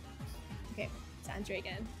here. Okay, Sad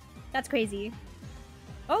Dragon. That's crazy.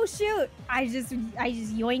 Oh shoot! I just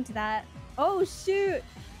yoinked that. Oh shoot!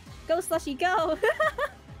 Go Slushy, go!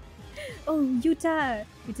 Oh, Yuta!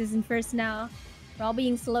 Yuta's in first now. We're all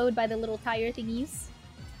being slowed by the little tire thingies.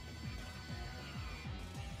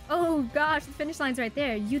 Oh gosh, the finish line's right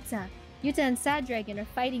there. Yuta and Sad Dragon are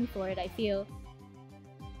fighting for it, I feel.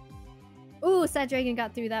 Ooh, Sad Dragon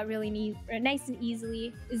got through that really nice and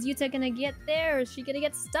easily. Is Yuta gonna get there, or is she gonna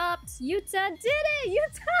get stopped? Yuta did it!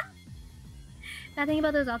 Yuta! That thing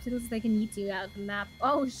about those obstacles is they can yeet you out of the map.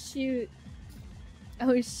 Oh shoot.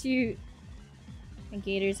 Oh shoot. And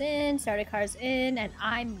Gator's in, starter car's in, and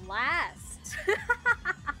I'm last.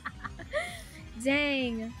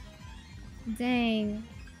 Dang. Dang.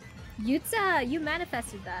 Yuta, you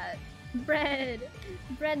manifested that. Bread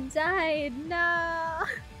died. No.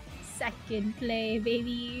 Second play,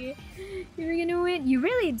 baby. You were gonna win. You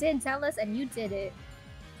really did tell us, and you did it.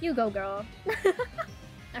 You go, girl.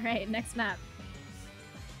 Alright, next map.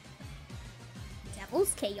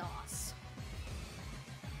 Devil's Chaos.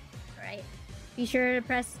 Alright. Be sure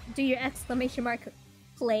to do your exclamation mark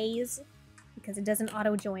plays, because it doesn't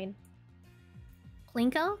auto-join.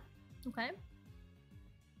 Plinko? Okay.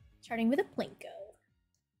 Starting with a Plinko.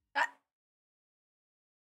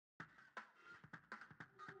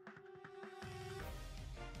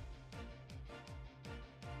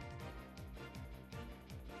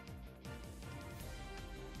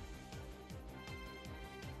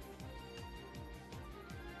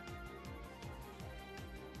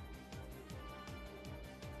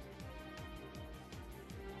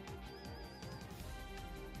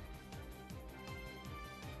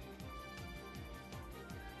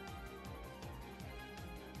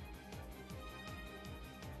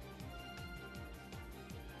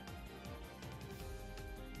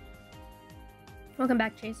 Welcome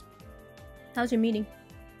back, Chase. How's your meeting?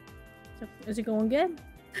 Is it going good?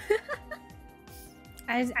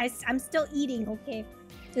 I'm still eating, okay?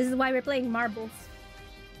 This is why we're playing marbles.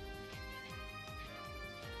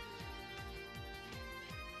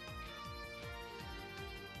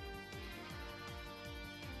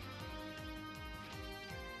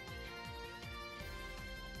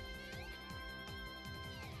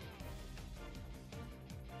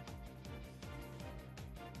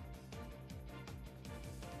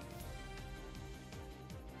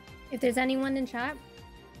 If there's anyone in chat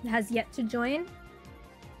that has yet to join,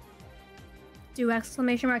 do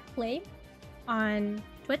exclamation mark play on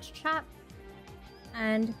Twitch chat,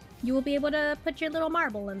 and you will be able to put your little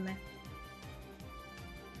marble in there.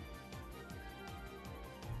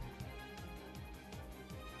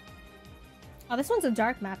 Oh, this one's a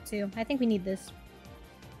dark map too. I think we need this.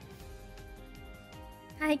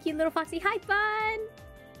 Hi, cute little foxy. Hi, Bun!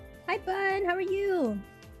 Hi, Bun! How are you?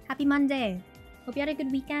 Happy Monday. Hope you had a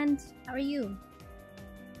good weekend. How are you?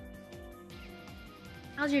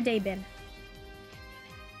 How's your day been?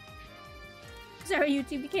 Sorry,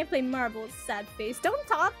 YouTube, you can't play marbles. Sad face. Don't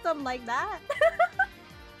talk them like that.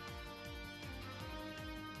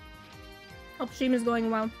 Hope stream is going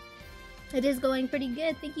well. It is going pretty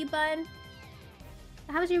good. Thank you, Bun.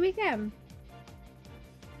 How was your weekend?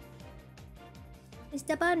 It's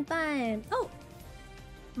the Bun Bun. Oh!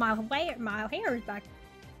 My hair is back.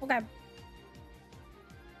 Okay.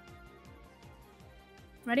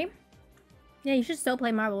 Ready? Yeah, you should still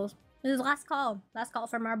play marbles. This is last call. Last call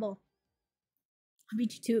for marble. I'll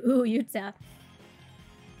beat you too. Ooh, Utah.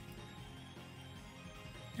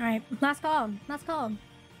 Alright, last call. Last call.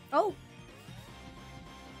 Oh!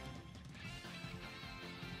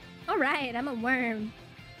 Alright, I'm a worm.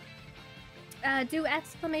 Do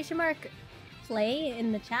exclamation mark play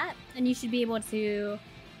in the chat, and you should be able to...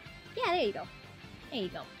 Yeah, there you go. There you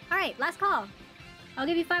go. Alright, last call. I'll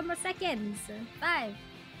give you 5 more seconds. 5,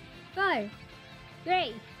 4,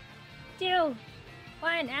 3, 2,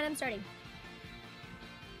 1, and I'm starting.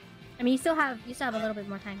 I mean, you still have a little bit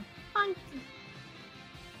more time.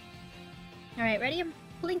 Alright, ready?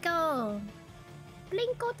 Blinko!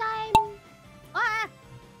 Blinko time! Ah!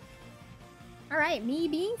 Alright, me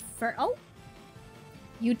being for oh!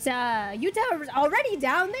 Utah was already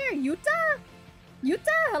down there! Utah,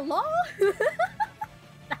 hello?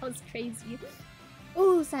 That was crazy.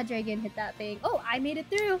 Oh, Sad Dragon hit that thing. Oh, I made it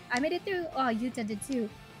through! Oh, Utah did too.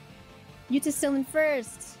 Utah's still in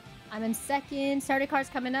first. I'm in second. Starter car's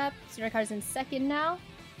coming up. Starter car's in second now.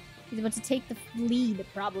 He's about to take the lead,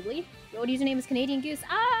 probably. Your username is Canadian Goose.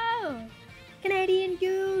 Oh! Canadian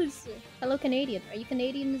Goose! Hello, Canadian. Are you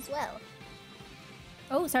Canadian as well?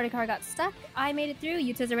 Oh, starter car got stuck. I made it through.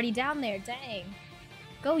 Utah's already down there. Dang.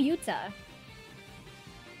 Go, Utah.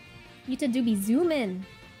 Utah do be zooming.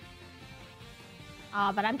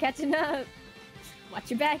 But I'm catching up.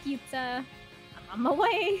 Watch your back, Utah. I'm on my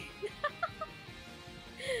way.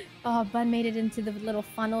 Oh, Bun made it into the little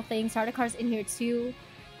funnel thing. Starter car's in here too.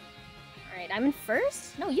 Alright, I'm in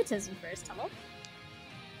first? No, Utah's in first. Hello?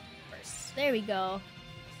 First. There we go.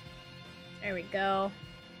 There we go.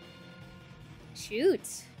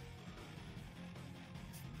 Shoot.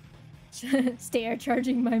 Stare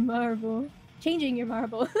charging my marble. Changing your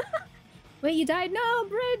marble. Wait, you died? No,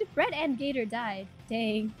 Bread and Gator died.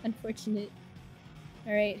 Dang, unfortunate.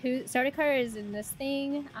 Alright, starter car is in this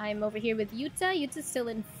thing. I'm over here with Utah. Utah's still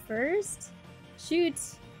in first. Shoot.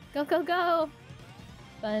 Go, go, go.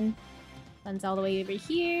 Bun. Bun's all the way over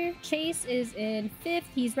here. Chase is in fifth.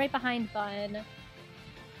 He's right behind Bun.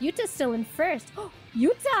 Utah's still in first. Oh,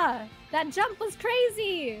 Utah! That jump was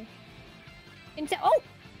crazy! Oh!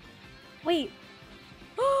 Wait.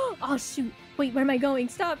 Oh, shoot. Wait, where am I going?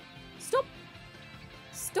 Stop. Stop.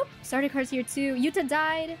 Stop. Starter car's here too. Utah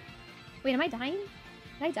died. Wait, am I dying?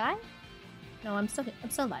 Did I die? No, I'm still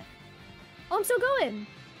alive. Oh, I'm still going.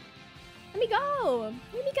 Let me go.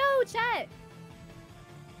 Let me go, chat.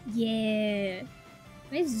 Yeah.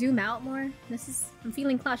 Can I zoom out more? I'm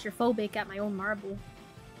feeling claustrophobic at my own marble.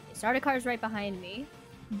 Starter car's right behind me.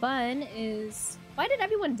 Bun is... Why did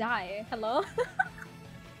everyone die? Hello?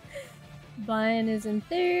 Bun is in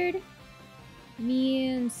third. Me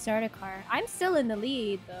and starter car. I'm still in the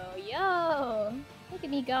lead though. Yo! Look at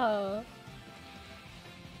me go.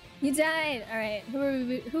 You died! Alright,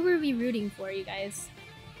 who were we rooting for, you guys?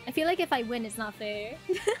 I feel like if I win, it's not fair.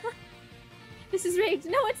 This is rigged.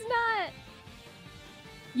 No, it's not!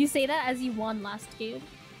 You say that as you won last game.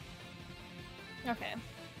 Okay.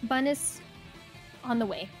 Bun is on the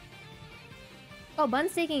way. Oh,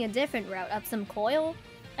 Bun's taking a different route up some coil.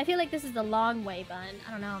 I feel like this is the long way, Bun.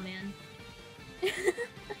 I don't know, man.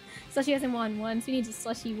 Slushy hasn't won once. We need to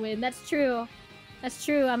Slushy win. That's true. That's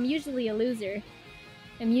true. I'm usually a loser.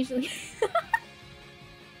 I'm usually...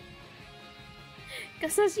 Go,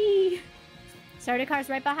 Slushy! Starter car's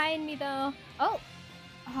right behind me, though. Oh!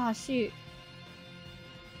 Oh, shoot.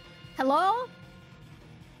 Hello?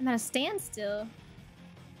 I'm at a standstill.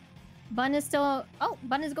 Bun is still... Oh,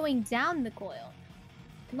 Bun is going down the coil.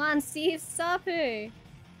 Come on, Steve, stop her.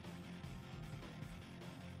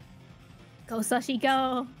 Go, Slushy,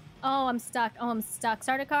 go. Oh, I'm stuck. Oh, I'm stuck.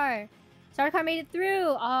 Starter car. Starter car made it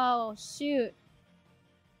through. Oh, shoot.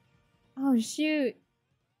 Oh, shoot.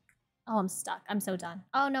 Oh, I'm stuck. I'm so done.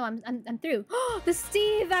 Oh no, I'm through. Oh, the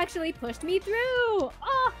Steve actually pushed me through.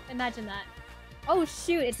 Oh, imagine that. Oh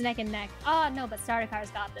shoot, it's neck and neck. Oh no, but Starter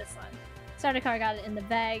Car's got this one. Starter Car got it in the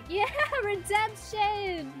bag. Yeah,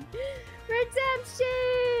 redemption!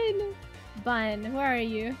 Redemption! Bun, where are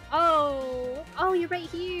you? Oh, oh, you're right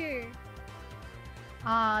here.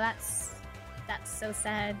 Oh, that's so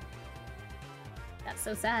sad. That's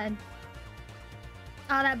so sad.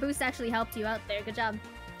 Oh, that boost actually helped you out there. Good job.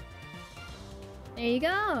 There you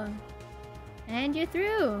go. And you're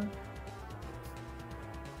through.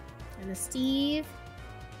 And the Steve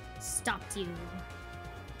stopped you.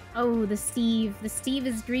 Oh, the Steve. The Steve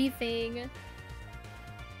is griefing.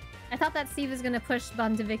 I thought that Steve was gonna push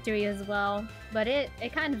Bun to victory as well, but it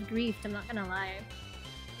kind of griefed, I'm not gonna lie.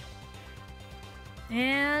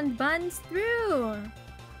 And Bun's through!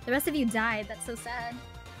 The rest of you died, that's so sad.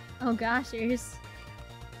 Oh goshers.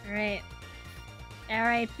 Alright.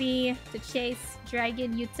 R.I.P. to Chase,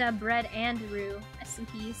 Dragon, Yuta, Bread, and Rue. Rest in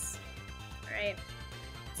peace. Alright.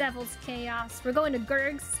 Devil's Chaos. We're going to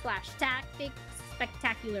Gurg's Splash Tactic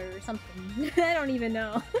Spectacular or something. I don't even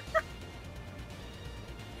know.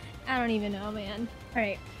 I don't even know, man.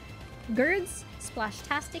 Alright. Gurg's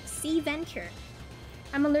Splash-tastic Sea Venture.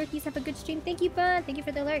 I'm Lurkies. Have a good stream. Thank you, Bud. Thank you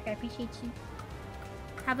for the lurk. I appreciate you.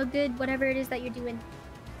 Have a good whatever it is that you're doing.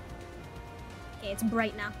 Okay, it's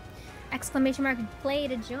bright now. Exclamation mark play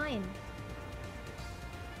to join.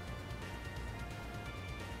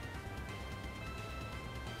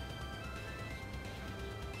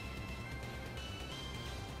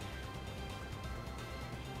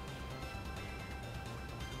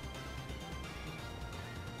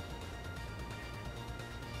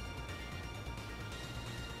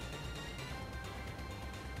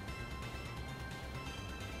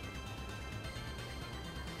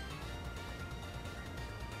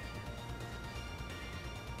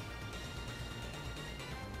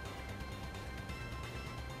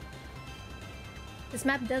 This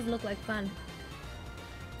map does look like fun.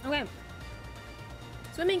 Okay.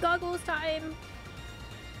 Swimming goggles time!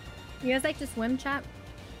 You guys like to swim, chat?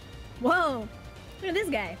 Whoa! Look at this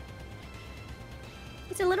guy.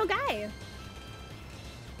 It's a little guy.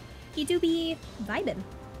 He do be vibin'.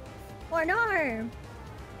 Or no!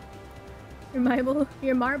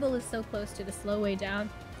 Your marble is so close to the slow way down.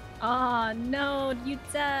 Aw, no,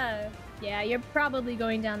 Yuta! Yeah, you're probably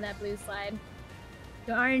going down that blue slide.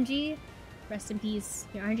 Your RNG? Rest in peace.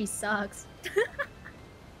 Your RNG sucks.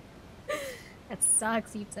 That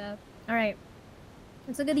sucks, Yuta. Alright.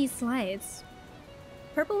 Let's look at these slides.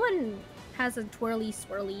 Purple one has a twirly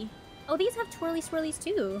swirly. Oh, these have twirly swirlies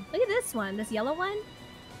too. Look at this one. This yellow one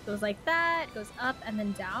goes like that, goes up and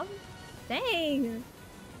then down. Dang!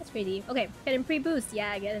 That's crazy. Okay, get in pre-boost.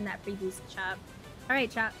 Yeah, get in that pre-boost, chat.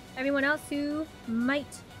 Alright, chat. Everyone else who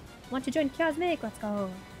might want to join Cosmic, let's go.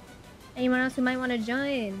 Anyone else who might want to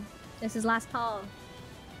join? This is last call.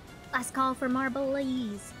 Last call for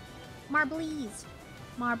Marbleze. Marbleze.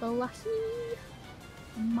 Marbleahee.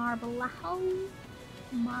 Marbleaho.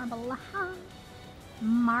 Marbleaha.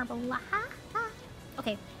 Marbleaha.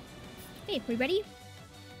 Okay. Hey, we ready?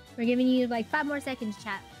 We're giving you like 5 more seconds,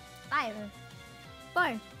 chat. 5,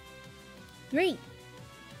 4, 3,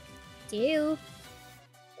 2,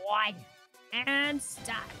 1. And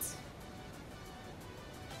start.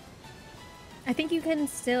 I think you can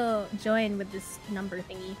still join with this number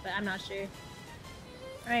thingy, but I'm not sure.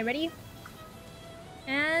 Alright, ready?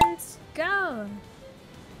 And go!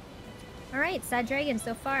 Alright, Sad Dragon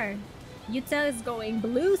so far. Yuta is going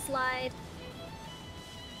blue slide.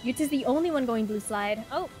 Yuta's the only one going blue slide.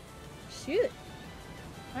 Oh, shoot.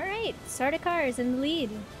 Alright, Sardaukar is in the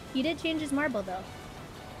lead. He did change his marble though.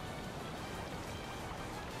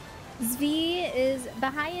 Zvi is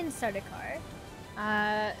behind Sardaukar.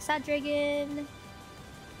 Sad Dragon,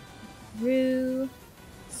 Rue,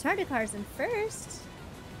 Sardaukar's in first.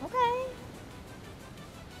 Okay.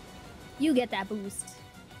 You get that boost.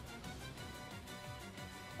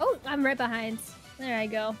 Oh, I'm right behind. There I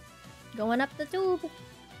go. Going up the tube.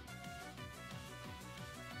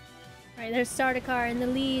 Alright, there's Sardaukar in the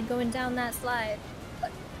lead, going down that slide.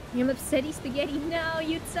 Yum City Spaghetti, no,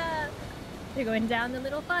 Yuta! They're going down the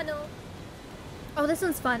little funnel. Oh, this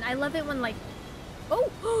one's fun. I love it when, like... Oh!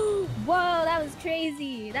 Whoa, that was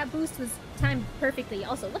crazy! That boost was timed perfectly.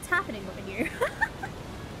 Also, what's happening over here?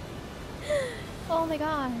 Oh my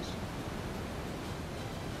gosh.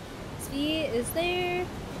 Svi is there.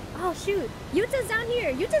 Oh, shoot. Yuta's down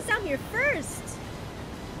here! Yuta's down here first!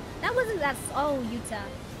 That wasn't that... Oh, Yuta.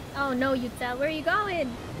 Oh no, Yuta, where are you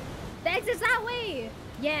going? The exit's that way!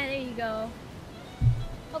 Yeah, there you go.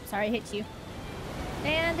 Oh, sorry, I hit you.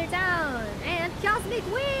 And they're down. And Cosmic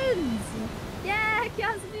wins! Yeah,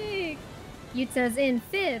 Cosmic! Yuta's in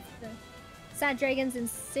 5th. Sad Dragons in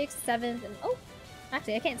 6th, 7th, and oh!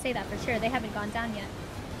 Actually, I can't say that for sure. They haven't gone down yet.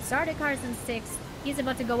 Sardakar's in 6th. He's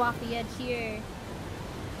about to go off the edge here.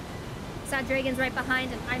 Sad Dragon's right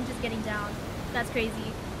behind, and I'm just getting down. That's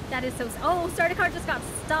crazy. That is so... Oh, Sardaukar just got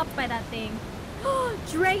stopped by that thing. Oh,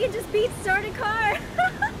 Dragon just beat Sardaukar!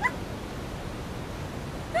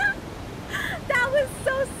 That was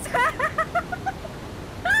so sad!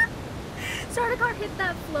 Sardaukar hit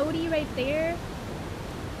that floaty right there.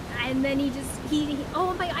 And then he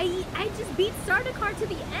oh my, I just beat Sardaukar to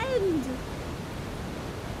the end!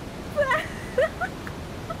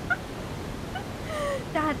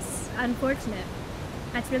 That's unfortunate.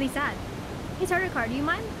 That's really sad. Hey Sardaukar, do you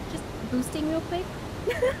mind just boosting real quick?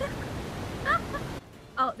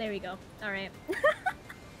 Oh, there we go. Alright.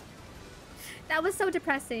 That was so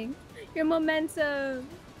depressing. Your momentum.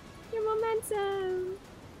 Your momentum.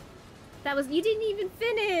 That was... You didn't even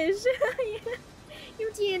finish.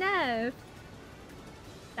 You're DNF.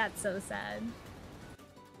 That's so sad.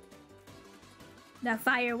 That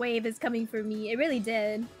fire wave is coming for me. It really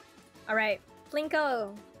did. Alright.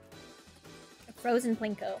 Plinko. A frozen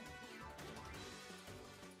Plinko.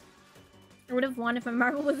 I would have won if my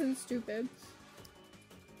marble wasn't stupid.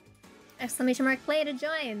 Exclamation mark play to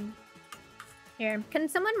join. Here, can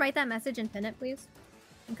someone write that message and pin it, please?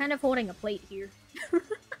 I'm kind of holding a plate here.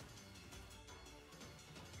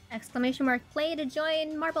 Exclamation mark play to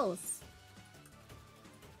join marbles.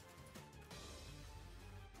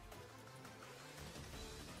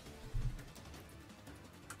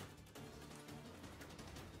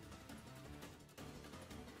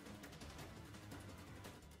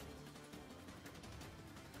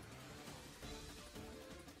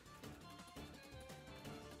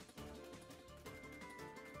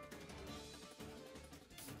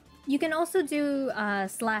 You can also do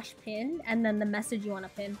 /pin and then the message you want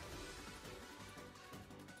to pin.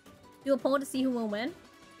 Do a poll to see who will win.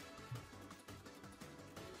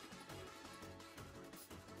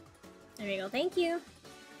 There we go. Thank you.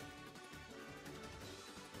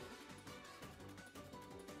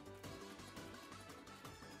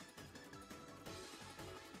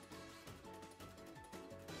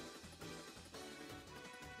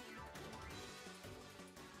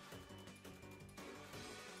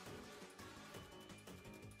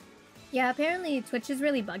 Yeah, apparently Twitch is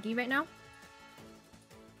really buggy right now.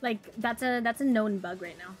 Like, that's a known bug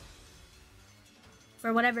right now.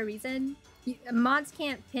 For whatever reason. Mods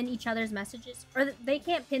can't pin each other's messages. Or they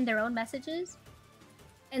can't pin their own messages.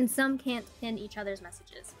 And some can't pin each other's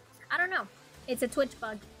messages. I don't know. It's a Twitch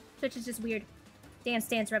bug. Twitch is just weird. Dance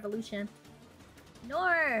Dance Revolution.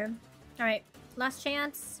 Nor! Alright, last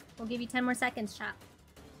chance. We'll give you 10 more seconds, chat.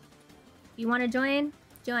 If you want to join,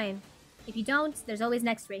 join. If you don't, there's always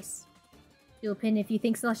next race. You'll pin if you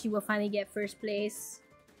think Slushy will finally get first place.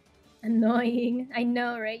 Annoying. I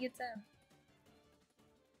know, right, Yuta?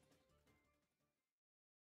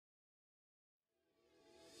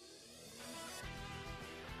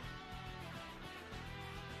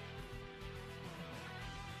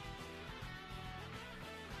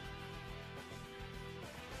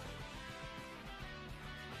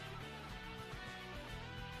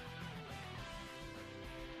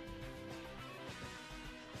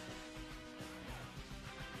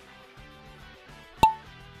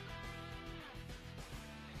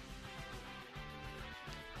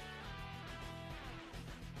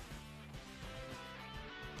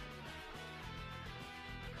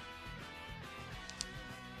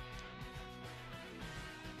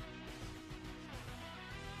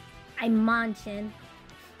 I'm munching.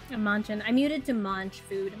 I'm munching. I muted to munch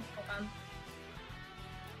food. Hold on.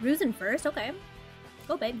 Roo's in first? Okay.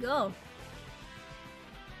 Go, babe, go.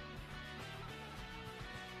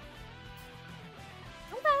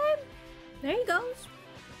 Okay. There he goes.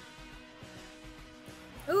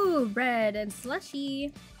 Ooh, bread and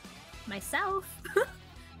slushy. Myself.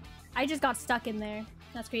 I just got stuck in there.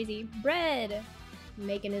 That's crazy. Bread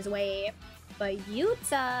making his way. But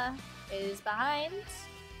Yuta is behind.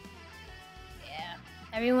 Yeah.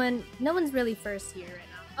 Everyone, no one's really first here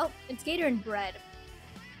right now. Oh, it's Gator and Bread.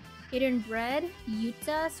 Gator and Bread,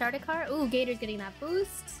 Yuta, Sardaukar. Ooh, Gator's getting that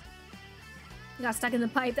boost. He got stuck in the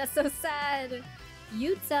pipe. That's so sad.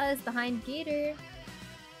 Yuta is behind Gator.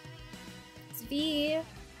 It's V.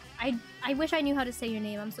 I wish I knew how to say your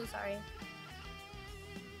name. I'm so sorry.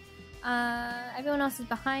 Everyone else is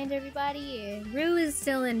behind everybody. Roo is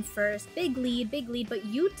still in first. Big lead, but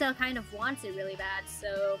Yuta kind of wants it really bad,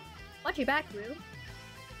 so watch your back, Roo.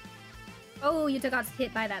 Oh, Yuta got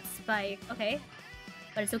hit by that spike. Okay.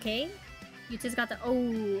 But it's okay. Yuta's got the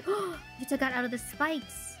Yuta got out of the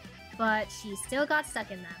spikes, but she still got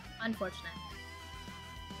stuck in them. Unfortunate.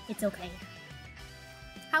 It's okay.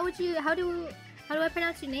 How do I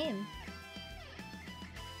pronounce your name?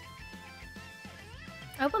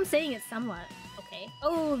 I hope I'm saying it somewhat okay.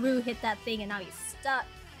 Oh, Rue hit that thing and now he's stuck.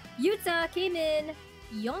 Yuta came in,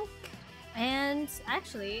 yonk, and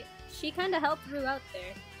actually she kind of helped Rue out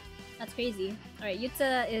there. That's crazy. Alright,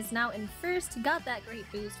 Yuta is now in first. Got that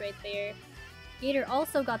great boost right there. Gator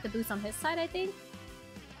also got the boost on his side, I think.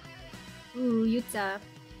 Ooh, Yuta.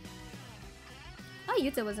 Oh,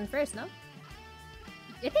 Yuta was in first, no?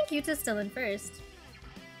 I think Yuta's still in first.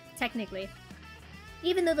 Technically.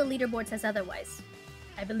 Even though the leaderboard says otherwise.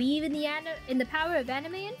 I believe in the power of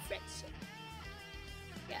anime and friendship.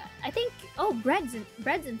 Yeah, I think... Oh, Bread's in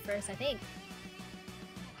first, I think.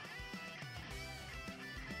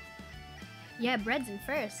 Yeah, Bread's in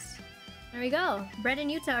first. There we go. Bread and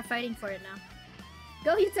Yuta are fighting for it now.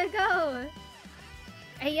 Go, Yuta, go!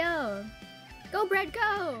 Hey, yo! Go, Bread,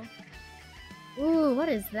 go! Ooh, what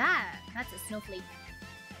is that? That's a snowflake.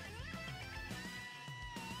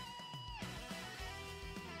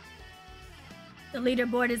 The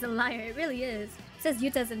leaderboard is a liar. It really is. It says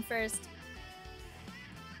Yuta's in first.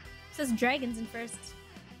 It says Dragon's in first.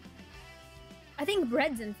 I think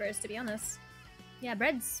Bread's in first, to be honest. Yeah,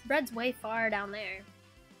 Bread's way far down there.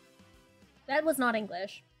 That was not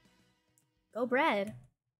English. Go Bread.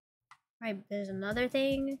 Right, there's another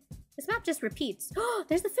thing. This map just repeats. Oh,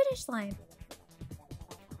 there's the finish line.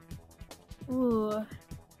 Ooh.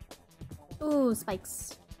 Ooh,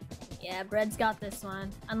 spikes. Yeah, Bread's got this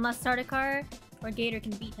one. Unless Sardaukar or Gator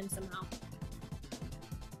can beat him somehow.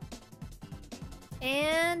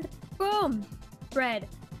 And boom! Bread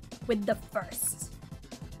with the first.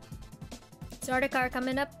 Sardaukar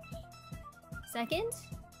coming up second.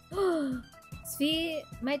 Svi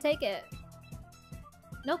might take it.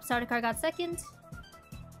 Nope, Sardaukar got second.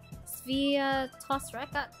 Svi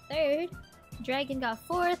Tossrak got third. Dragon got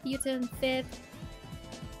fourth. Yuta in fifth.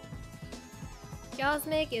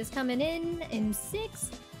 Cosmic is coming in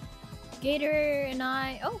sixth. Gator and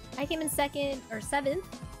I came in second or seventh,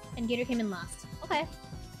 and Gator came in last. Okay,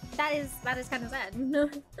 that is kind of sad.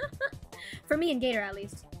 For me and Gator at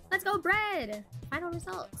least. Let's go, Bread! Final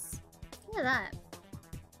results. Look at that.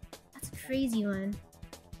 That's a crazy one.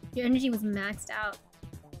 Your energy was maxed out.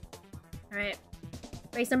 Alright.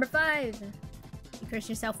 Race number 5. You curse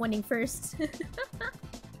yourself winning first.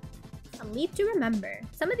 A leap to remember.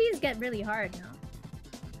 Some of these get really hard now.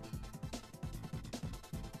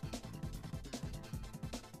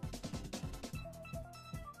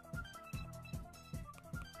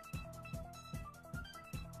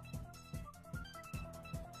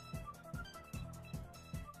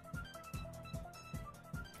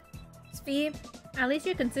 Svi, at least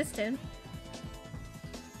you're consistent.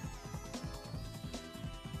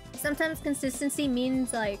 Sometimes consistency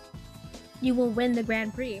means like you will win the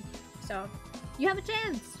Grand Prix, so you have a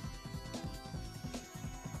chance.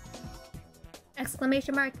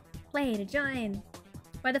 Exclamation mark, play to join.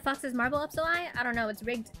 Why the fuck is marble up so high? I don't know, it's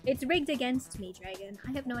rigged. It's rigged against me, Dragon.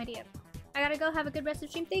 I have no idea. I gotta go, have a good rest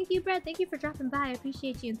of stream. Thank you, Brett. Thank you for dropping by. I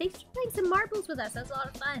appreciate you. And thanks for playing some marbles with us. That was a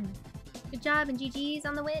lot of fun. Good job and GG's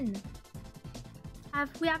on the win.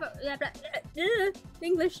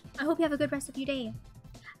 English. I hope you have a good rest of your day.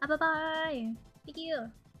 Bye bye. Thank you.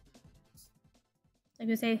 I'm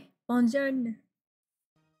gonna say bonjour.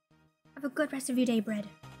 Have a good rest of your day, Bread.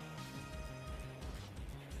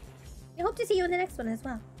 I hope to see you in the next one as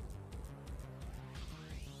well.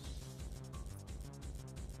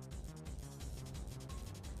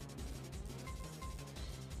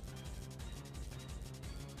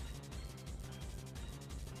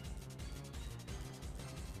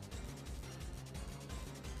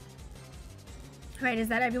 Alright, is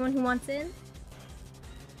that everyone who wants in?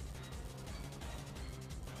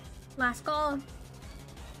 Last call.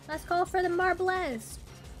 Last call for the Marbles.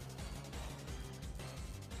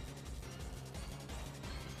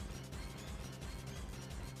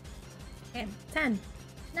 Okay, 10,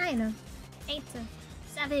 9, 8,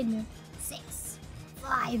 7, 6,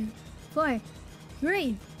 5, 4,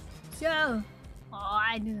 3, 2,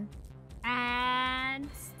 1, and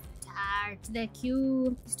start the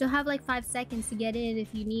queue. You still have like 5 seconds to get in if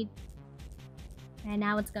you need. And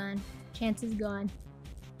now it's gone. Chance is gone.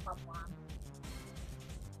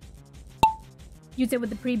 Use it with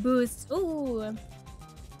the pre-boost. Ooh.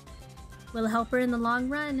 Will help her in the long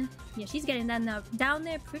run. Yeah, she's getting that down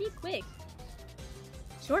there pretty quick.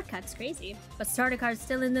 Shortcut's crazy. But Sardakar's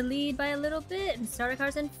still in the lead by a little bit, and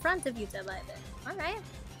Sardakar's in front of Yuta by a bit. Alright.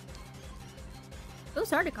 Go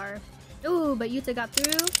Sardaukar. Ooh, but Yuta got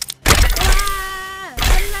through. Ah!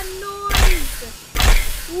 What is that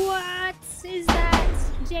noise? What is that?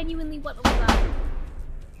 Genuinely, what was that?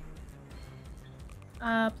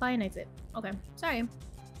 Apply exit. Okay, sorry.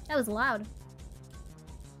 That was loud.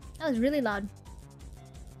 That was really loud.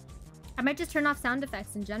 I might just turn off sound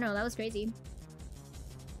effects in general. That was crazy.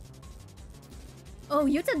 Oh,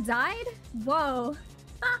 Yuta died? Whoa.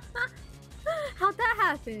 How'd that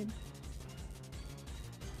happen?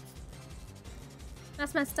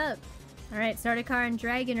 That's messed up. Alright, Sardaukar and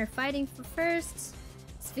Dragon are fighting for first.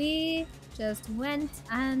 Svi just went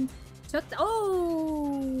and took the—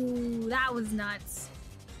 oh, that was nuts.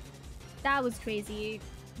 That was crazy.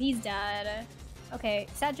 He's dead. Okay,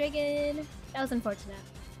 Sad Dragon. That was unfortunate.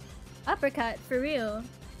 Uppercut, for real.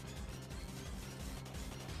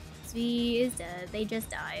 Svi is dead. They just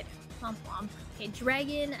died. Womp womp. Okay,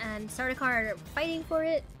 Dragon and Sardaukar are fighting for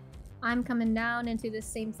it. I'm coming down into this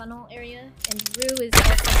same funnel area, and Rue is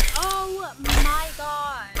also— oh my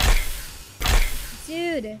god!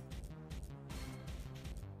 Dude!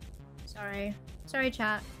 Sorry. Sorry,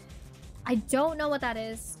 chat. I don't know what that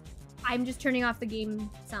is. I'm just turning off the game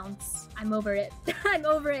sounds. I'm over it. I'm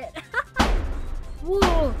over it.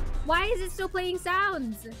 Whoa! Why is it still playing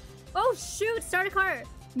sounds? Oh shoot! Sardaukar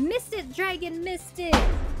missed it! Dragon missed it!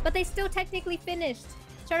 But they still technically finished.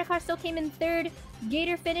 Sardaukar still came in third.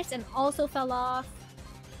 Gator finished and also fell off.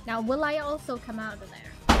 Now, will I also come out of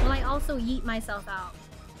there? Will I also yeet myself out?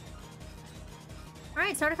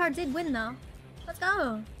 Alright, Sardaukar did win though. Let's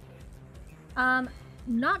go.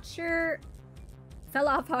 Not sure. Fell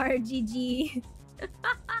off hard, GG.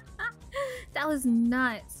 That was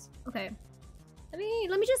nuts. Okay. Let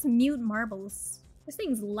me just mute marbles. This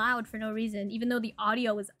thing's loud for no reason, even though the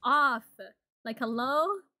audio is off. Like, hello?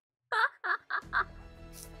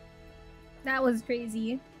 That was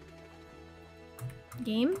crazy.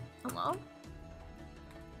 Game? Hello?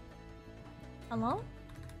 Hello?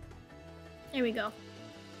 There we go.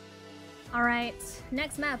 Alright,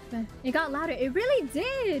 next map. It got louder. It really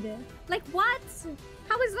did! Like, what?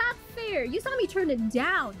 How is that fair? You saw me turn it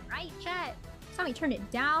down, right, chat? You saw me turn it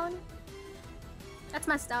down? That's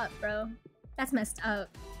messed up, bro. That's messed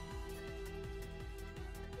up.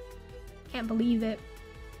 Can't believe it.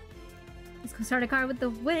 Let's go Sardaukar with the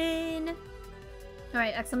win!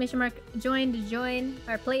 Alright, exclamation mark, join to join,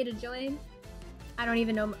 or play to join. I don't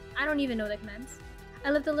even know the commands.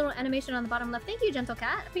 I left the little animation on the bottom left. Thank you, gentle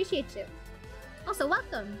cat. Appreciate you. Also,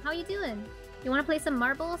 welcome. How you doing? You want to play some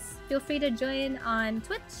marbles? Feel free to join on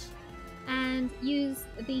Twitch and use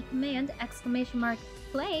the command exclamation mark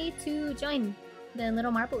play to join the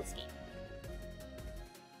little marbles game.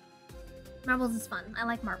 Marbles is fun. I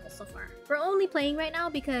like marbles so far. We're only playing right now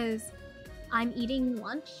because I'm eating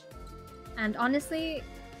lunch. And honestly,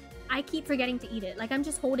 I keep forgetting to eat it. Like, I'm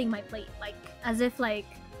just holding my plate. Like, as if, like,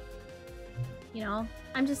 you know,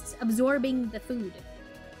 I'm just absorbing the food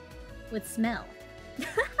with smell.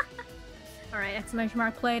 Alright, exclamation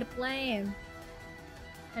mark play to play.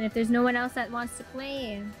 And if there's no one else that wants to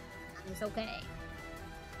play, it's okay.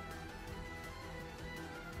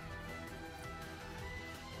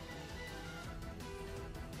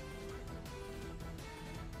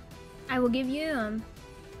 I will give you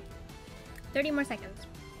 30 more seconds.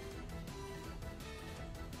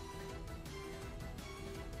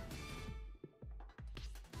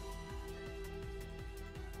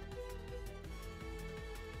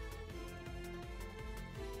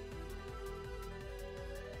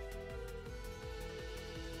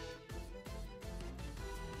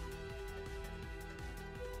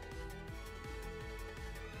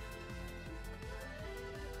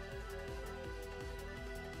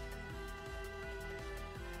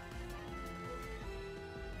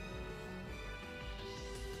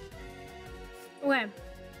 Okay.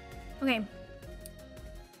 Okay.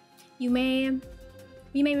 We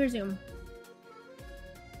may resume.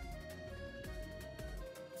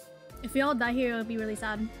 If we all die here, it'll be really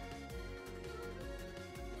sad.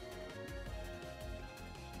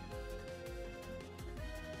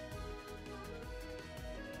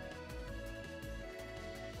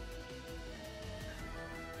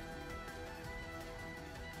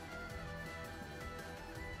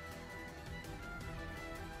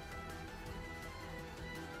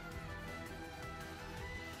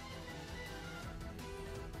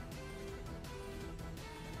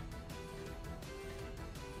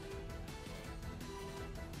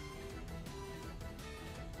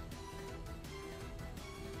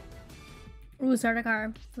 Ooh,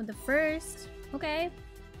 Sardaukar with the first. Okay.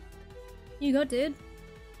 You go, dude.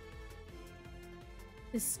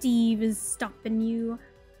 The Steve is stopping you.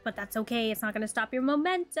 But that's okay. It's not going to stop your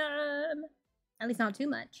momentum. At least not too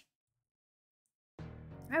much.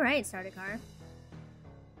 Alright, starter car.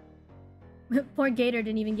 Poor Gator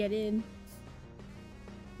didn't even get in.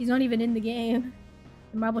 He's not even in the game.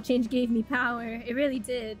 The marble change gave me power. It really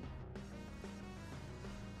did.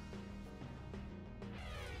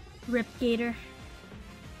 Rip Gator.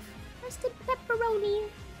 Roasted pepperoni.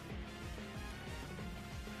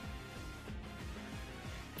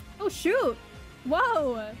 Oh shoot!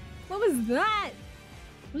 Whoa! What was that?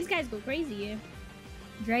 These guys go crazy.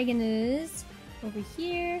 Dragon is over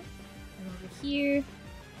here and over here.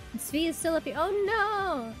 And Svia's still up here. Oh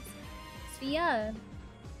no! Svia.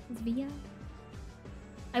 Svia.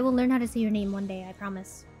 I will learn how to say your name one day, I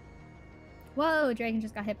promise. Whoa, Dragon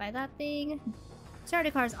just got hit by that thing.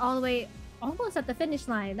 Starter car's all the way almost at the finish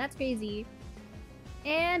line. That's crazy.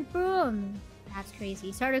 And boom! That's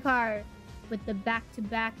crazy. Starter car with the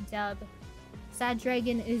back-to-back dub. Sad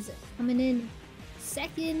Dragon is coming in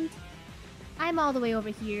second. I'm all the way over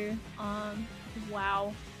here.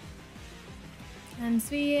 Wow. And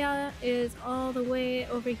Svea is all the way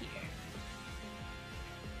over here.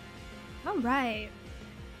 Alright.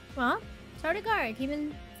 Well, starter car came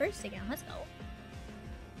in first again. Let's go.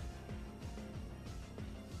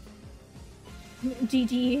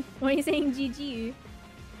 GG. Why are you saying GG?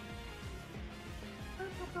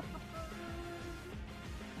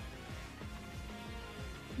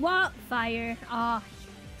 What? Fire. Oh,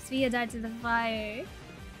 Svea died to the fire.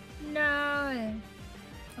 No.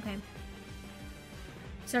 Okay.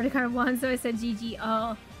 Starter car won, so I said GG.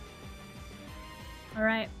 Oh.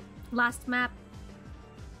 Alright. Last map.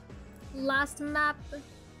 Last map.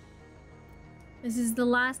 This is the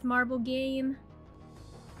last marble game.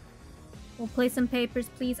 We'll play some papers,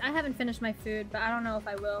 please. I haven't finished my food, but I don't know if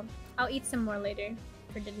I will. I'll eat some more later.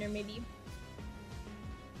 For dinner, maybe.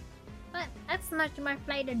 But that's not my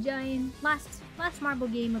flight to join. Last marble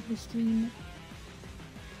game of the stream.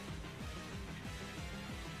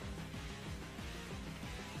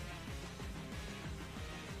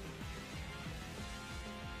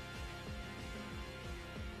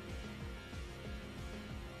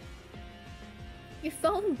 Your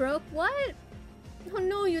phone broke? What? Oh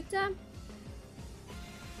no, Yuta.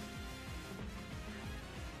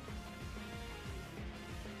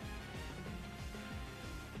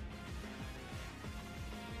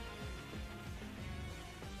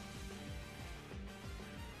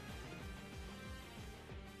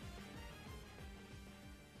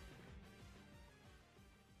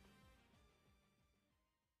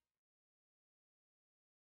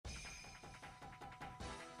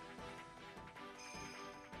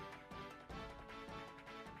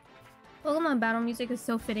 Pokemon battle music is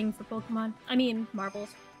so fitting for Pokemon. I mean, marbles.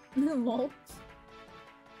 Lol.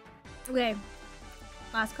 Okay.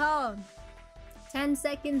 Last call. 10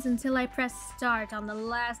 seconds until I press start on the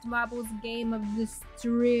last marbles game of the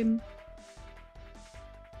stream.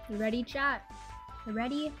 You ready, chat? You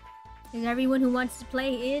ready? Is everyone who wants to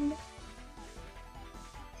play in?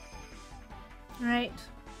 Alright.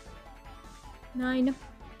 9,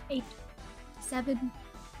 8, 7,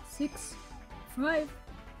 6, 5,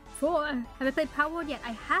 4. Have I played Power World yet?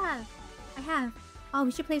 I have. I have. Oh,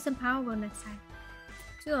 we should play some Power World next time.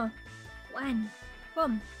 2, 1,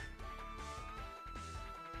 boom.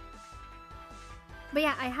 But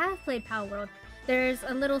yeah, I have played Power World. There's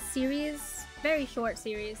a little series, very short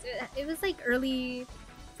series. It was like early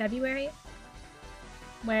February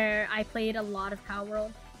where I played a lot of Power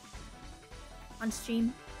World on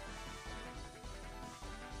stream.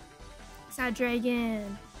 Sad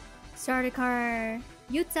Dragon, starter car,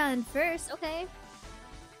 Yuta in first. Okay.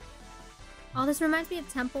 Oh, this reminds me of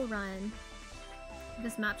Temple Run.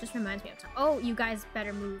 This map just reminds me of oh, you guys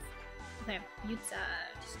better move. Okay, Yuta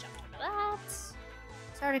just jumped over that.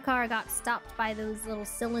 Starter car got stopped by those little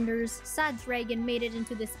cylinders. Sad Dragon made it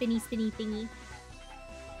into the spinny thingy.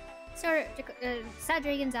 Sad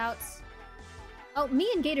Dragon's out. Oh,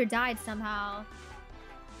 me and Gator died somehow.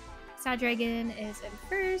 Sad Dragon is in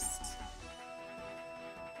first.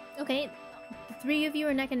 Okay, 3 of you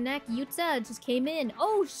are neck and neck. Yuta just came in.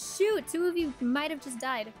 Oh shoot, 2 of you might have just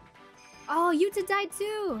died. Oh, Yuta died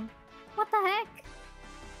too. What the heck?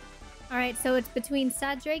 Alright, so it's between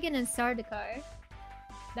Sad Dragon and Sardaukar.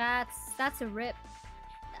 That's a rip.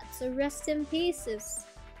 That's a rest in pieces.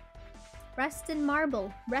 Rest in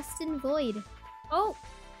marble. Rest in void. Oh!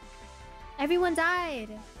 Everyone died.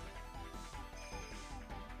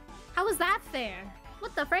 How was that fair?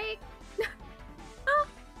 What the freak?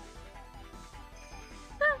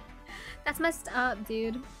 That's messed up,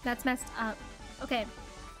 dude. That's messed up. Okay,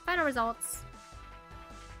 final results.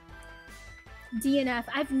 DNF.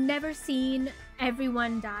 I've never seen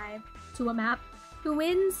everyone die to a map. Who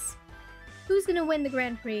wins? Who's gonna win the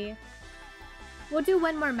Grand Prix? We'll do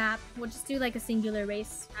one more map. We'll just do like a singular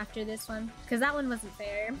race after this one, because that one wasn't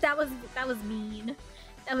fair. That was mean.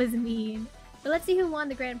 That was mean. But let's see who won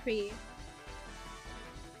the Grand Prix.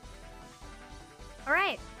 All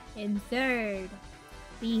right, in third,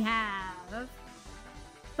 we have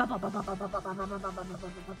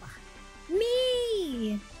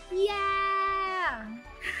me. Yeah.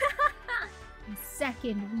 In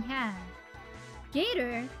second, we have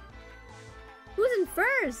Gator. Who's in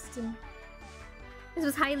first? This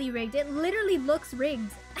was highly rigged. It literally looks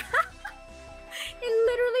rigged. It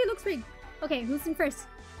literally looks rigged. Okay, who's in first?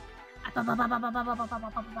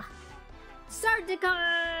 Start the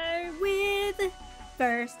car with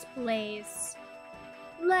first place.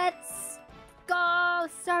 Let's go.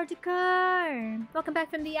 Start the car. Welcome back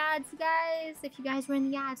from the ads, guys. If you guys were in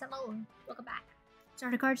the ads, hello. Welcome back.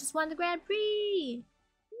 Start the car just won the Grand Prix.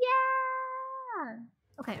 Yeah.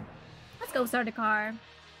 Okay, let's go start the car.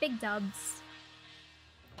 Big dubs.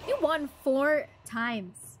 You won 4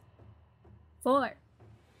 times. 4.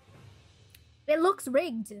 It looks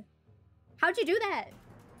rigged. How'd you do that?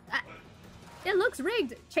 It looks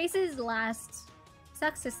rigged. Chase is last.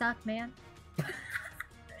 Sucks to suck, man.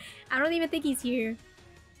 I don't even think he's here.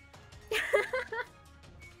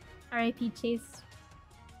 R.I.P. Chase.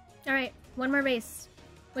 Alright, one more race.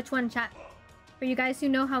 Which one, chat? For you guys who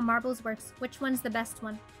know how marbles works, which one's the best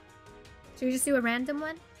one? Should we just do a random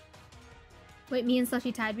one? Wait, me and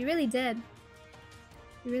Slushy tied. We really did.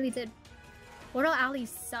 We really did. Portal Alley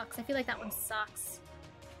sucks. I feel like that one sucks.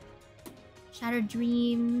 Shattered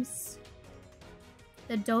Dreams.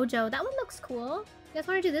 The Dojo. That one looks cool. You guys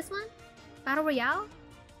want to do this one? Battle Royale?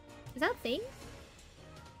 Is that a thing?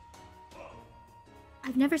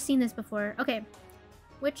 I've never seen this before. Okay.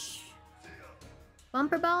 Which...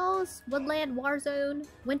 Bumper Balls? Woodland Warzone?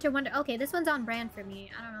 Winter Wonder... Okay, this one's on brand for me.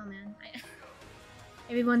 I don't know, man.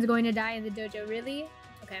 Everyone's going to die in the dojo. Really?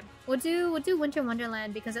 Okay. We'll do Winter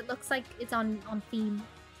Wonderland because it looks like it's on theme.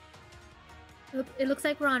 It looks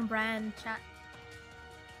like we're on brand, chat.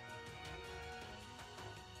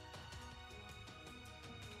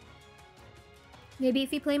 Maybe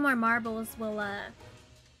if we play more marbles,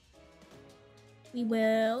 we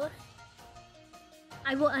will...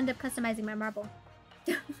 I will end up customizing my marble.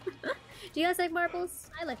 Do you guys like marbles?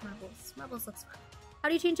 I like marbles. Marbles looks fun. How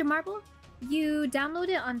do you change a marble? You download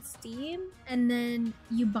it on Steam, and then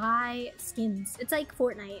you buy skins. It's like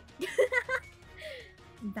Fortnite.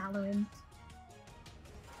 Valorant.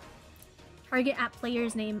 Target at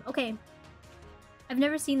player's name. Okay. I've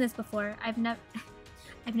never seen this before. I've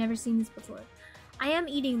never seen this before. I am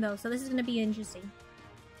eating though, so this is gonna be interesting.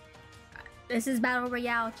 This is Battle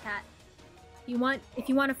Royale, chat. If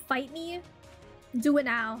you want to fight me, do it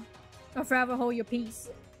now, or forever hold your peace.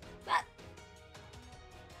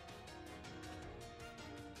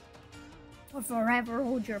 Or forever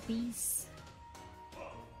hold your peace.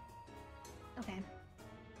 Okay.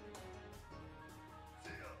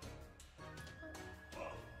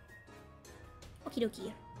 Okie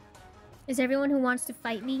dokie. Is everyone who wants to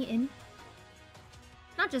fight me in?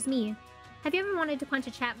 Not just me. Have you ever wanted to punch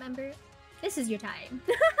a chat member? This is your time.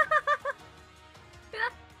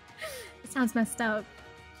 It sounds messed up.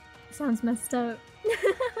 It sounds messed up.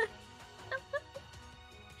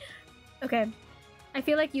 Okay. I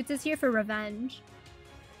feel like Yuta's here for revenge.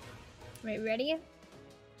 Right, ready?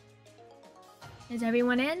 Is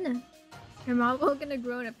everyone in? Your mom will gonna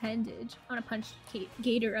grow an appendage. I wanna punch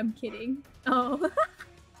Gator, I'm kidding. Oh.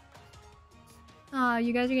 Oh,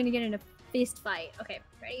 you guys are gonna get in a fist fight. Okay,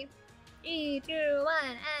 ready? 3, 2,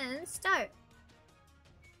 1, and start!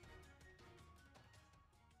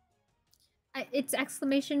 It's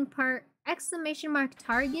exclamation mark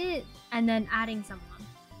target, and then adding someone.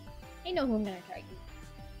 I know who I'm gonna target.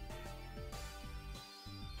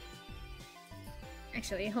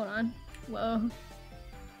 Actually, hold on. Whoa.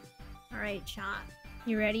 Alright, chat.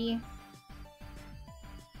 You ready?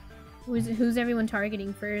 Who's everyone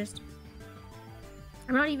targeting first?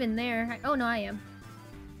 I'm not even there. Oh no, I am.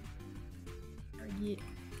 Target.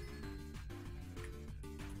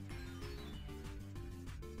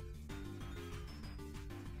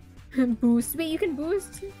 Boost. Wait, you can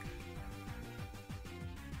boost?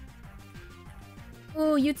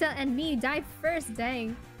 Ooh, Yuta and me died first,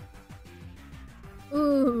 dang.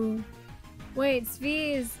 Ooh. Wait,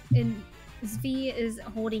 Svi is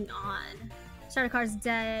holding on. Starter card's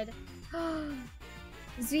dead.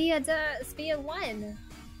 Svi won.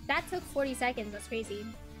 That took 40 seconds, that's crazy.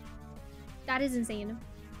 That is insane.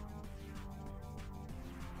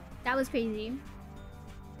 That was crazy.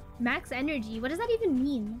 Max energy, what does that even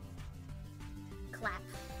mean? Clap.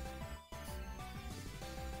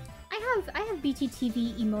 I I have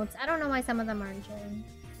BTTV emotes. I don't know why some of them aren't showing.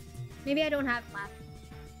 Maybe I don't have clap.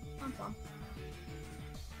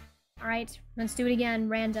 Alright, let's do it again.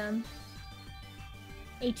 Random.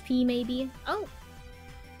 HP maybe. Oh!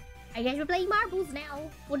 I guess we're playing marbles now.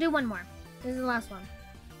 We'll do one more. This is the last one.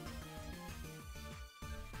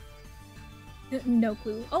 No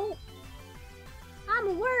clue. Oh! I'm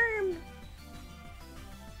a worm!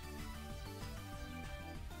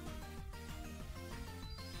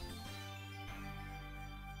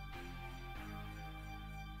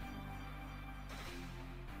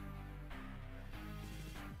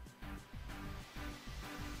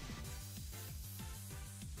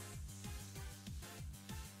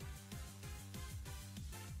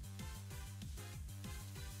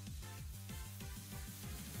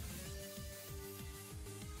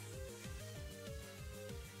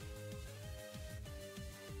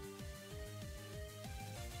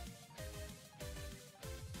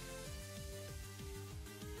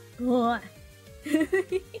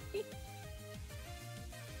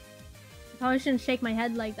 Probably shouldn't shake my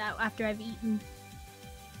head like that after I've eaten.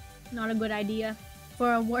 Not a good idea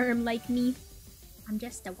for a worm like me. I'm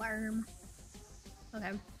just a worm.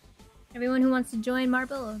 Okay. Everyone who wants to join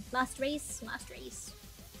Marble, last race, last race.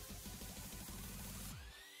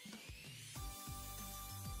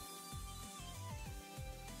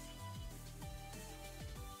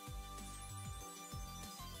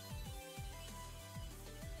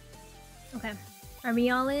 Okay, are we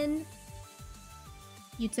all in?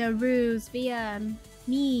 Uhohroo, Svea,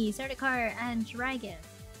 me, Sardaukar, and Dragon.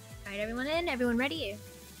 Alright, everyone in? Everyone ready?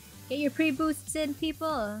 Get your pre-boosts in,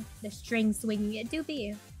 people! The string swinging it do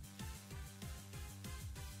be.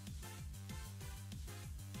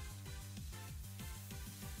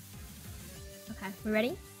 Okay, we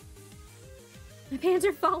ready? My pants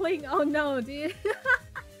are falling! Oh no, dude!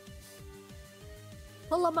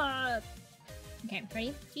 Pull them up! Okay,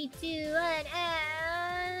 ready? 3, 2, 1,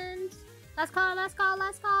 and... Last call, last call,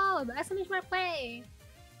 last call! Exclamation mark play!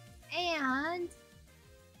 And...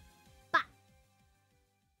 Bah!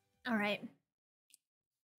 Alright.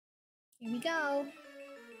 Here we go.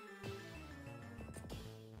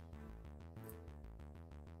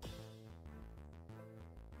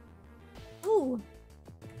 Ooh!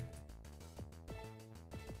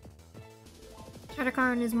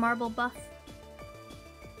 Sardaukar and his marble buff.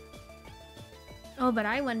 Oh, but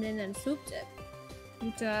I went in and swooped it.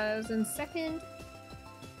 Yutas in second.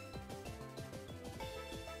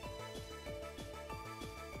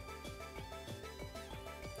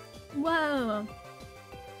 Whoa!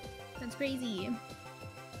 That's crazy.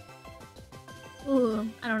 Ooh,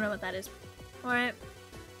 I don't know what that is. Alright.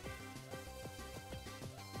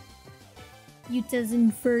 Yuta's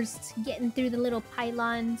in first, getting through the little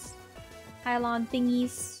pylons. Pylon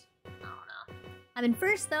thingies. I don't know. I'm in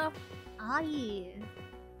first though. Ah, yeah.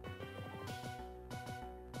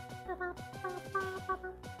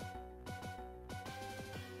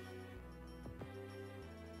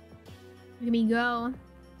 Look at me go.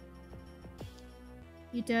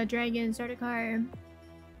 Yuta, Dragon, Sardaukar.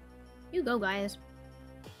 You go, guys.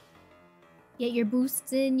 Get your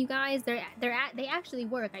boosts in, you guys. They actually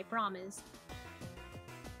work, I promise.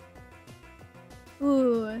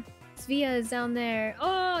 Ooh, Svea is down there.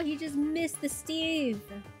 Oh, he just missed the Steve.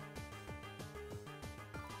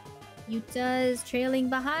 Yuta's trailing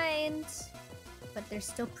behind, but they're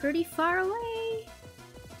still pretty far away.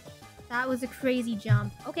 That was a crazy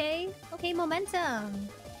jump. Okay, okay, momentum.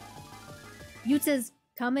 Yuta's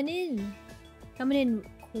coming in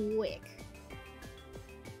quick.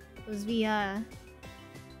 Svea.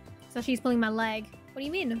 So she's pulling my leg. What do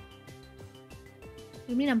you mean? What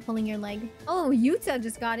do you mean I'm pulling your leg? Oh, Yuta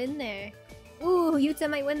just got in there. Ooh, Yuta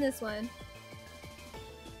might win this one.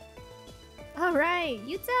 Alright,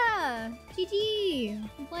 Yuta! GG!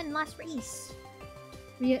 We won last race.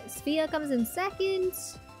 Svea comes in second.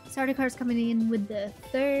 Sardaukar's coming in with the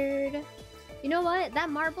third. You know what? That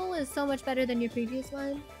marble is so much better than your previous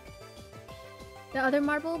one. The other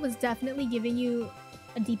marble was definitely giving you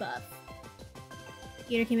a debuff.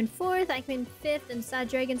 Gator came in fourth, I came in fifth, and Sad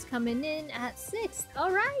Dragon's coming in at sixth.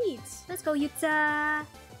 Alright! Let's go, Yuta!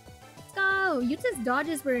 Let's go! Yuta's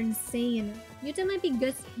dodges were insane. Yuta might be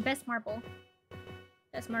best marble.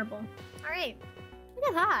 Best marble. Alright. Look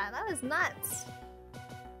at that. That was nuts.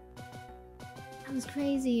 That was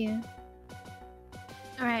crazy.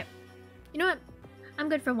 Alright. You know what? I'm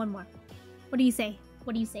good for one more. What do you say?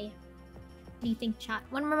 What do you say? What do you think, chat?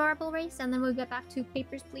 One more marble race and then we'll get back to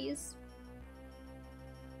papers, please.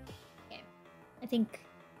 Okay. I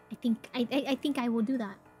think I will do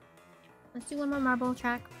that. Let's do one more marble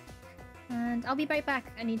track. And I'll be right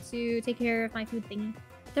back. I need to take care of my food thingy.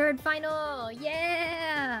 Third final!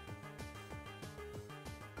 Yeah!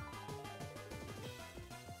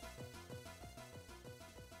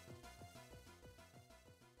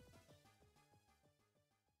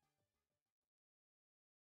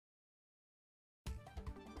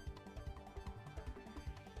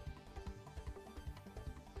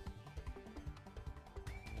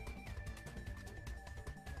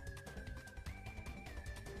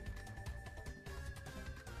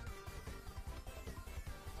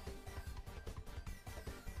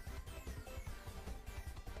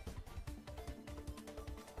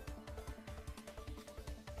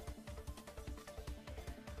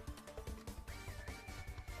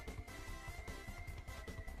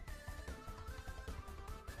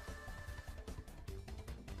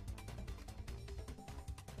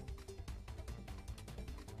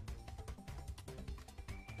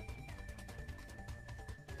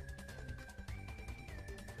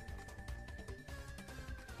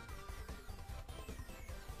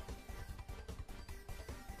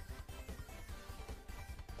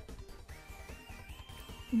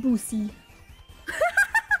 Boosie.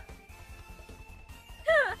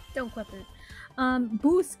 Don't clip it.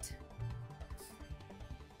 Boost.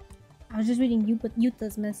 I was just reading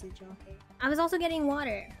Yuta's message, okay. I was also getting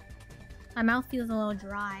water. My mouth feels a little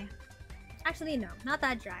dry. Actually, no, not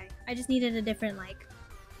that dry. I just needed a different,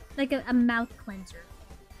 like a mouth cleanser.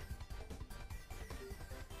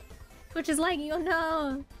 Which is like, oh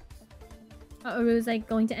no! Uh-oh, it was like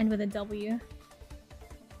going to end with a W.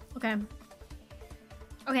 Okay.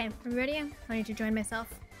 Okay, are we ready? I need to join myself.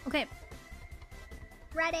 Okay.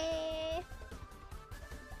 Ready!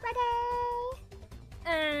 Ready!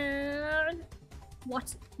 And...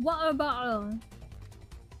 What? Water bottle!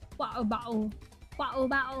 Water bottle! Water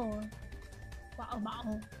bottle! Water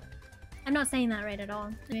bottle! I'm not saying that right at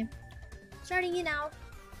all. Okay. Starting you now.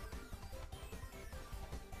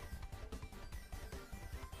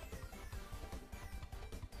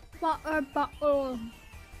 Water bottle!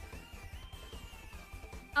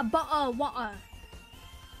 A bottle of water.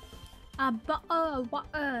 A bottle of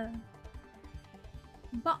water.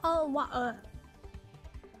 Bottle of water.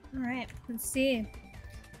 Alright, let's see.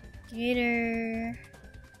 Gator.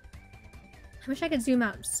 I wish I could zoom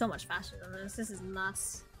out so much faster than this. This is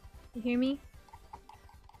nuts. You hear me?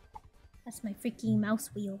 That's my freaking mouse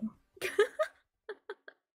wheel.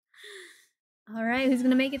 Alright, who's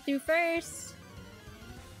gonna make it through first?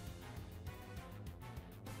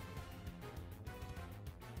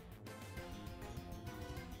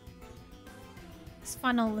 This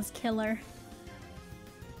funnel is killer.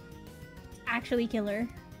 Actually killer.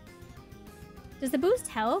 Does the boost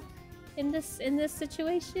help in this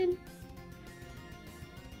situation?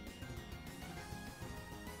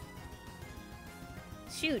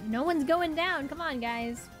 Shoot, no one's going down. Come on,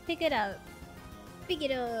 guys. Pick it up. Pick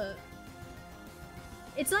it up.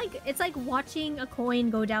 It's like watching a coin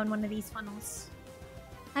go down one of these funnels.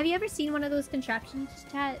 Have you ever seen one of those contraptions,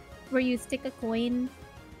 chat, where you stick a coin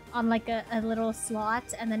on like a little slot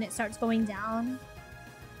and then it starts going down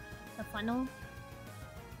the funnel?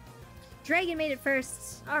 Dragon made it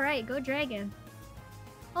first. Alright, go Dragon.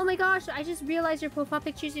 Oh my gosh, I just realized your profile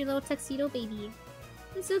picture is your little tuxedo baby.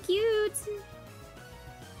 It's so cute.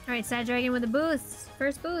 Alright, Sad Dragon with a boost.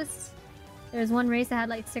 First boost. There was one race that had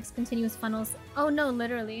like 6 continuous funnels. Oh no,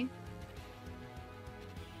 literally.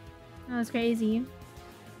 That was crazy.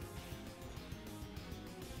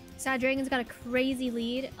 Sad Dragon's got a crazy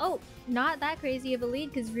lead. Oh, not that crazy of a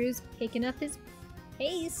lead because Rue's picking up his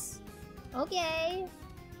pace. Okay.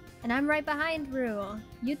 And I'm right behind Rue.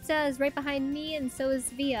 Yuta is right behind me and so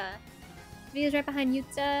is Via. Via's right behind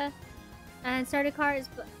Yuta. And Starter Car is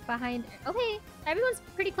behind... Okay, everyone's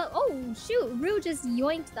pretty close. Oh, shoot. Rue just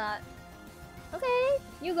yoinked that. Okay,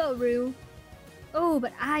 you go, Rue. Oh,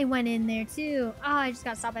 but I went in there too. Oh, I just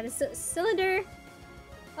got stopped by the cylinder.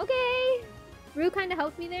 Okay. Rue kind of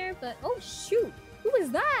helped me there, but... Oh, shoot. Who was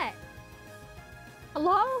that?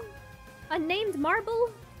 Hello? Unnamed marble?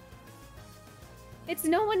 It's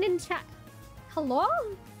no one in chat. Hello?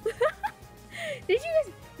 Did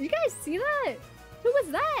you guys see that? Who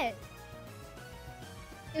was that?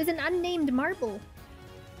 It was an unnamed marble.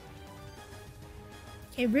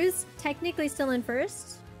 Okay, Rue's technically still in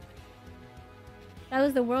first. That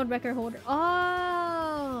was the world record holder.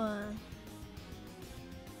 Oh!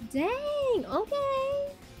 Dang,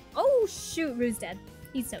 okay. Oh, shoot, Rue's dead.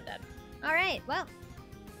 He's so dead. Alright, well.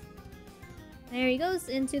 There he goes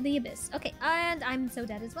into the abyss. Okay, and I'm so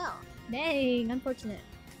dead as well. Dang, unfortunate.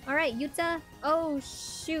 Alright, Yuta. Oh,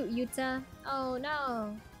 shoot, Yuta. Oh,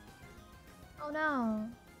 no. Oh, no.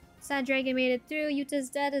 Sad Dragon made it through. Yuta's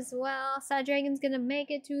dead as well. Sad Dragon's gonna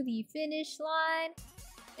make it to the finish line.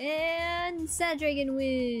 And Sad Dragon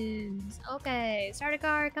wins. Okay, starter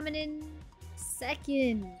car coming in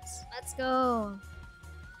second. Let's go.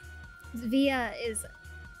 Via is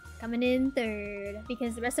coming in third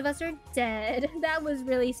because the rest of us are dead. That was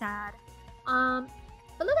really sad. But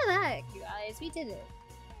look at that, you guys. We did it.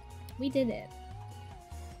 We did it.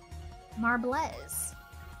 Marblaise.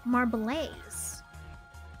 Marblaise.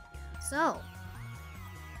 So.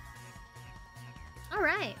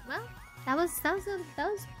 Alright, well, that was a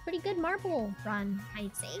pretty good marble run,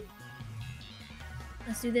 I'd say.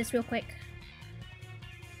 Let's do this real quick.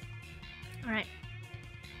 Alright.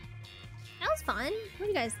 That was fun. What do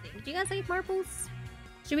you guys think? Do you guys like marbles?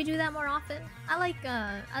 Should we do that more often? I like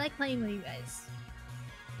playing with you guys.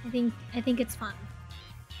 I think it's fun.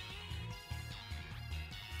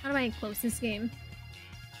 How do I close this game?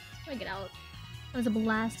 How do I get out? That was a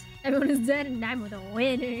blast. Everyone is dead and I'm the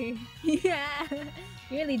winner. Yeah!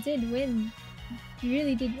 You really did win. You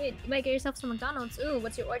really did win. You might get yourself some McDonald's. Ooh,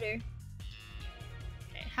 what's your order?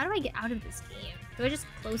 Okay, how do I get out of this game? Do I just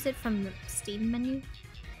close it from the Steam menu?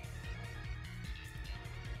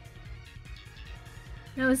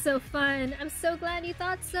 That was so fun. I'm so glad you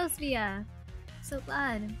thought so, Svea. So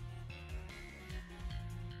glad.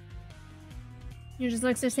 You just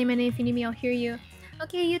look, so say my name if you need me, I'll hear you.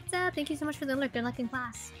 Okay, Yuta, thank you so much for the alert. Good luck in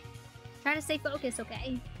class. Try to stay focused,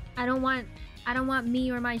 okay? I don't want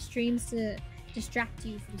me or my streams to distract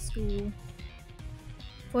you from school.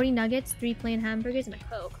 40 nuggets, 3 plain hamburgers, and a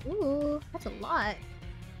Coke. Ooh, that's a lot.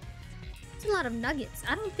 That's a lot of nuggets.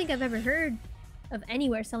 I don't think I've ever heard of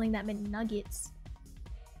anywhere selling that many nuggets.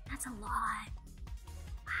 That's a lot.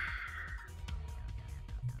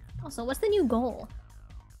 Also, what's the new goal?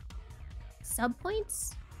 Sub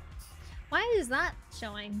points? Why is that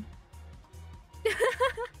showing?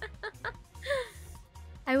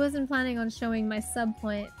 I wasn't planning on showing my sub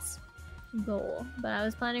points goal, but I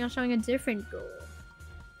was planning on showing a different goal.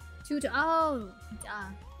 Oh, duh.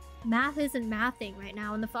 Math isn't mathing right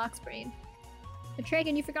now in the Fox brain. But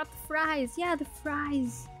Tragan, you forgot the fries. Yeah, the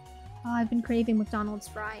fries. Oh, I've been craving McDonald's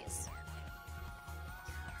fries.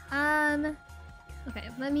 Okay,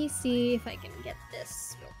 let me see if I can get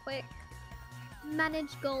this real quick.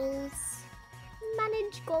 Manage goals.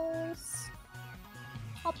 Manage goals.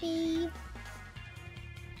 Copy.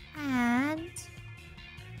 And...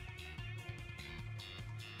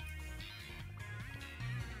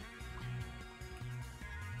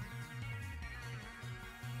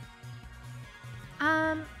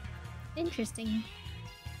 interesting.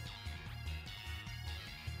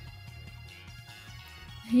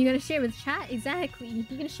 You gonna share with chat? Exactly. You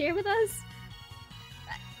gonna share with us?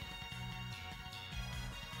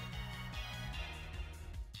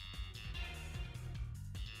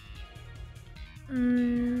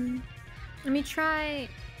 Let me try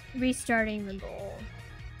restarting the goal.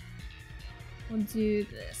 We'll do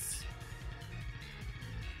this.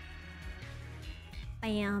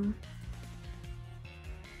 Bam.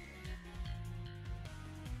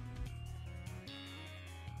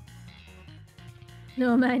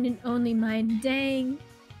 No, mine and only mine. Dang.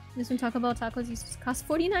 This one Taco Bell tacos used to cost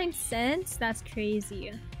 49 cents? That's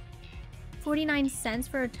crazy. 49 cents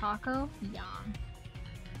for a taco? Yeah.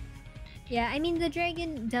 Yeah, I mean, the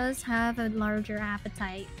dragon does have a larger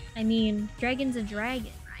appetite. I mean, dragon's a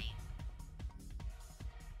dragon, right?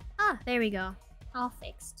 Ah, there we go. All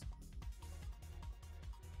fixed.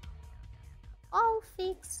 All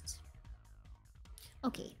fixed.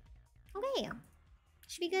 Okay. Okay.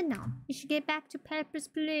 Should be good now. We should get back to Papers,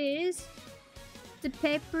 Please. The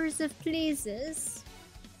Papers of Pleases.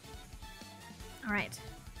 Alright.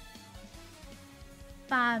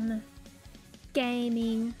 Fun.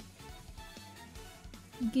 Gaming.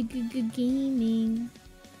 Gaming.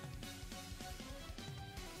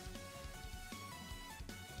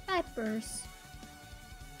 Papers.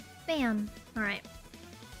 Bam. Alright.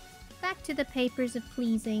 Back to the Papers of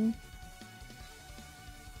Pleasing.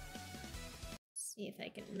 See if I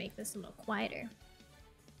can make this a little quieter.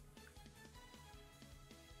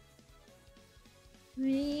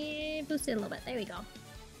 Boost it a little bit. There we go.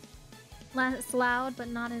 Less loud, but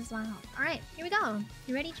not as loud. All right, here we go.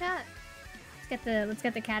 You ready, chat? Let's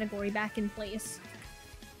get the category back in place.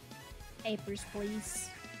 Papers, please.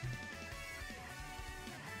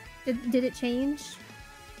 Did it change?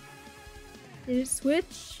 Did it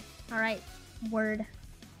switch? All right, word.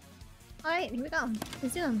 All right, here we go.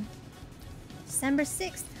 Let's do them. December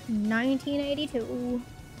 6th, 1982.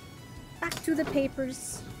 Back to the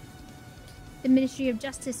papers. The Ministry of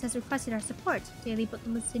Justice has requested our support. Daily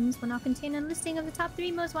bulletin listings will now contain a listing of the top 3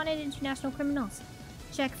 most wanted international criminals.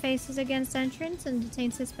 Check faces against entrance and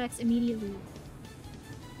detain suspects immediately.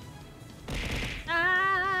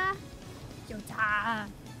 Ah!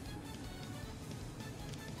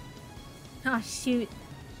 Oh, shoot.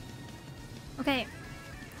 Okay.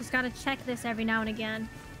 Just gotta check this every now and again.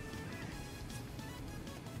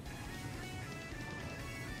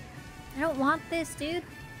 I don't want this, dude.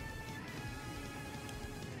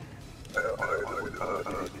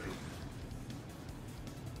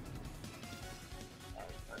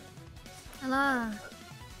 Hello.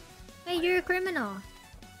 Hey, you're a criminal.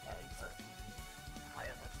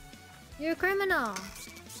 You're a criminal.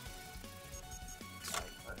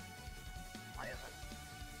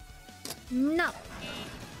 No.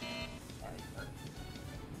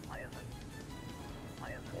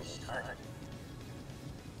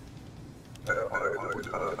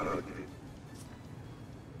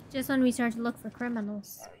 Just when we start to look for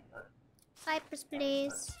criminals. Cypress,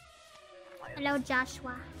 please. Hello,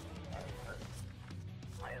 Joshua.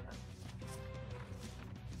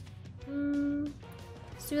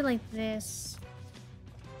 Let's do it like this.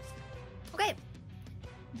 Okay.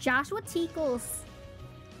 Joshua tickles.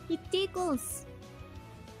 He tickles.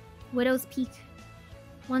 Widow's Peak.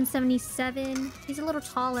 177. He's a little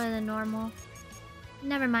taller than normal.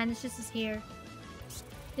 Never mind, it's just his hair.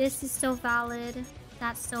 This is still valid.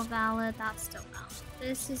 That's still valid. That's still valid.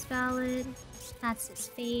 This is valid. That's his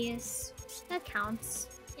face. That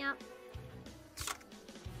counts. Yep.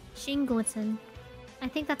 Shingleton. I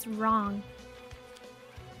think that's wrong.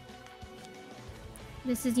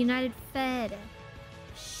 This is United Fed.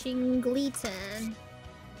 Shingleton.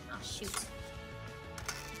 Oh, shoot.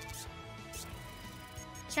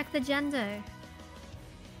 Check the gender.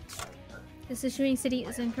 This is Shooting City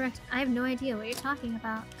is incorrect. I have no idea what you're talking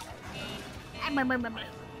about. Bye-bye.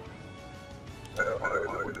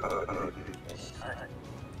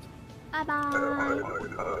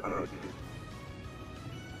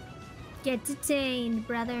 Get detained,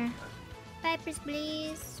 brother. Papers,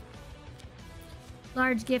 please.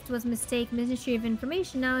 Large gift was mistake. Ministry of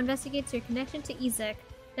Information now investigates your connection to Ezek.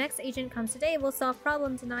 Next agent comes today. Will solve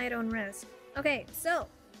problem. Deny at own risk. Okay, so.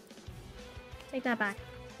 Take that back.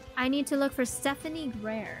 I need to look for Stephanie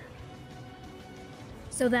Greer.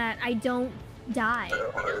 So that I don't die.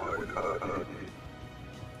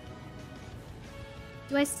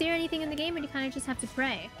 Do I steer anything in the game or do you kind of just have to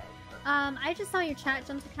pray? I just saw your chat,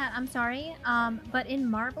 Cat. I'm sorry. But in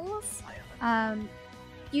Marbles,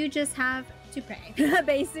 you just have to pray,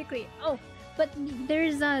 basically. Oh, but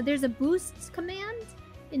there's a boost command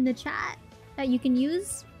in the chat that you can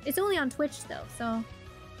use. It's only on Twitch though, so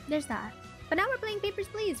there's that. But now we're playing Papers,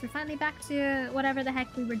 Please. We're finally back to whatever the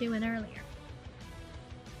heck we were doing earlier.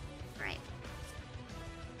 All right.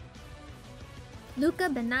 Luca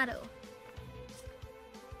Benato.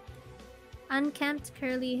 Unkempt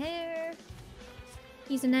curly hair.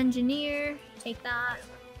 He's an engineer. Take that.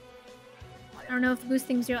 I don't know if the boost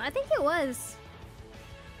thing's real. I think it was.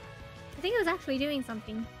 I think it was actually doing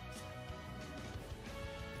something.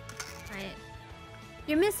 Alright.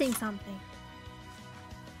 You're missing something.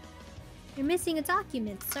 You're missing a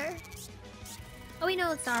document, sir. Oh wait,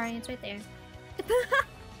 no, sorry. It's right there.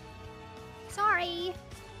 Sorry.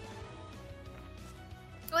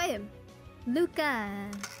 Wait. Luca.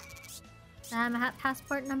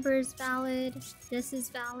 Passport number is valid. This is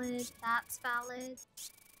valid. That's valid.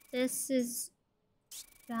 This is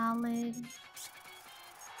valid.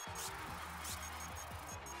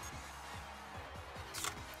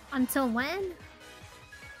 Until when?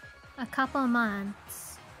 A couple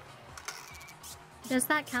months. Does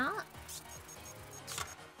that count?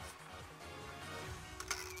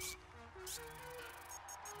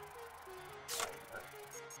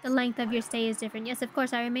 The length of your stay is different. Yes, of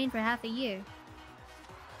course, I remained for half a year.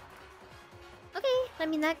 Okay, I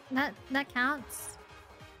mean that counts.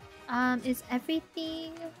 Is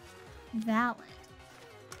everything valid?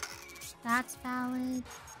 That's valid.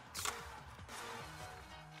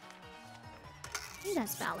 I think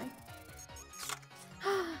that's valid.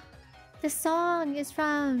 The song is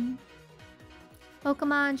from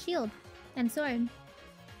Pokemon Shield and Sword.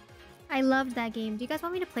 I loved that game. Do you guys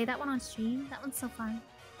want me to play that one on stream? That one's so fun.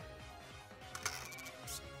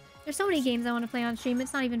 There's so many games I want to play on stream,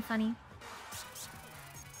 it's not even funny.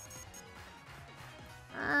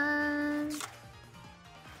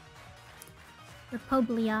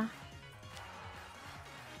 Repoblia.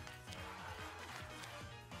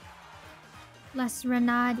 Las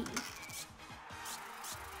Renati.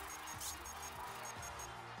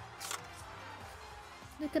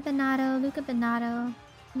 Luca Benato, Luca Benato,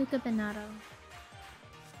 Luca Benato.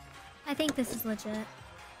 I think this is legit.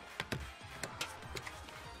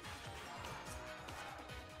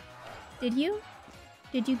 Did you?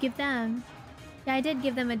 Did you give them? Yeah, I did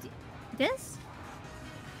give them a... This?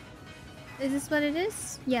 Is this what it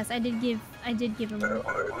is? Yes, I did give him one.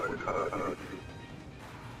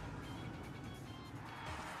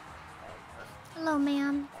 Hello,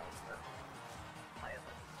 ma'am.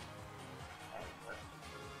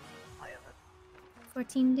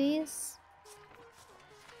 $14 days.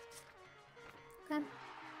 Okay.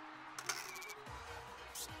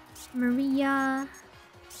 Maria.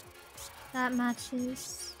 That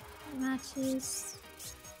matches. That matches.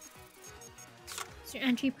 Is your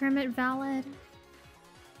entry permit valid?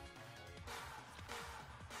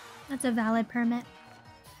 That's a valid permit.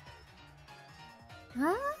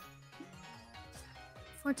 Huh?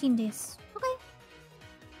 14 days. Okay.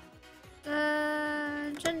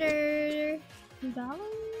 Gender valid?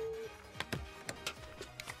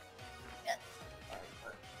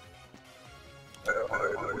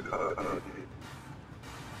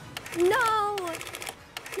 No!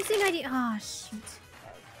 Missing ID. Oh, shoot.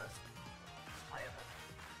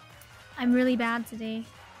 I'm really bad today.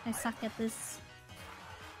 I suck at this.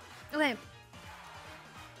 Okay.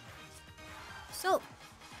 So.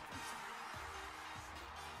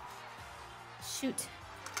 Shoot.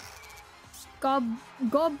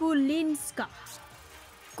 Gobulinska.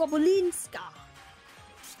 Gobulinska.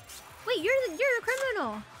 Wait, you're a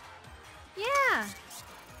criminal. Yeah.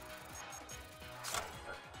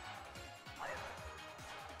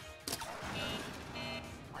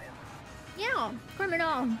 Yeah,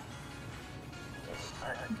 criminal.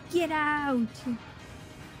 Get out.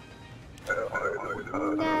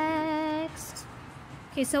 Next.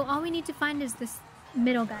 Okay, so all we need to find is this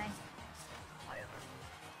middle guy.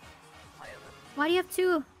 Why do you have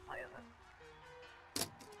two?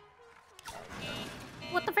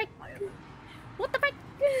 What the frick? What the frick?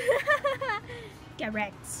 Get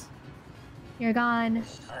wrecked. You're gone.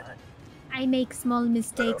 I make small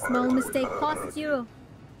mistakes. Small mistake cost you.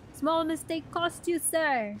 Small mistake cost you,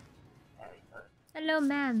 sir. Hello,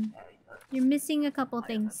 ma'am. You're missing a couple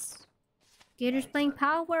things. Gator's playing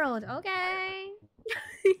Power World. Okay.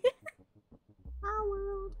 Power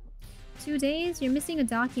World. 2 days? You're missing a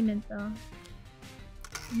document, though.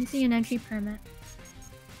 You're missing an entry permit.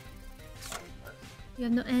 You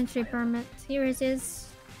have no entry permit. Here it is.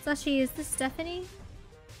 Sashi, is this Stephanie?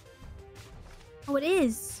 Oh, it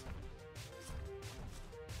is.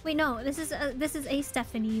 Wait, no. This is a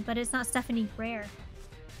Stephanie, but it's not Stephanie Greer.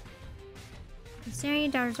 Sari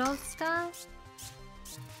Darzovska.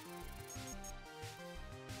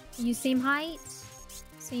 You same height,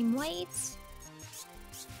 same weight.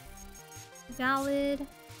 Valid,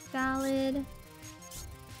 valid.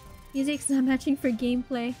 Music's not matching for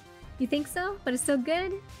gameplay. You think so? But it's still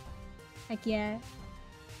good? Heck yeah.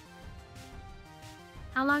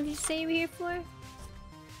 How long did you say you were here for?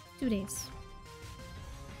 2 days.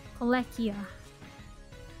 Kolekia.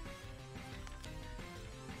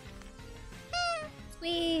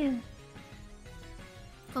 Sweet.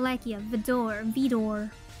 Kolekia, Vidor.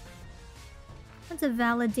 That's a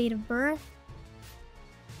valid date of birth.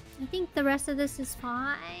 I think the rest of this is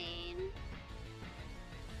fine.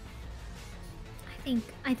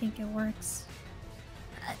 I think it works.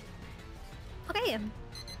 Okay.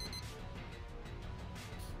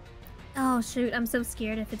 Oh shoot, I'm so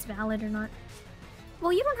scared if it's valid or not.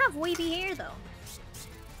 Well, you don't have wavy hair though.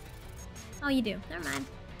 Oh, you do. Never mind.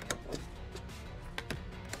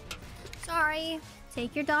 Sorry.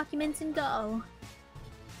 Take your documents and go.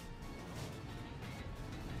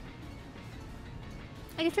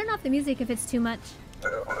 I can turn off the music if it's too much.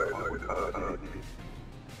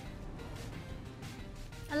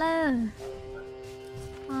 Hello.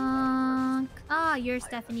 Ah, you're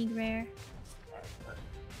Stephanie Greer.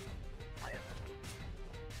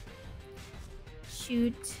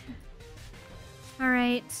 Shoot.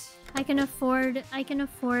 Alright. I can afford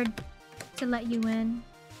to let you in.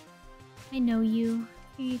 I know you.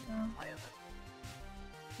 Here you go.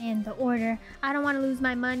 And the order. I don't want to lose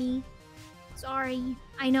my money. Sorry.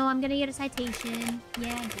 I know I'm gonna get a citation.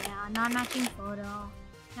 Yeah. Non-matching photo.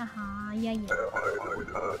 Haha, yeah.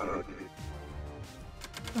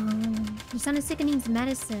 Oh, your son is sick and needs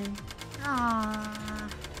medicine. Ah.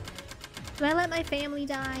 Do I let my family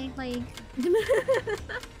die? Like,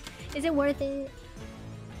 is it worth it?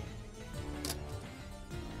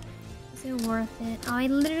 Is it worth it? Oh, I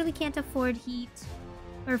literally can't afford heat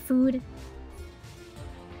or food.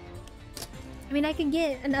 I mean, I could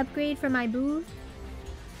get an upgrade for my booth.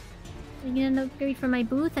 I can get an upgrade for my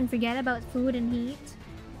booth and forget about food and heat.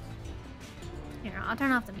 Here, I'll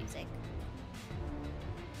turn off the music.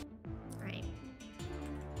 Alright.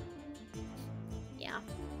 Yeah.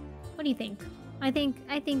 What do you think? I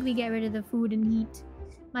think we get rid of the food and heat.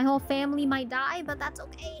 My whole family might die, but that's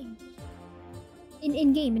okay.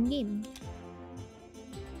 In game.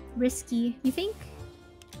 risky. You think?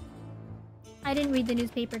 I didn't read the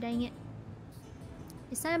newspaper, dang it.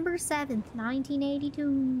 December 7th,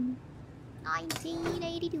 1982.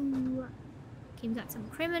 1982. Okay, we got some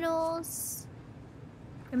criminals.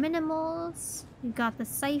 Criminals. We've got the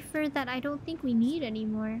cipher that I don't think we need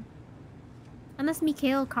anymore. Unless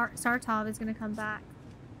Mikhail Sartov is gonna come back.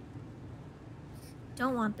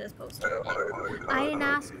 Don't want this poster. I didn't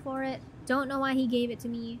ask for it. Don't know why he gave it to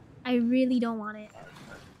me. I really don't want it.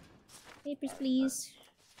 Papers, please.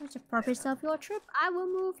 What's the purpose of your trip? I will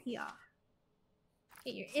move here.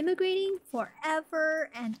 Okay, you're immigrating forever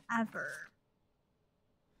and ever.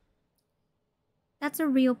 That's a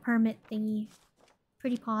real permit thingy.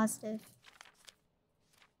 Pretty positive.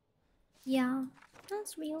 Yeah,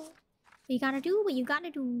 that's real. You gotta do what you gotta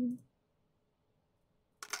do.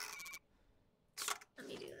 Let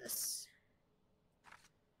me do this.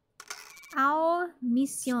 Our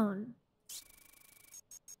mission.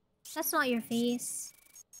 That's not your face.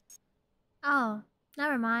 Oh,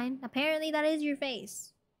 never mind. Apparently that is your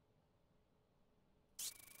face.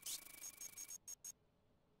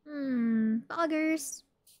 Buggers.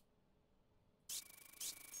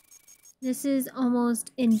 This is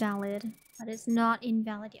almost invalid, but it's not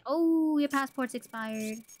invalid yet. Oh, your passport's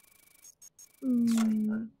expired.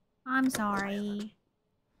 Ooh, I'm sorry.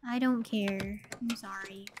 I don't care. I'm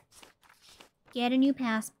sorry. Get a new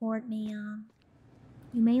passport, ma'am.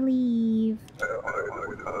 You may leave.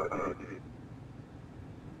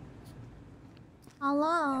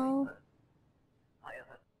 Hello?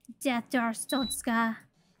 Death Darstotska.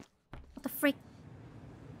 What the frick?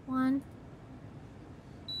 One.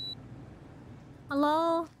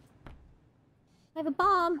 Hello? I have a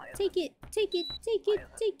bomb. Take it. Take it. Take it.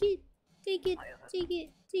 Take it. Take it. Take it.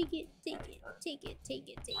 Take it. Take it. Take it. Take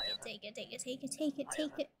it. Take it. Take it. Take it. Take it. Take it.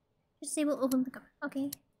 Take it. Just say we'll open the cover.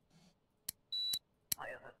 Okay.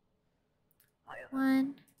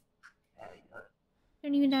 One.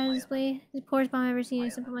 Don't even doubt this way. The poorest bomb I've ever seen.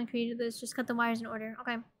 A simple mind created this. Just cut the wires in order.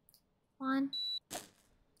 Okay. 1,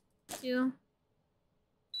 2,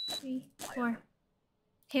 3, 4.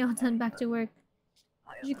 Okay, all done. Back to work.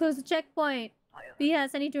 Did you close the checkpoint?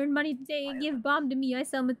 BS, I need to earn money today. Give bomb to me. I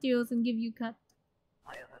sell materials and give you cut.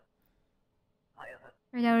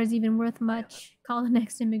 Our hour is even worth much. Call the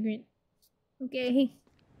next immigrant. Okay.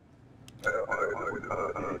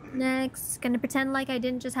 Next. Gonna pretend like I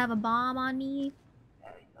didn't just have a bomb on me.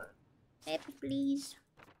 Happy, please.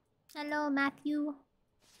 Hello, Matthew.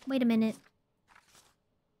 Wait a minute.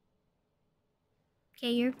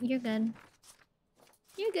 Okay, you're good.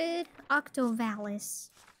 You're good.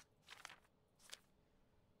 Octovalis.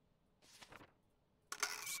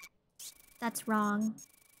 That's wrong.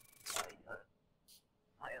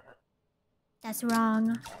 That's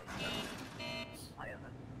wrong.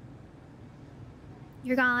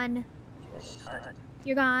 You're gone.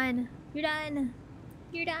 You're gone. You're done.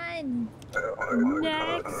 You're done.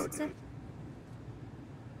 Next.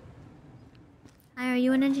 Hi, are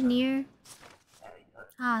you an engineer?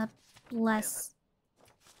 Ah, bless.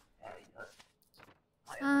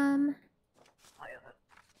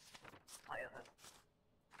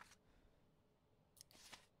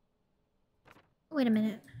 Wait a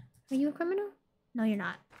minute. Are you a criminal? No, you're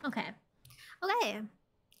not. Okay. Okay.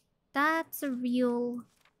 That's a real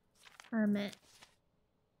permit.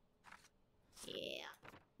 Yeah.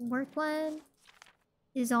 Work one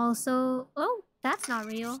is also... Oh, that's not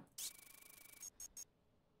real.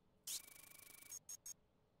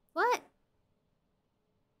 What?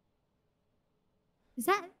 Is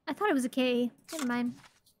that... I thought it was a K. Never mind.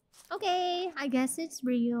 Okay, I guess it's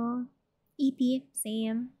real. EP,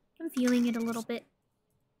 same. I'm feeling it a little bit.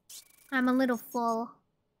 I'm a little full.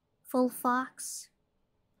 Full fox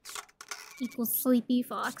equals sleepy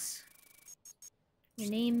fox.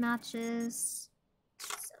 Your name matches.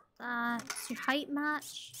 So that's your height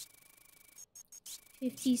match.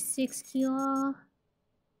 56 kilo.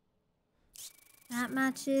 That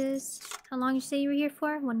matches. How long you say you were here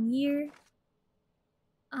for? 1 year.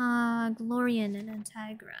 Glorian and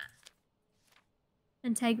Integra.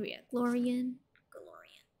 Integria. Glorian.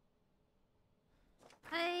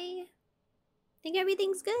 I think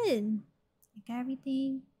everything's good. I think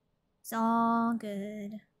everything is all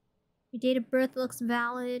good. Your date of birth looks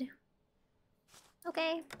valid.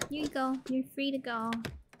 Okay, here you go. You're free to go.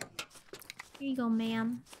 Here you go,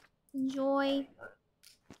 ma'am. Enjoy.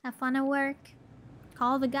 Have fun at work.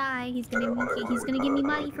 Call the guy. He's gonna give me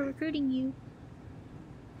money for recruiting you.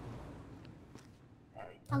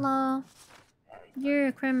 Hello. You're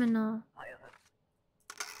a criminal.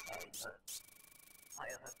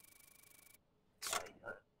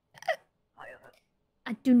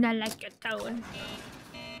 I do not like your tone.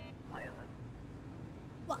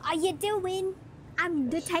 What are you doing? I'm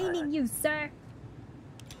detaining you, sir.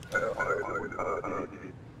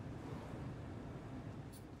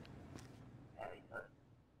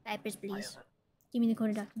 Diapers, please. Give me the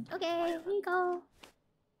coded document. Okay, here you go.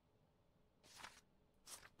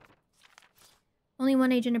 Only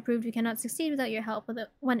one agent approved. We cannot succeed without your help.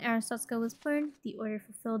 When Aristotsko was burned, the order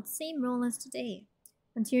fulfilled the same role as today.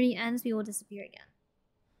 When tyranny ends, we will disappear again.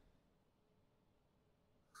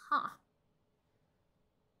 Huh.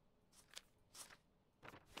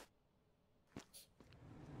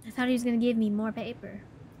 I thought he was gonna give me more paper.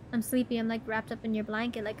 I'm sleepy. I'm like wrapped up in your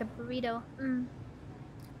blanket like a burrito.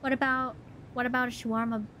 What about a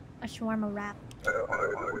shawarma wrap?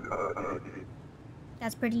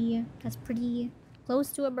 That's pretty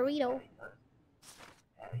close to a burrito.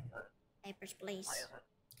 Papers, please.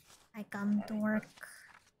 I come to work.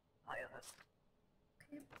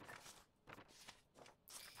 Okay.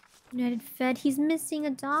 United Fed, he's missing a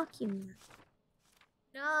document.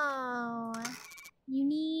 No. You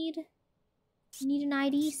need an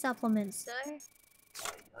ID supplement, sir.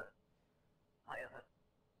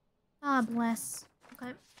 Ah, bless.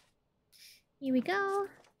 Okay. Here we go.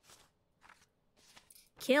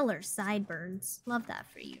 Killer sideburns. Love that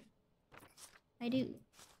for you. I do.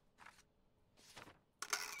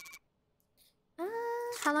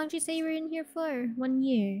 How long did you say you were in here for? 1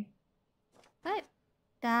 year. Okay.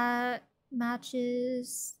 That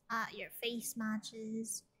matches. Your face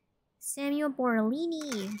matches. Samuel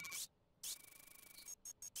Borrellini.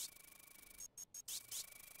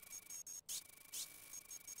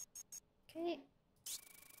 Okay.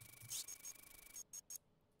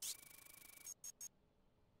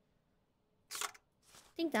 I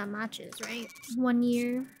think that matches, right? 1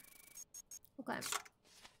 year. Okay.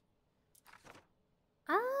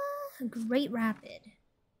 Great Rapid.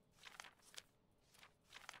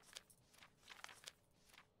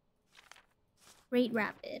 Great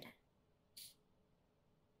Rapid.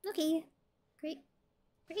 Okay. Great.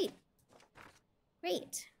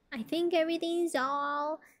 I think everything's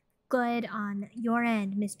all good on your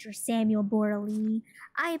end, Mr. Samuel Borrellini.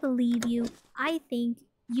 I believe you. I think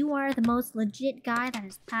you are the most legit guy that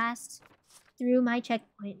has passed through my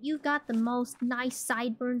checkpoint. You've got the most nice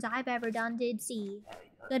sideburns I've ever did see.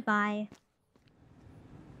 Goodbye.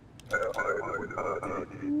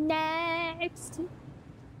 Next.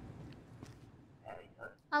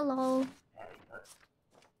 Hello.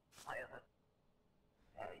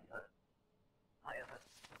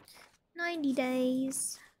 90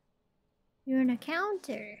 days. You're an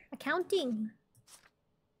accounting.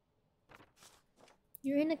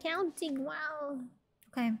 You're in accounting. Wow.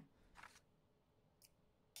 Okay.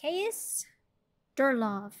 Case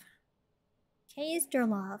Durlov.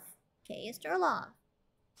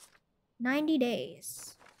 90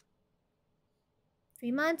 days.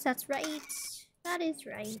 3 months, that's right. That is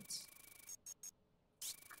right.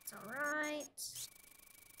 That's alright.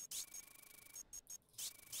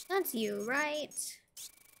 That's you, right?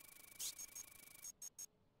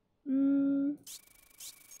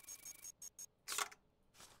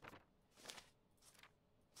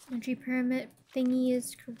 Entry permit thingy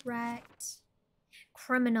is correct.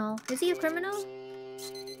 Criminal. Is he a criminal? I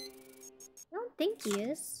don't think he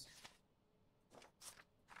is.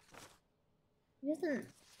 He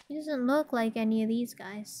doesn't look like any of these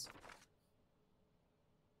guys.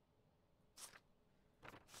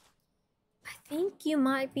 I think you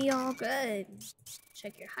might be all good.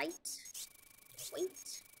 Check your height.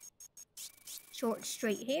 Weight. Short,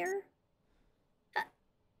 straight hair.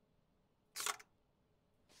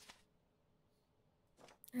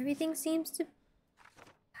 Everything seems to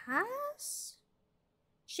pass?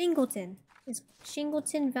 Shingleton. Is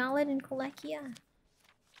Shingleton valid in Kolekia?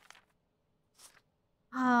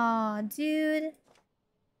 Aw, dude.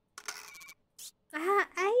 I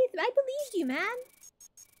believed you, man.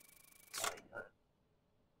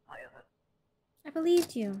 I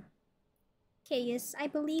believed you. Caius, I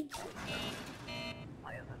believed you.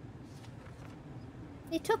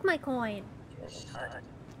 They took my coin.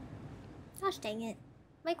 Gosh dang it.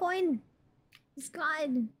 My coin is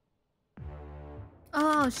gone.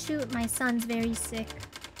 Oh shoot, my son's very sick.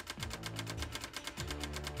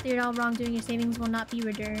 Cleared all wrongdoing, your savings will not be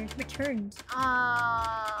returned.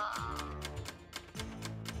 Ah.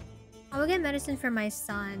 I will get medicine for my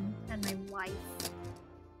son and my wife.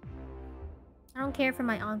 I don't care for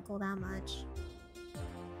my uncle that much.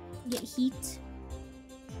 Get heat.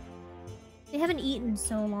 They haven't eaten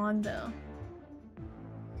so long though.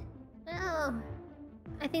 Oh,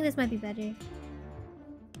 I think this might be better.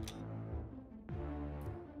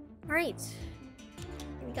 Alright.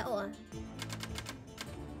 Here we go.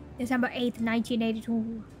 December 8th,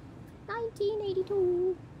 1982.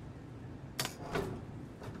 1982.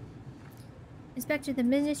 Inspector, the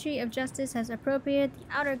Ministry of Justice has appropriated the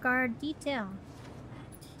outer guard detail.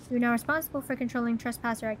 You are now responsible for controlling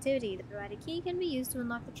trespasser activity. The provided key can be used to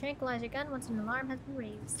unlock the tranquilizer gun once an alarm has been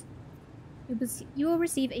raised. You will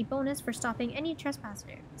receive a bonus for stopping any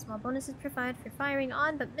trespasser. Small bonuses provide for firing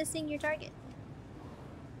on but missing your target.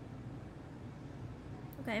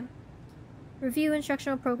 Okay. Review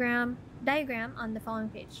instructional diagram on the following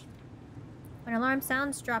page. When alarm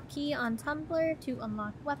sounds, drop key on tumbler to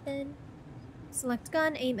unlock weapon. Select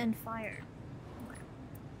gun, aim, and fire. Okay.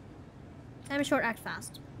 Time is short, act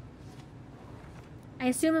fast. I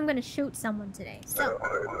assume I'm gonna shoot someone today, so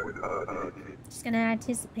just gonna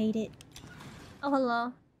anticipate it. Oh,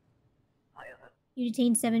 hello. You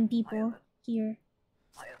detained 7 people here.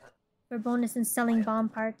 For bonus in selling bomb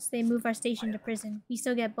parts, they move our station to prison. We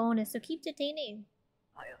still get bonus, so keep detaining.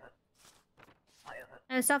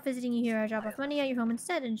 I stop visiting you here. I drop off money at your home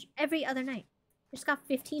instead, and every other night. I just got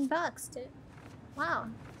 15 bucks to... Wow.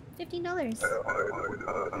 $15.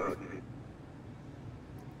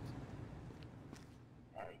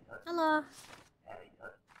 Hello.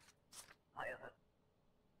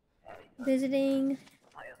 Visiting.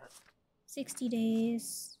 60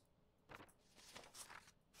 days.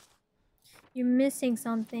 You're missing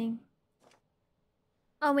something.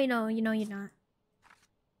 Oh wait, no, you know you're not.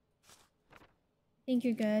 I think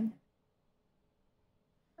you're good.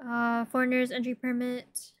 Foreigners entry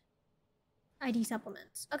permit. ID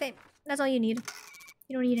supplements. Okay, that's all you need.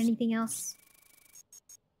 You don't need anything else.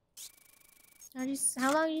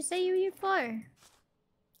 How long did you say you were here for?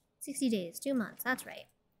 60 days, 2 months, that's right.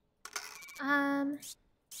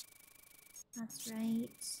 That's right.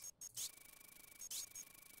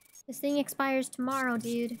 This thing expires tomorrow,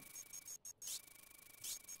 dude.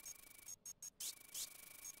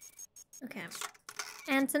 Okay.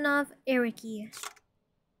 Antonov Ericki.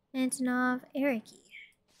 Antonov Ericki.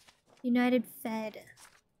 United Fed.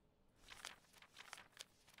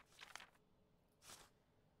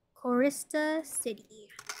 Korista City.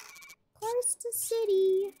 Korista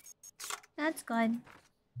City. That's good.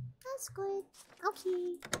 That's good.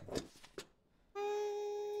 Okay.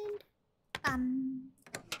 And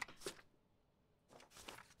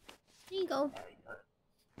there you go.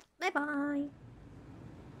 Bye bye.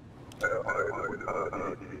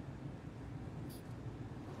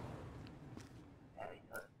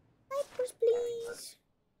 Diapers, please.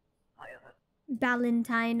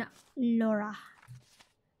 Valentine Laura.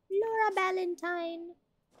 Laura Valentine.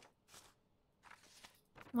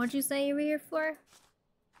 What'd you say you were here for?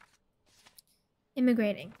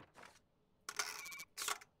 Immigrating.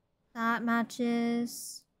 That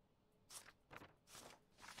matches.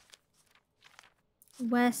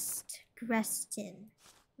 West Greston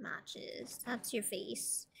matches. That's your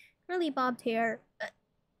face. Curly bobbed hair.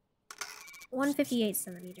 158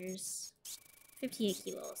 centimeters. 58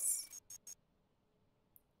 kilos.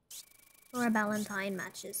 Laura Valentine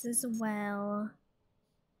matches as well.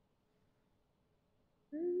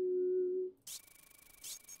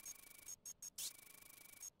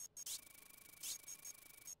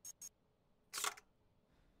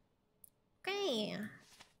 Okay.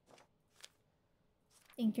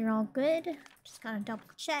 Think you're all good. Just gotta double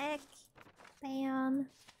check. Bam.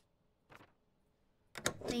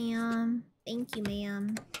 Bam. Thank you,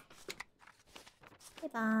 ma'am.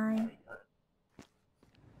 Bye-bye.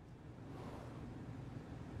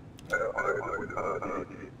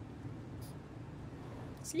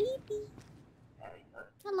 Sleepy.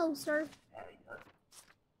 Hello, sir.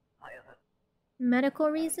 Medical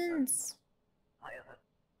reasons?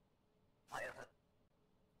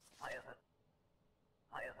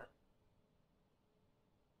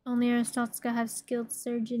 Only Aristotska have skilled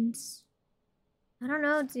surgeons. I don't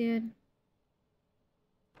know, dude.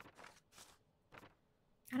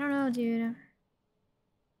 I don't know, dude.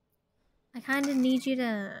 I kind of need you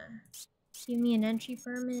to give me an entry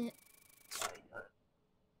permit.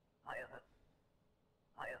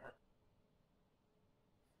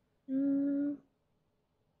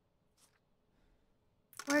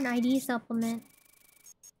 Or an ID supplement.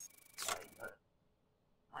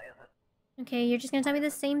 Okay, you're just gonna tell me the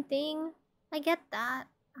same thing? I get that.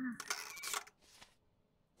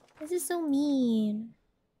 This is so mean.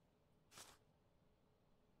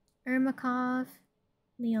 Ermakov,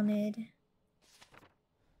 Leonid.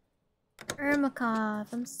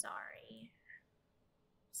 Ermakov, I'm sorry.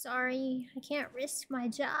 Sorry, I can't risk my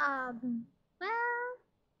job. Well,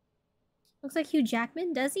 looks like Hugh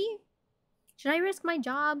Jackman, does he? Should I risk my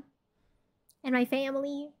job and my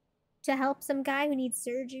family to help some guy who needs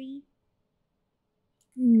surgery?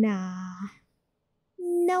 Nah.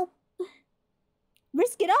 Nope.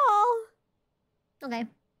 Risk it all. Okay.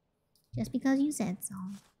 Just because you said so.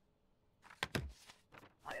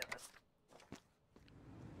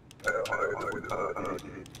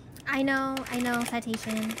 I know,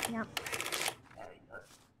 citation. Yep.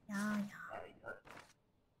 Yeah.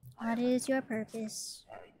 What is your purpose?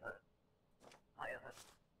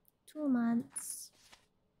 2 months.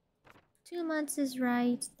 2 months is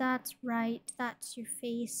right. That's right. That's your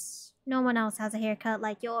face. No one else has a haircut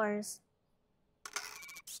like yours.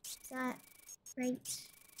 Is that right?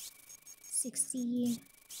 60.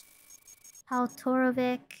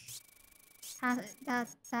 Haltorovic.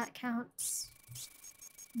 That counts.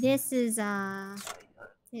 This is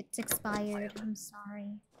it's expired. I'm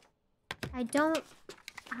sorry. I don't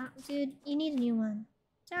dude, you need a new one.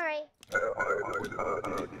 Sorry.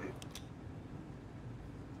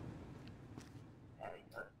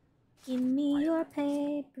 Give me your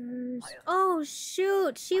papers. Oh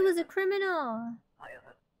shoot, she was a criminal.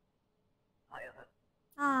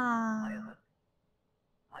 Ah.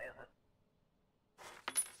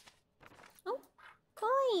 Oh,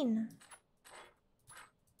 coin.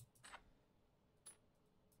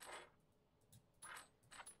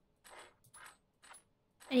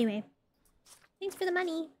 Anyway, thanks for the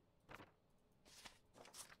money.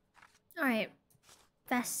 Alright.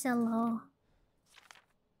 Vasilo.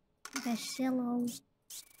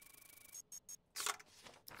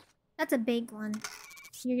 That's a big one.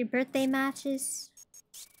 Your birthday matches.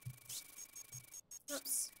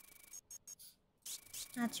 Oops.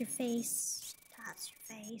 That's your face. That's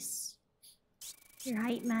your face. Your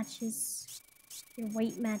height matches. Your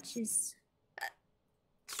weight matches.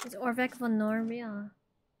 Is Orvek von Norvia?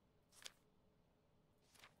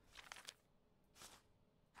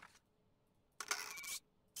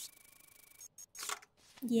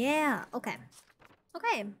 Yeah, okay.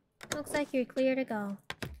 Okay. Looks like you're clear to go.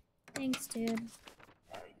 Thanks, dude.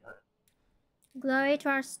 Glory to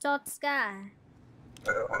our Stotska.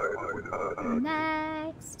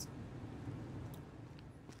 Next.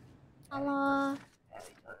 Hello.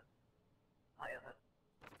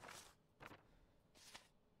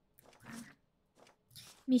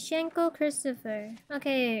 Mishenko Christopher.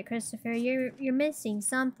 Okay, Christopher, you're missing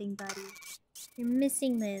something, buddy. You're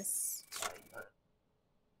missing this.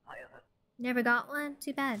 Never got one?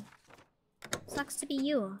 Too bad. Sucks to be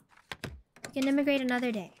you. You can immigrate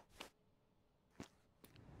another day.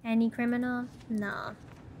 Any criminal? No.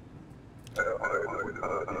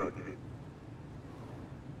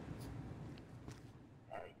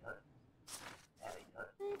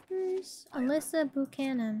 Papers. Alyssa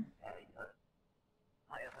Buchanan.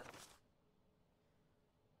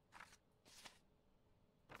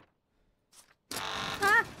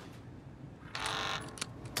 Ah!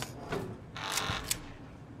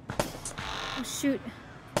 Oh shoot.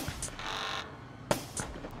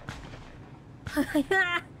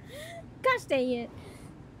 Gosh dang it.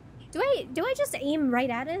 Do I just aim right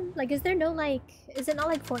at him? Like, is there no like, is it not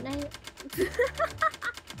like Fortnite?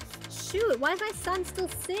 Shoot, why is my son still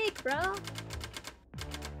sick, bro?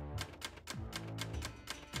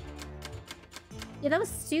 Yeah, that was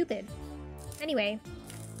stupid. Anyway,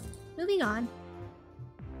 moving on.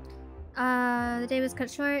 The day was cut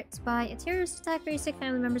short by a terrorist attack. Very sick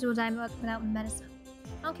family members will die without medicine.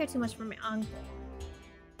 I don't care too much for my uncle.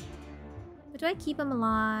 But do I keep him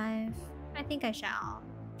alive? I think I shall.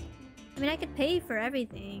 I mean, I could pay for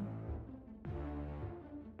everything.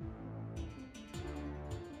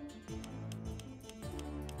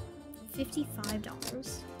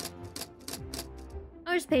 $55.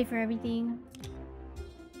 I'll just pay for everything.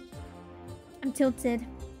 I'm tilted.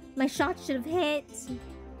 My shot should have hit.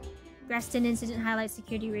 Greston incident highlights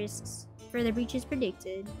security risks. Further breaches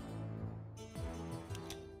predicted.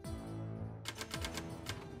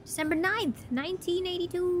 December 9th,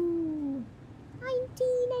 1982.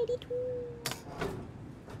 1982.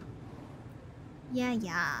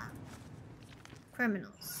 Yeah.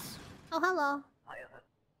 Criminals. Oh, hello.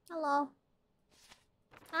 Hello.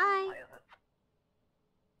 Hi.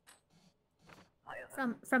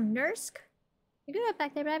 From Nursk? I grew up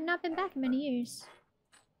back there, but I've not been back in many years.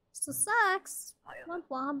 Still sucks. Womp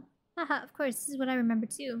womp. Haha, of course, this is what I remember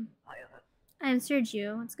too. I am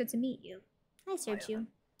Sergio. It's good to meet you. Hi, Sergio.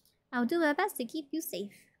 I will do my best to keep you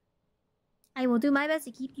safe. I will do my best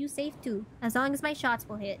to keep you safe too, as long as my shots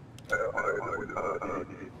will hit.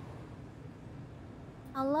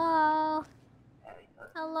 Hello?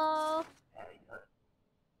 Hello?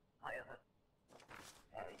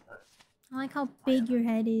 I like how big your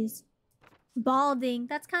head is. Balding.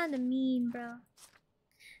 That's kind of mean, bro.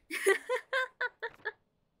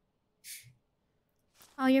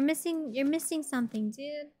 Oh, you're missing something,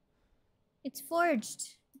 dude. It's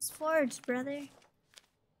forged. It's forged, brother.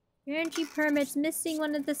 Your entry permit's missing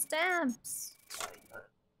one of the stamps.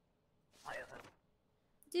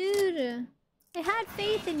 Dude, I had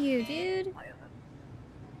faith in you, dude.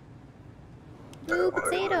 Blue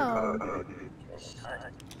potato.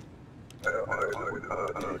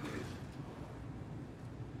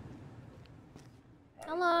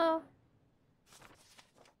 Hello.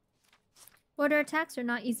 Border attacks are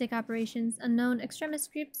not EZIC operations. Unknown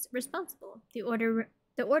extremist groups responsible. The order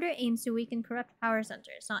aims to weaken corrupt power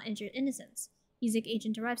centers, not injure innocents. EZIC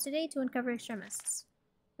agent arrives today to uncover extremists.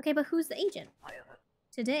 Okay, but who's the agent?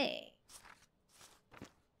 Today.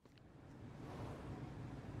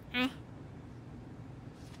 Eh.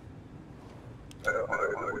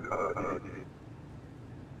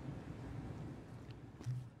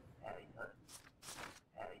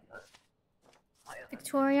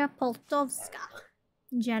 Victoria Poltovska,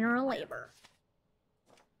 General Labor.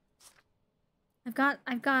 I've got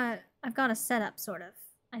a setup, sort of.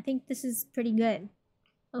 I think this is pretty good.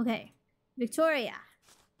 Okay, Victoria.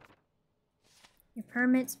 Your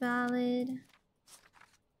permit's valid.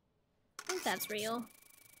 I think that's real.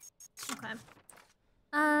 Okay.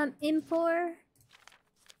 Impor.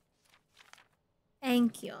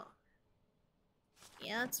 Ankyo.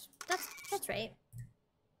 Yeah, that's right.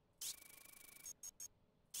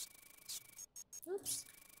 Oops.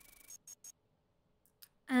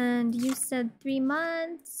 And you said 3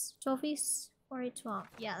 months. 12 weeks. 4-12.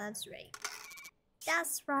 Yeah, that's right.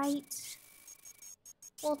 That's right.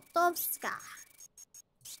 Poltovska.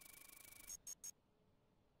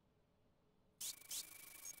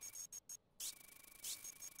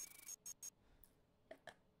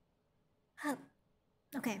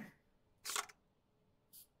 Okay.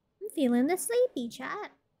 I'm feeling the sleepy,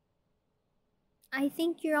 chat. I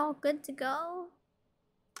think you're all good to go.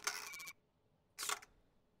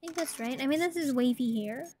 I think that's right. I mean, this is wavy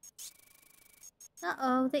hair.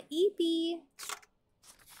 Uh-oh, the EP.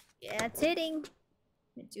 Yeah, it's hitting.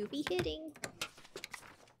 It do be hitting.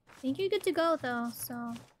 I think you're good to go, though,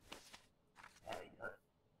 so...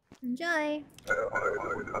 Enjoy.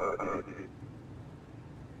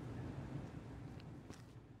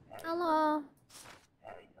 Hello.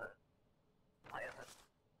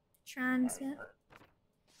 Transit.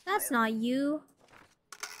 That's not you.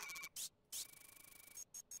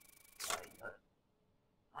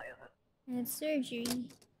 I had surgery.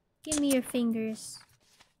 Give me your fingers.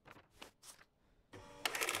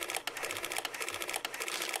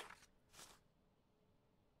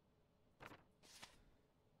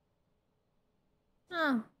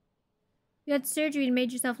 Oh. You had surgery and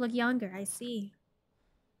made yourself look younger. I see.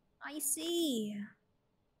 I see.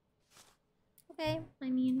 Okay, I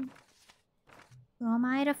mean... who am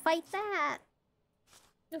I to fight that?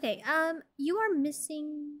 Okay, you are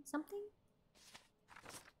missing something?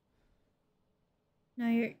 No,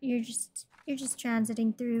 you're just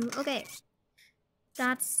transiting through. Okay.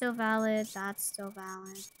 That's still valid. That's still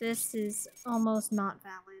valid. This is almost not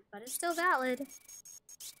valid, but it's still valid.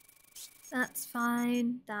 That's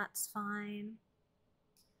fine. That's fine.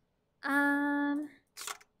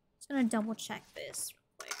 Just gonna double check this real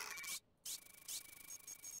quick.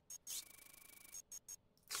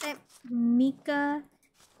 Okay. Mika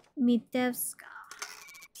Mitevska.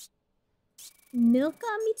 Milka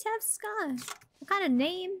Mitevska? What kind of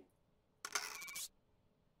name?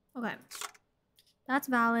 Okay. That's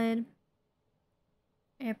valid.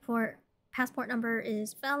 Passport number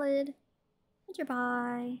is valid. Enter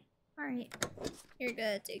by. Alright. You're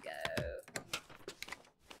good to go.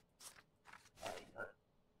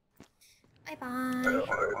 Bye-bye.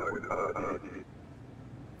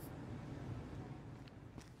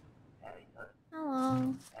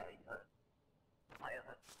 Hello.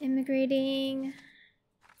 Immigrating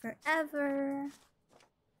forever.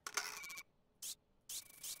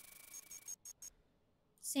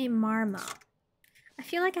 St. Marmo. I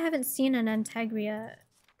feel like I haven't seen an Antegria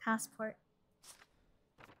passport.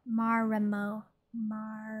 Marmaro.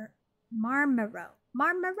 Marmaro.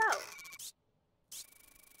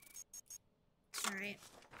 Alright.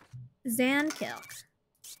 Zankilk.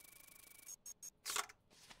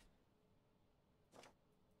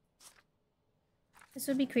 This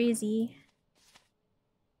would be crazy.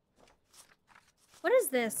 What is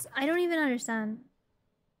this? I don't even understand.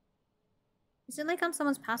 Is it like on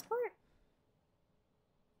someone's passport?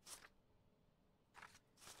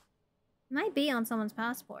 Might be on someone's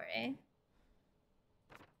passport, eh?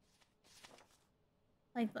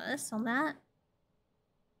 Like this, on that.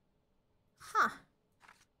 Huh.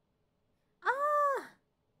 Ah!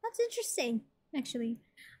 That's interesting, actually.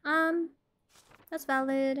 That's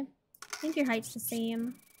valid. I think your height's the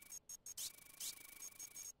same.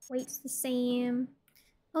 Weight's the same.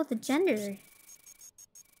 Oh, the gender.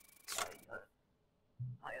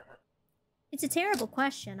 It's a terrible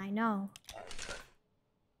question, I know.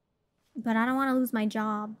 But I don't want to lose my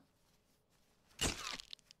job.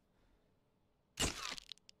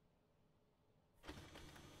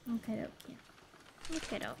 Okay, okay.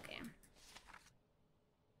 Okay, okay.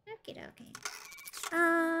 Okay, okay.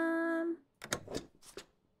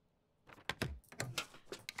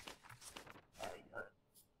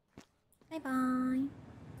 Bye-bye.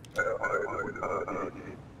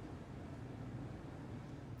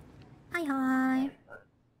 Hi, hi.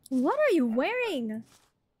 What are you wearing?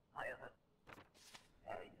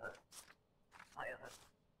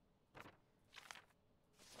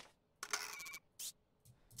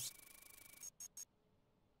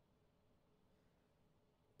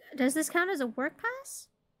 Does this count as a work pass?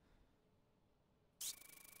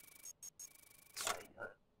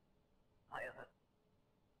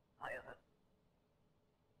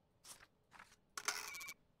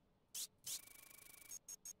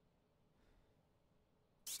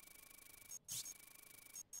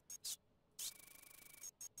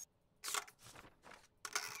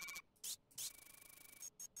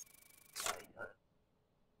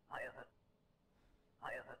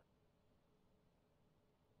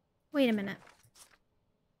 Wait a minute.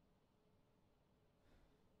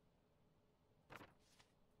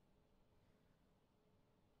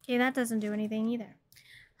 Okay, that doesn't do anything either.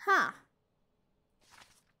 Huh.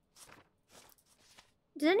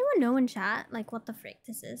 Does anyone know in chat, like, what the frick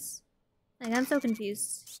this is? Like, I'm so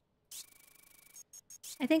confused.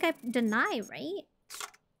 I think I deny, right?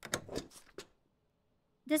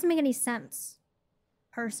 Doesn't make any sense.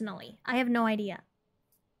 Personally. I have no idea.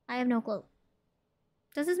 I have no clue.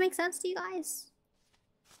 Does this make sense to you guys?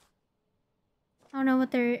 I don't know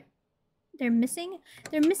what they're missing.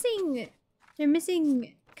 They're missing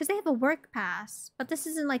because they have a work pass, but this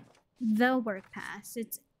isn't like the work pass.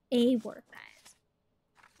 It's a work pass.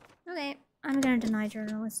 Okay, I'm gonna deny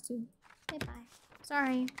journalists too. Okay, bye.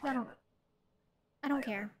 Sorry, I don't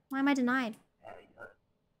care. Why am I denied?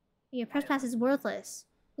 Your press pass is worthless.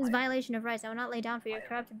 This is a violation of rights. I will not lay down for your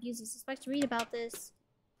corrupt abuses. Suspect to read about this.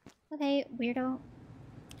 Okay, weirdo.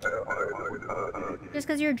 Just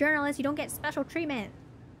because you're a journalist, you don't get special treatment.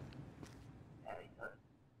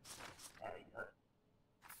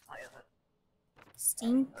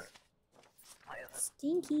 Stink.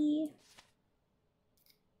 Stinky.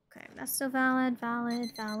 Okay, that's still valid,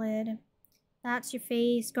 valid, valid. That's your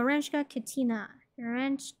face. Gorenchka Katina.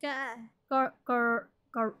 Gorenchka.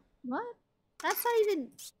 What? That's not even...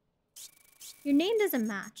 Your name doesn't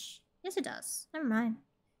match. Yes, it does. Never mind.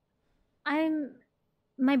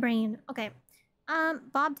 My brain. Okay.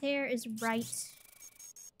 Bobbed hair is right.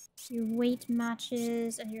 Your weight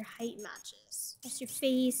matches and your height matches. That's your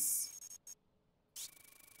face.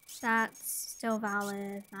 That's still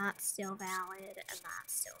valid. That's still valid. And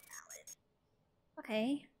that's still valid.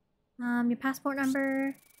 Okay. Your passport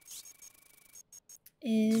number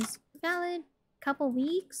is valid. Couple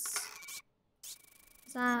weeks.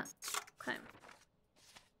 Is that... Okay.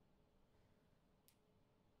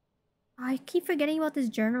 I keep forgetting about this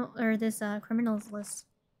journal or this criminals list.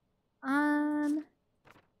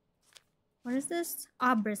 What is this?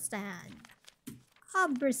 Obristan.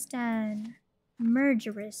 Obristan.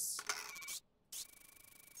 Murderous.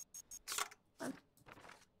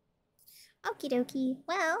 Okie dokie.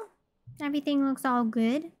 Well, everything looks all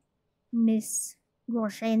good, Miss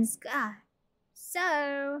Gorshenska.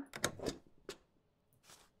 So,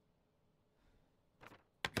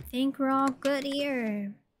 I think we're all good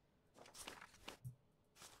here.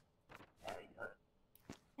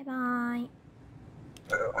 Bye-bye.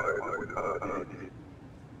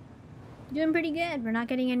 Doing pretty good. We're not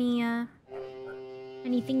getting any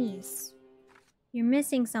thingies. You're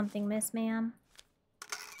missing something, Miss Ma'am.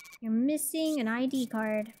 You're missing an ID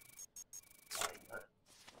card.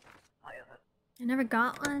 I never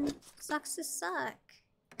got one. Sucks to suck.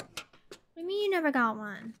 What do you mean you never got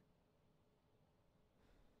one?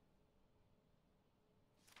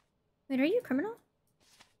 Wait, are you a criminal?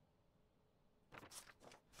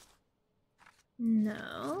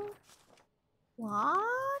 No.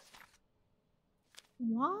 What?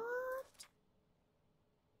 What?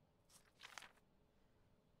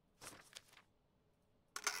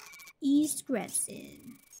 East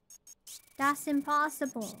Gretson. That's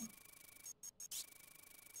impossible.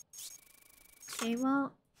 Okay,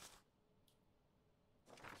 well.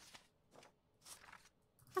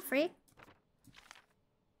 A freak.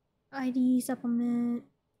 ID supplement.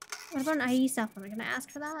 What about an ID supplement? Can I ask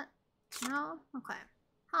for that? No? Okay.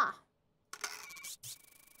 Huh.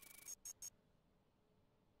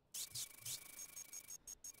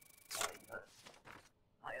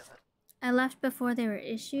 I left before they were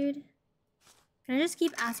issued. Can I just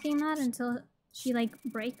keep asking that until she, like,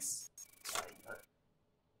 breaks?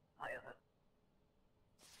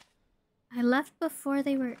 I left before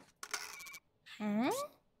they were... Huh?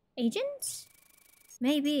 Agents?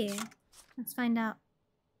 Maybe. Let's find out.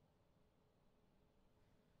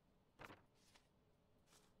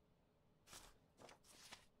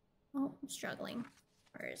 Oh, I'm struggling.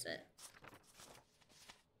 Where is it?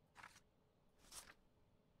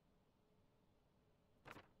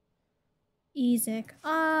 Ezek.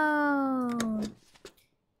 Oh!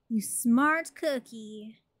 You smart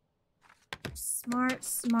cookie. Smart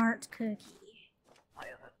cookie.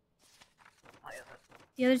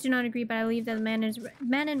 The others do not agree, but I believe that the man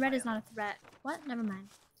in red is not a threat. What? Never mind.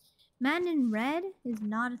 Man in red is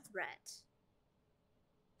not a threat.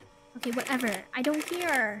 Okay, whatever. I don't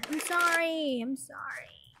care. I'm sorry. I'm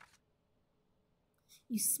sorry.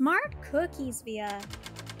 You smart cookies, Via.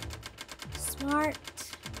 Smart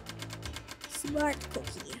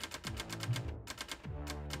cookie.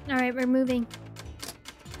 Alright, we're moving.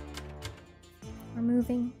 We're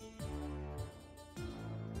moving.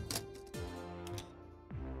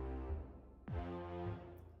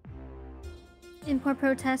 Import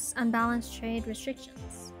protests, unbalanced trade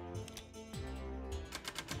restrictions.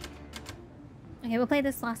 Okay, we'll play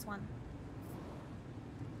this last one.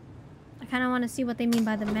 I kind of want to see what they mean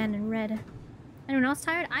by the man in red. Anyone else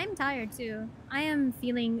tired? I'm tired too. I am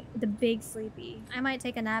feeling the big sleepy. I might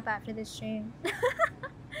take a nap after this stream.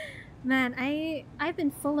 Man, I've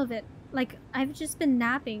been full of it. Like, I've just been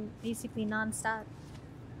napping basically non-stop.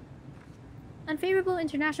 Unfavorable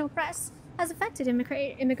international press has affected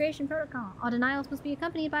immigration protocol. All denials must be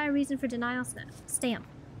accompanied by a reason for denial stamp.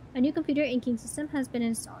 A new computer inking system has been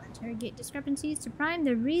installed. Interrogate discrepancies to prime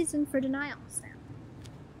the reason for denial stamp.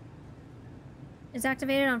 Is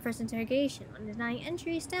activated on first interrogation. When denying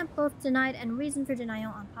entry, stamp both denied and reason for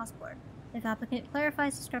denial on passport. If applicant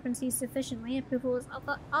clarifies discrepancies sufficiently, approval is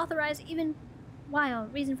authorized even while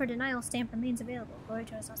reason for denial stamp remains available. Glory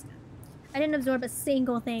to Osaka. I didn't absorb a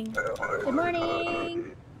single thing. Good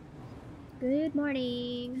morning! Good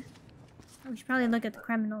morning. Oh, we should probably look at the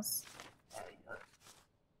criminals.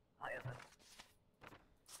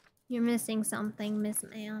 You're missing something, Miss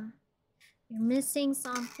Ma'am. You're missing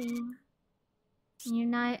something. You're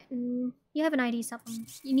not. You have an ID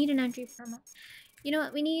supplement. You need an entry permit. You know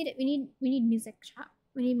what? We need music shop.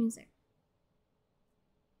 We need music.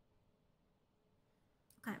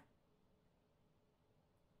 Okay.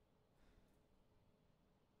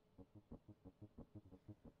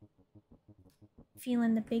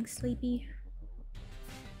 Feeling the big sleepy.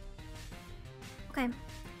 Okay.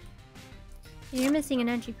 You're missing an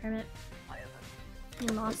entry permit. You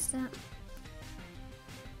lost it.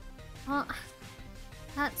 Well,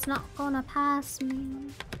 that's not gonna pass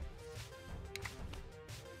me.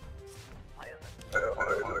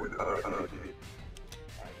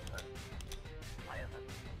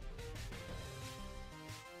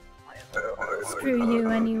 Screw you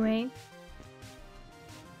anyway.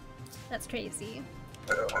 That's crazy.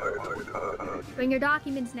 Bring your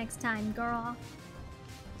documents next time, girl.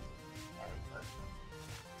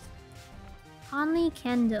 Conley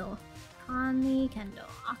Kendall.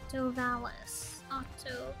 Octovalis.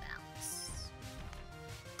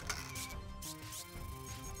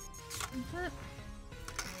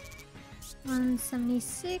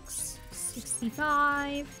 176,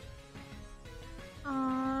 65.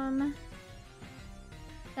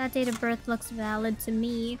 That date of birth looks valid to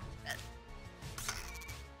me.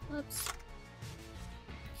 Whoops.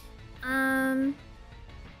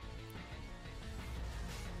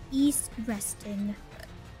 East Reston.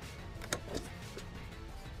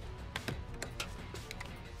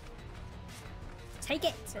 Take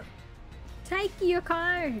it! Take your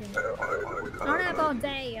card! Don't have all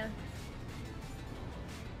day.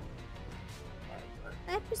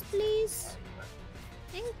 Papers, please.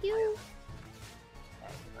 Thank you.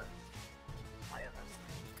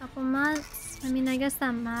 Couple months. I mean, I guess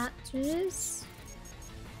that matches.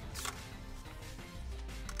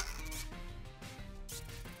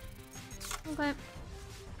 Okay.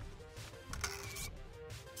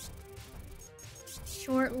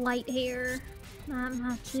 Short, light hair. That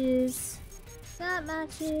matches. That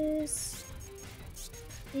matches.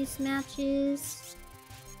 This matches.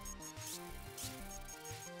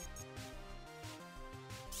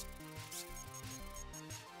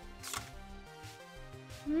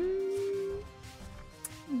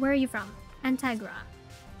 Where are you from? Antegria.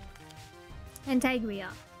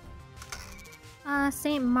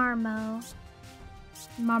 Saint Marmo.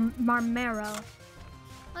 Marmero.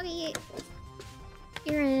 Okay.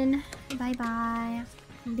 You're in. Bye-bye.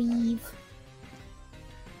 Leave.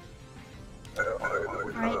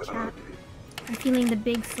 Alright, chat. I'm feeling the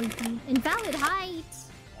big sleepy. Invalid height!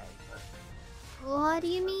 What do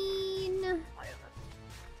you mean?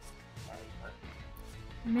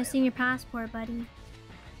 You're missing your passport, buddy.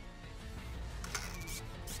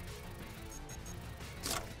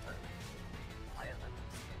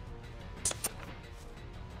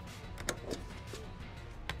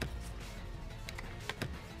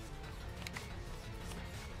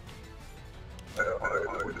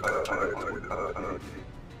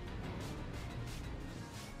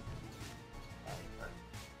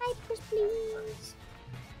 Please.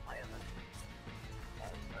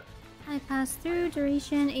 I passed through.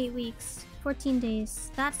 Duration 8 weeks. 14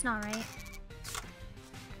 days. That's not right.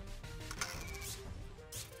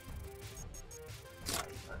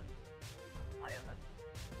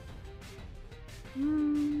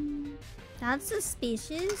 That's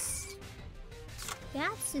suspicious.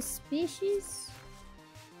 That's suspicious.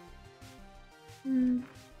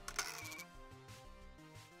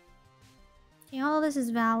 Okay, all this is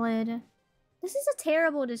valid. This is a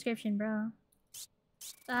terrible description, bro.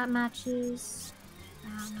 That matches.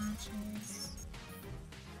 That matches.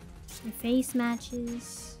 Your face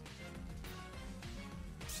matches.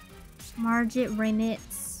 Margit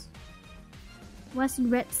Renitz. West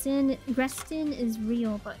Reston is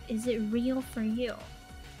real, but is it real for you?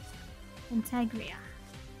 Integria.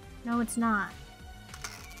 No, it's not.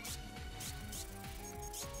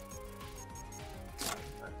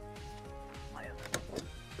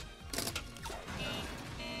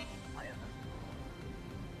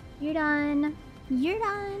 You're done. You're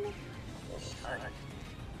done.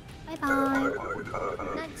 Bye-bye.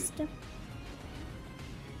 Next.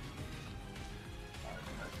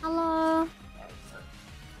 Hello.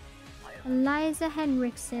 Eliza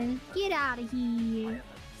Henriksen. Get out of here.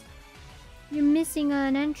 You're missing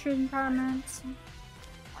an entrance permit.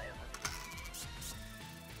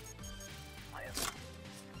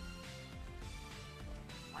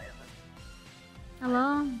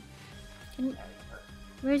 Hello?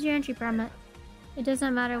 Where's your entry permit? It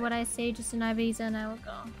doesn't matter what I say, just deny visa and I will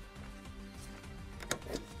go.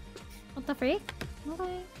 What the freak?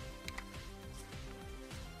 Okay.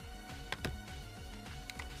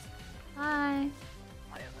 Bye.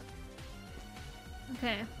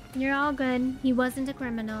 Okay, you're all good. He wasn't a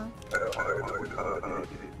criminal.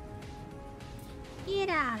 Get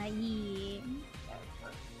out of here.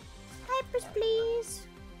 Diapers, please.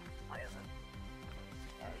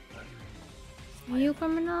 Are you a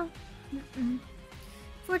criminal?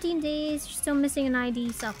 14 days, you're still missing an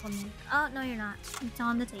ID supplement. Oh, no you're not. It's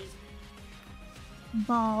on the table.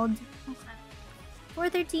 Bald. Okay.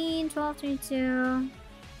 413, 1222.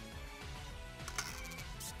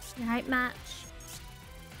 Your height match.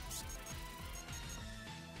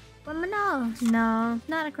 Criminal? No,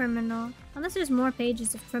 not a criminal. Unless there's more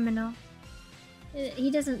pages of criminal.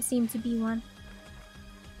 He doesn't seem to be one.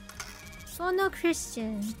 Oh no,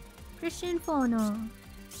 Christian. Christian Fono.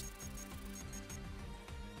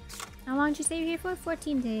 How long did you stay here for?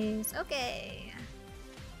 14 days. Okay.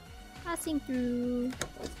 Passing through.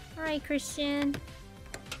 Alright, Christian.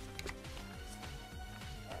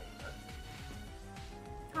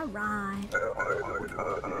 Alright.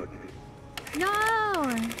 No!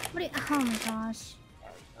 What do you, oh my gosh.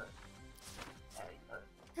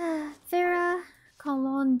 Farah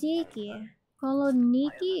Kolondiki.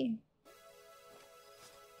 Koloniki?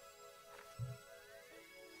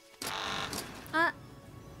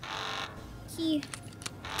 Key.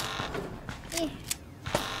 Eh.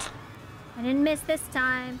 I didn't miss this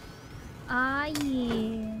time. Ah,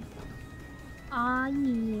 yeah. Ah,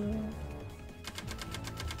 yeah.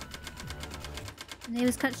 And he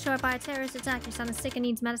was cut short by a terrorist attack. Your son is sick and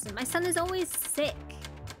needs medicine. My son is always sick.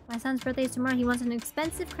 My son's birthday is tomorrow. He wants an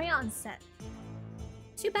expensive crayon set.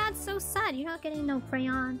 Too bad, so sad. You're not getting no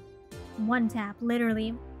crayon. One tap,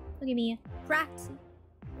 literally. Look at me. Cracked.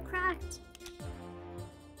 Cracked.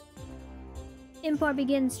 Import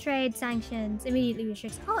begins trade sanctions. Immediately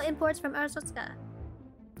restricts all imports from Arzotska.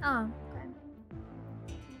 Oh, okay.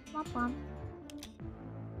 Womp womp.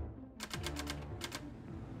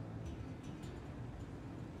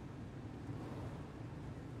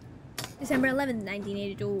 December 11th,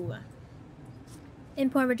 1982.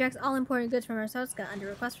 Import rejects all imported goods from Arzotska under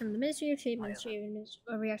request from the Ministry of Trade. Ministry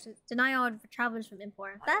of Reactions. Deny all for travelers from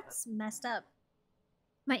import. That's messed up.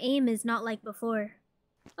 My aim is not like before.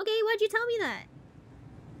 Okay, why'd you tell me that?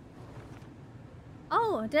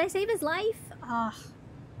 Oh, did I save his life? Oh,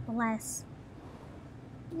 bless.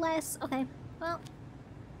 Less. Okay. Well.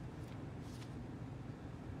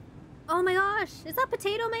 Oh my gosh. Is that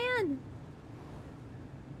Potato Man?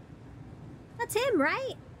 That's him,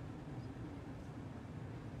 right?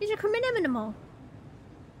 He's a criminal.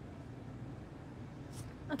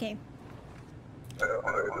 Okay.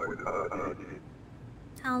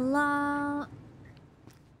 Hello.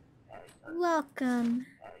 Welcome.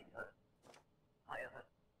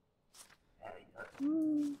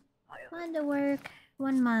 Fun to work.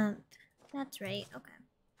 1 month. That's right. Okay.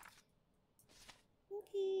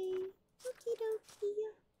 Okay. Okie dokie.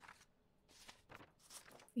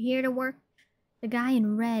 We're here to work. The guy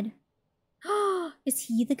in red. Oh, is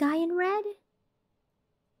he the guy in red?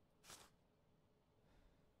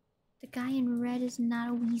 The guy in red is not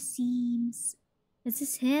who he seems. Is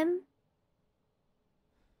this him?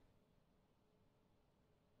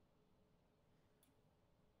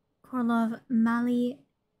 Korlov, Mali,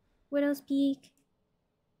 Widow's Peak.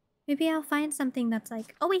 Maybe I'll find something that's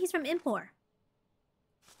like... Oh wait, he's from Impor.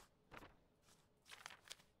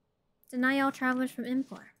 Deny all travelers from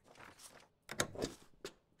Impor.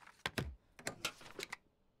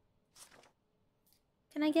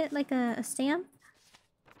 Can I get like a stamp?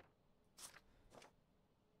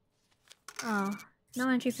 Oh, no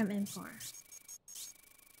entry from Impor.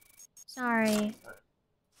 Sorry.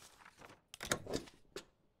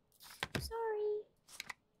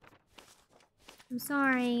 I'm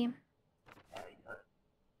sorry.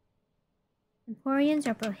 Emporians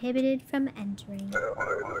are prohibited from entering.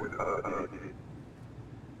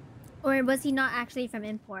 Or was he not actually from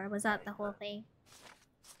Impor? Was that the whole thing?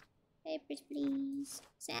 Papers, please.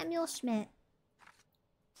 Samuel Schmidt.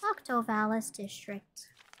 Octovalis District.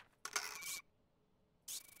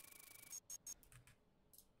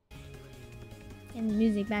 Getting the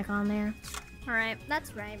music back on there. Alright,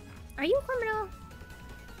 that's right. Are you a criminal?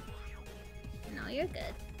 No, you're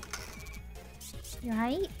good. Your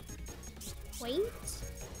height? Weight?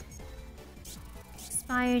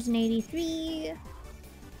 Expires in 83.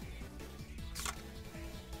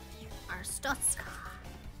 Arstotzka.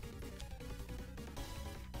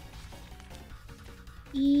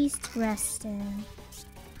 East Reston.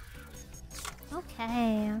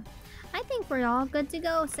 Okay. I think we're all good to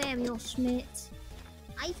go, Samuel Schmidt.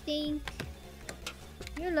 I think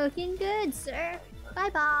you're looking good, sir.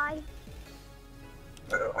 Bye-bye.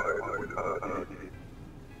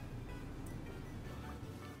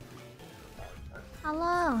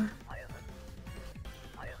 Hello.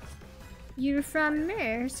 You're from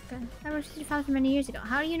Mirsk. I was your father many years ago.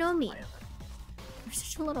 How do you know me? You're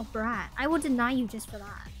such a little brat. I will deny you just for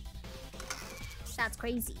that. That's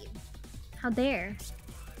crazy. How dare?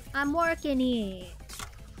 I'm working here.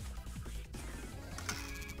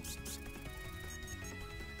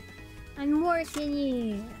 I'm working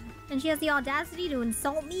here. And she has the audacity to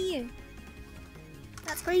insult me?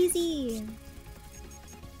 That's crazy.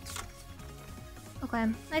 Okay,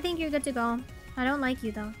 I think you're good to go. I don't like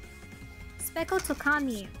you though. Speko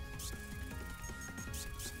Tokami.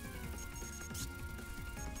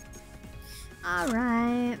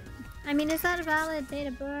 Alright. I mean, is that a valid date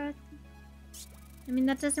of birth? I mean,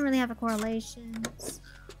 that doesn't really have a correlation.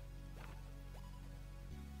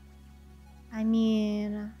 I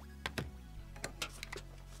mean...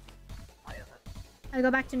 I go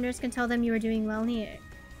back to Nurse and tell them you were doing well here.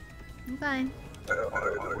 Okay.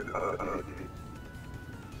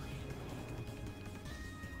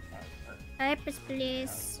 Papers,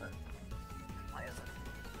 please.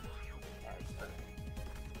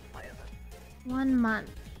 1 month.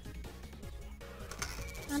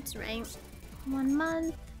 That's right. 1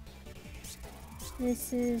 month.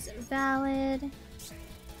 This is valid.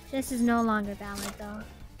 This is no longer valid though.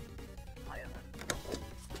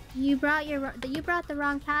 You brought the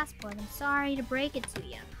wrong passport. I'm sorry to break it to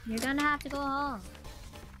you. You're gonna have to go home.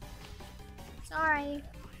 Sorry.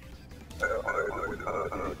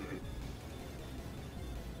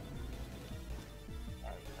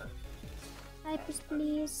 Papers,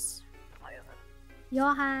 please.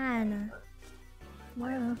 Johan.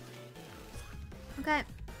 Whoa. Okay.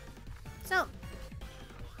 So,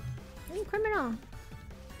 are you a criminal?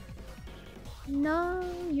 No,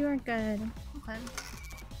 you're good. Okay.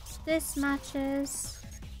 This matches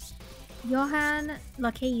Johan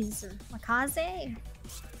Lacaze.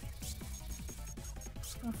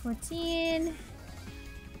 14.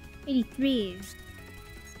 83.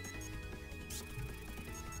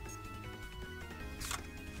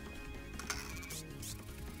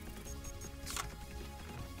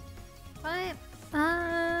 What?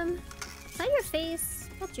 Is that your face?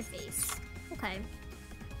 What's your face? Okay.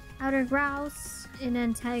 Outer Grouse in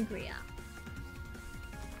Antegria.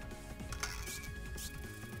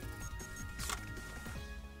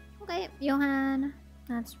 Okay, Johan.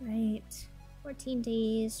 That's right. 14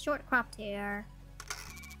 days, short cropped hair.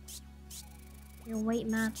 Your weight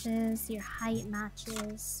matches, your height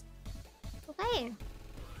matches. Okay.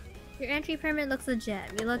 Your entry permit looks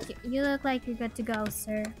legit. You look like you're good to go,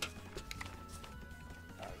 sir.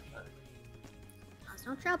 That's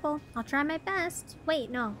no trouble. I'll try my best. Wait,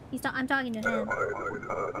 no. I'm talking to him.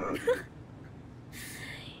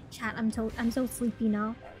 Chat, I'm so sleepy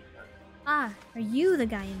now. Ah, are you the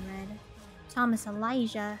guy in red? Thomas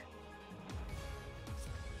Elijah.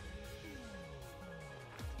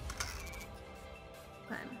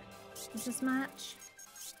 Okay. Does this match?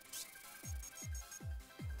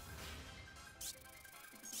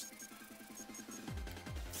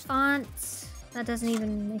 Font. That doesn't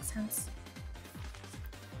even make sense.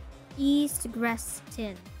 East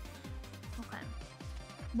Grestin. Okay.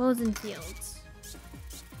 Rosenfield.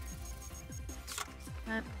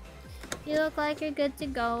 Okay. You look like you're good to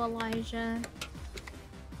go, Elijah.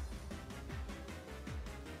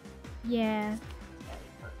 Yeah.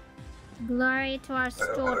 Glory to our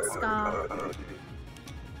Stortska.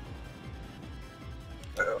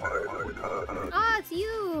 Oh, it's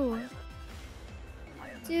you!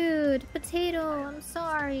 Dude, Potato, I'm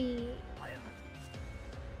sorry.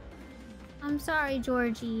 I'm sorry,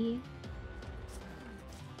 Georgie.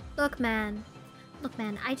 Look, man. Look,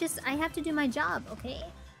 man, I have to do my job, okay?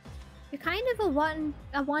 You're kind of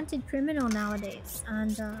a wanted criminal nowadays,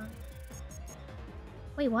 and,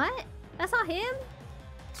 Wait, what? That's not him?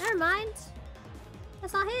 Never mind.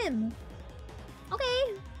 That's not him.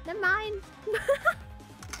 Okay, never mind.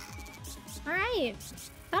 Alright.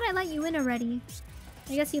 Thought I let you in already.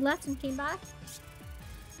 I guess he left and came back.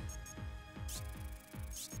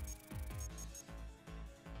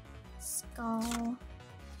 Skull.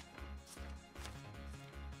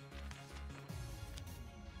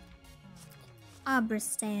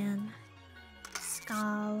 Abristan.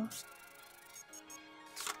 Skull.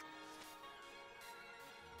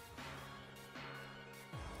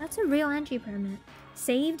 That's a real entry permit.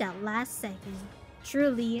 Saved at last second.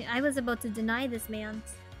 Truly, I was about to deny this man.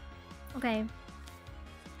 Okay.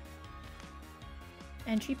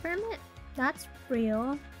 Entry permit? That's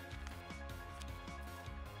real.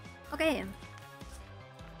 Okay.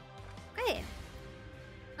 Okay.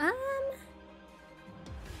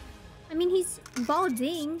 I mean, he's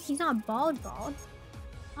balding. He's not bald.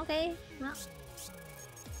 Okay, well.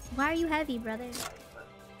 Why are you heavy, brother?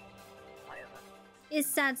 It's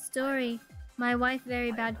sad story. My wife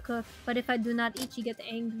very bad cook, but if I do not eat, she gets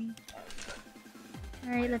angry.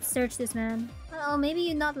 Alright, let's search this man. Oh, maybe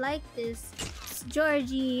you not like this.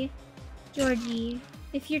 Georgie. Georgie.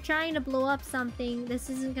 If you're trying to blow up something, this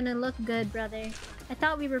isn't gonna look good, brother. I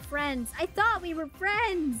thought we were friends. I thought we were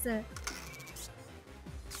friends!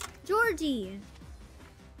 Georgie!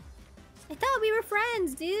 I thought we were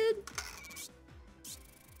friends, dude!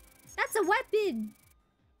 That's a weapon!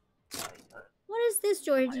 What is this,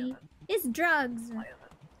 Georgie? It's drugs!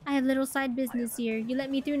 I have little side business here. You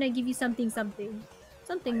let me through and I give you something.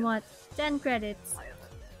 Something what? 10 credits.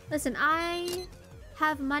 Listen, I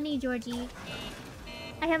have money, Georgie.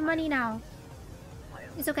 I have money now.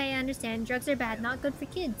 It's okay, I understand. Drugs are bad, not good for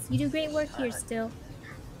kids. You do great work here still.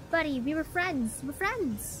 Buddy, we were friends. We're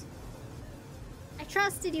friends. I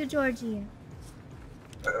trusted you, Georgie.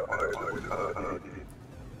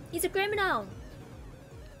 He's a criminal.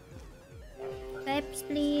 Peps,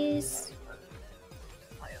 please.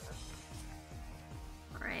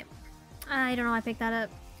 Alright. I don't know why I picked that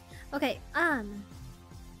up. Okay,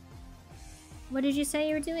 what did you say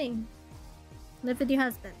you were doing? Live with your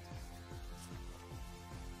husband.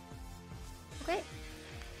 Okay.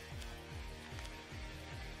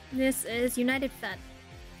 This is United Fed.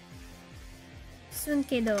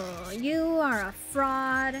 Sunkedo, you are a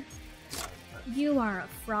fraud. You are a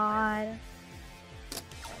fraud.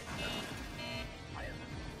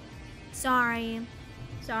 Sorry.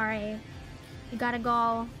 Sorry. You gotta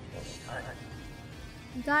go.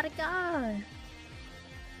 You gotta go.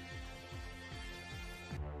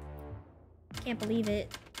 Can't believe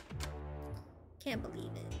it. Can't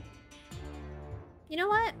believe it. You know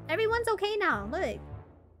what? Everyone's okay now. Look.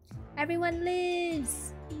 Everyone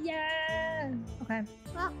lives. Yeah. Okay.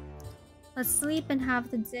 Well, let's sleep and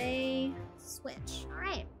have the day. Switch.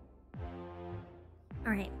 Alright.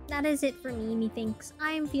 Alright. That is it for me, methinks.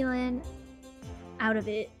 I'm feeling out of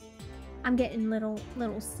it. I'm getting little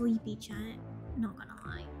sleepy, chat. Not gonna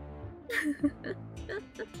lie.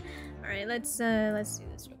 Alright, let's do this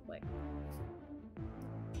real quick.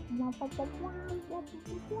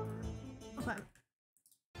 Okay.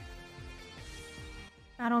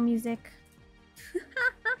 Battle music.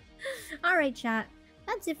 Alright, chat.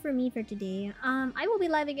 That's that's it for me for today. I will be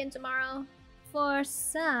live again tomorrow for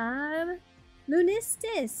some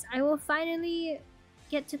Lunistis. I will finally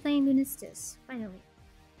get to playing Lunistis. Finally.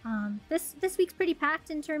 This week's pretty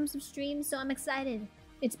packed in terms of streams, so I'm excited.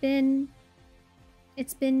 It's been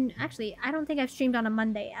actually, I don't think I've streamed on a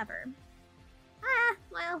Monday ever.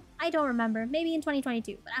 Well, I don't remember. Maybe in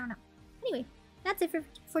 2022, but I don't know. Anyway, that's it for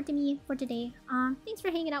today. Thanks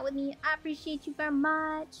for hanging out with me. I appreciate you very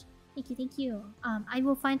much. Thank you. I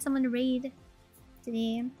will find someone to raid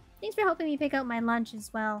today. Thanks for helping me pick out my lunch as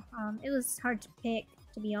well. It was hard to pick,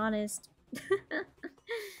 to be honest.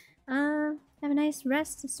 Have a nice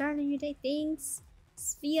rest to start of your day. Thanks,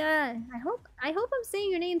 Svia. I hope I'm saying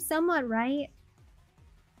your name somewhat right.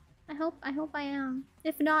 I hope I am.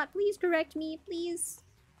 If not, please correct me, please.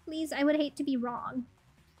 Please, I would hate to be wrong.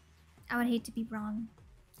 But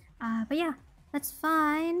yeah, let's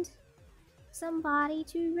find somebody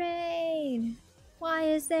to raid. Why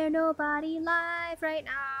is there nobody live right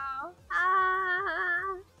now?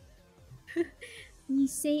 We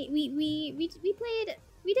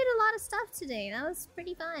did a lot of stuff today. That was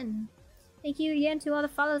pretty fun. Thank you again to all the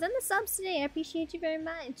follows and the subs today. I appreciate you very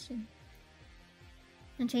much.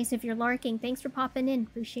 And Chase, if you're lurking, thanks for popping in.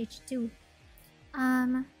 Appreciate you too.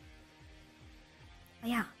 But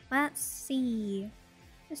yeah, let's see.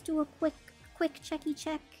 Let's do a quick checky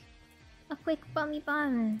check. A quick bummy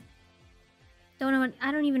bum.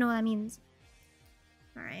 I don't even know what that means.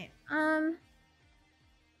 Alright.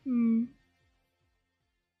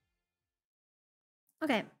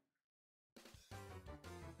 Okay.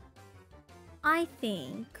 I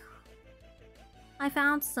think I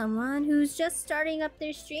found someone who's just starting up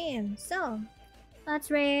their stream. So, let's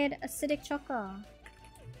raid Acidic Choco.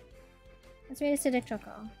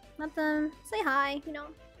 Let them say hi, you know.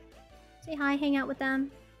 Say hi, hang out with them.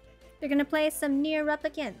 They're gonna play some Nier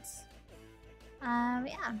Replicants.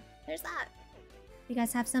 Yeah, there's that. You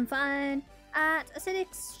guys have some fun at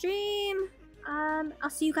Acidic's stream. I'll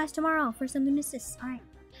see you guys tomorrow for some Lunistis. Alright.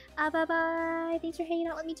 Bye-bye. Thanks for hanging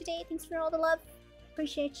out with me today. Thanks for all the love.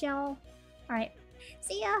 Appreciate y'all. Alright.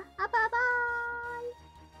 See ya. Bye-bye.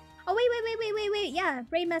 Oh, wait. Yeah,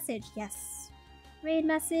 raid message. Yes. Raid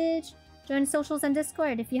message. Join socials and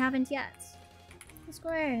Discord if you haven't yet.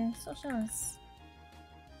 Discord, socials.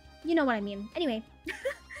 You know what I mean. Anyway.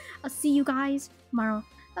 I'll see you guys tomorrow.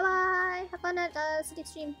 Bye-bye. Have fun at City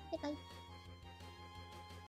Stream. Bye-bye.